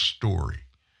whole story.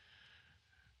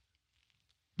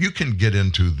 You can get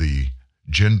into the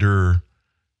transgender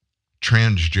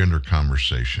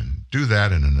conversation. Do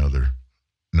that in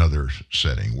another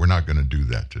setting. We're not going to do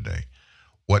that today.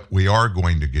 What we are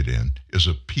going to get in is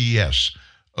a PS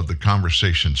of the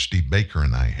conversation Steve Baker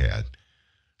and I had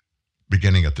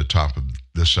beginning at the top of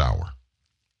this hour.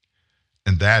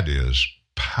 And that is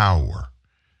power,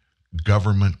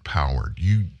 government power.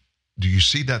 Do you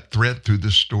see that thread through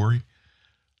this story?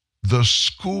 The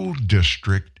school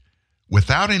district,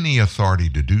 without any authority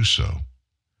to do so,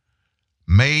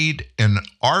 made an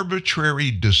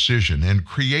arbitrary decision and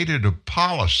created a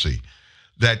policy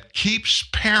that keeps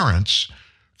parents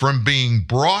from being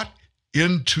brought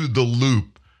into the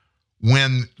loop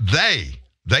when they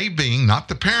being not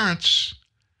the parents,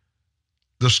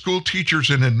 the school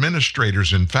teachers and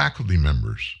administrators and faculty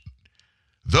members,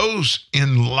 those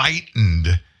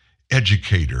enlightened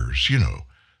educators,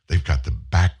 they've got the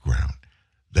background.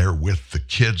 They're with the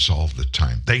kids all the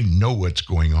time. They know what's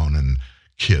going on in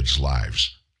kids'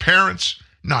 lives. Parents,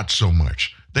 not so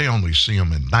much. They only see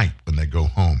them at night when they go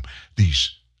home.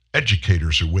 These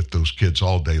educators are with those kids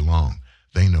all day long.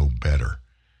 They know better.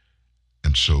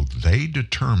 And so they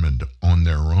determined on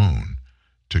their own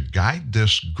to guide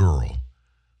this girl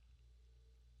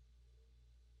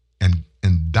and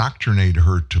indoctrinate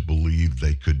her to believe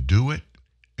they could do it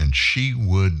and she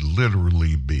would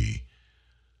literally be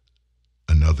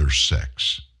another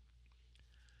sex.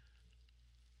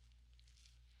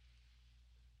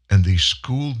 And these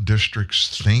school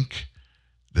districts think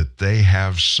that they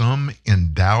have some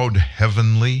endowed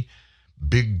heavenly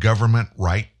big government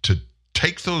right to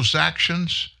take those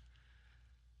actions,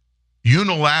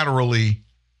 unilaterally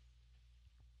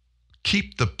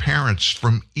keep the parents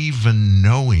from even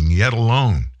knowing, yet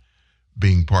alone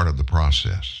being part of the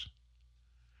process.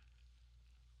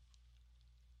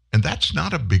 And that's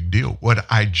not a big deal. What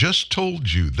I just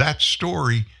told you, that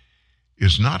story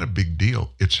is not a big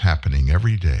deal. It's happening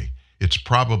every day. It's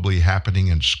probably happening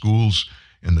in schools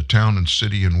in the town and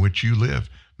city in which you live,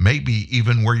 maybe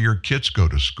even where your kids go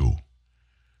to school.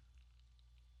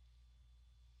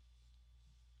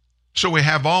 So we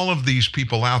have all of these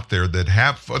people out there that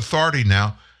have authority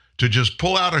now to just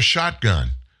pull out a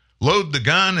shotgun, load the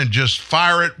gun, and just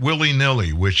fire it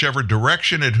willy-nilly, whichever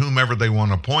direction at whomever they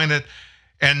want to point it,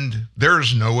 and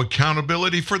there's no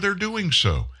accountability for their doing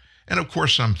so. And of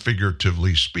course, I'm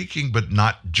figuratively speaking, but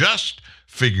not just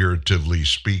figuratively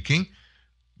speaking.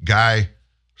 Guy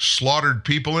slaughtered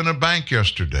people in a bank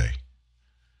yesterday.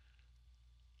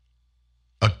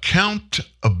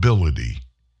 Accountability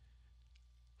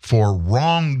for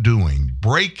wrongdoing,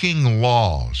 breaking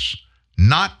laws,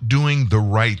 not doing the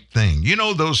right thing. You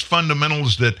know, those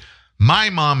fundamentals that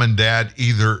my mom and dad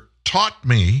either taught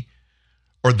me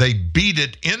or they beat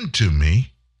it into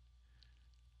me,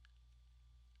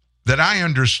 that I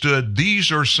understood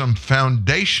these are some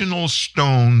foundational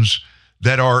stones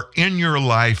that are in your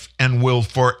life and will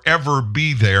forever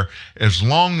be there. As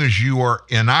long as you are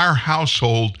in our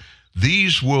household,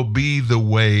 these will be the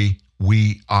way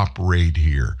we operate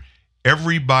here.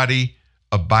 Everybody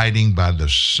abiding by the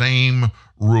same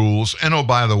rules. And oh,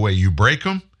 by the way, you break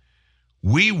them,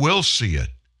 we will see it,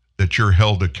 that you're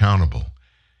held accountable.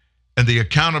 And the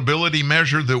accountability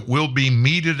measure that will be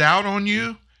meted out on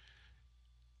you,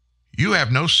 you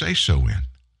have no say-so in.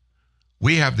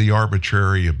 We have the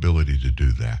arbitrary ability to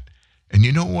do that. And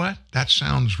you know what? That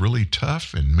sounds really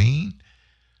tough and mean,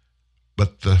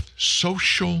 but the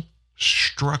social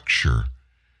structure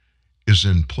is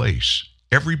in place.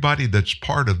 Everybody that's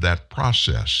part of that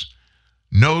process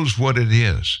knows what it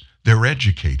is. They're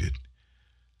educated.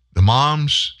 The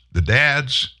moms, the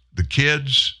dads, the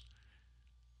kids,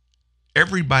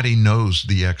 everybody knows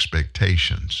the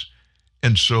expectations.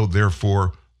 And so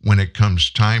therefore, when it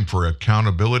comes time for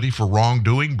accountability for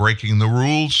wrongdoing, breaking the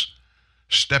rules,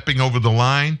 stepping over the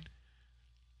line,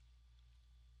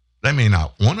 they may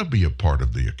not want to be a part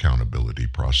of the accountability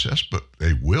process, but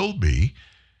they will be.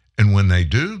 And when they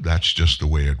do, that's just the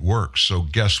way it works. So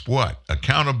guess what?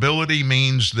 Accountability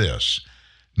means this.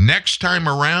 Next time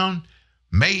around,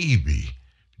 maybe,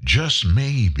 just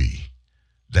maybe,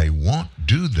 they won't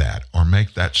do that or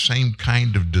make that same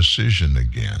kind of decision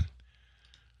again.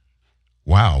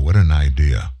 Wow, what an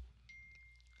idea.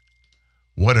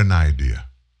 What an idea.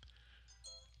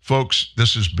 Folks,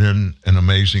 this has been an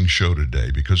amazing show today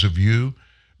because of you,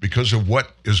 because of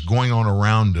what is going on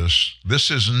around us. This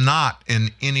is not in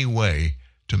any way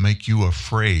to make you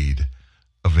afraid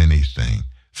of anything.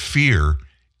 Fear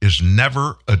is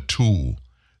never a tool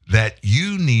that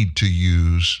you need to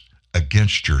use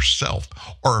against yourself,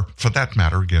 or for that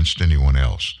matter, against anyone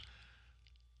else.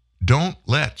 Don't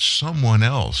let someone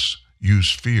else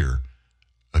use fear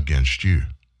against you.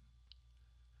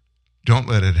 Don't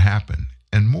let it happen.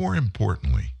 And more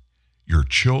importantly, your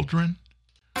children,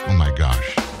 oh my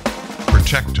gosh,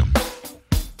 protect them.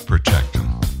 Protect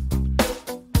them.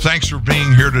 Thanks for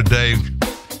being here today.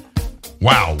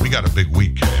 Wow, we got a big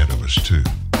week ahead of us too.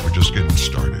 We're just getting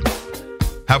started.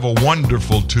 Have a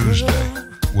wonderful Tuesday.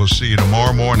 We'll see you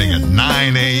tomorrow morning at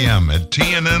 9 a.m. at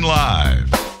TNN Live.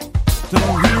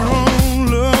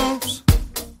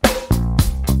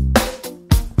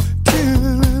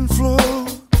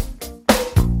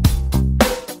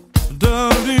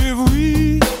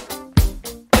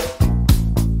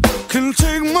 Can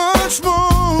take much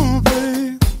more,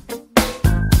 babe.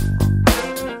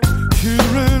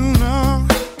 Here and now,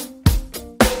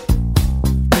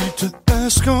 need to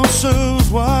ask ourselves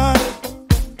why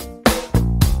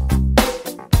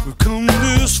we've come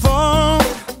this far,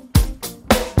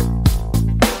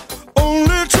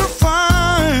 only to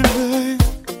find, babe,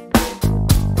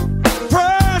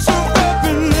 price of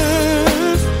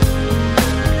happiness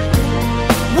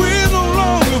we no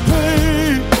longer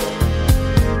pay.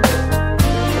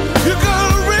 You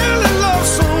gotta really love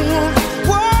someone.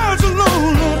 Words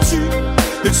alone are cheap.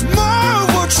 It's more of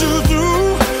what you do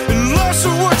and less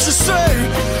of what you say.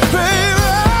 Baby,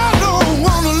 I don't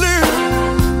wanna live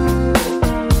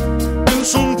in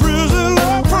some prison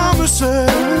of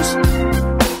promises.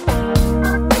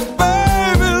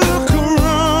 Baby, look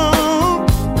around.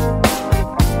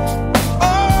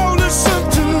 All this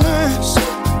emptiness.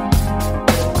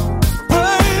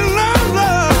 Ain't no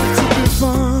love to be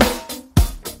found.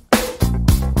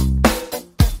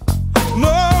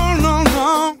 No, no, no.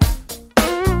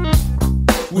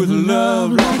 With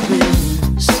love like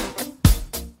this,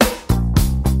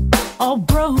 all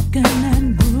broken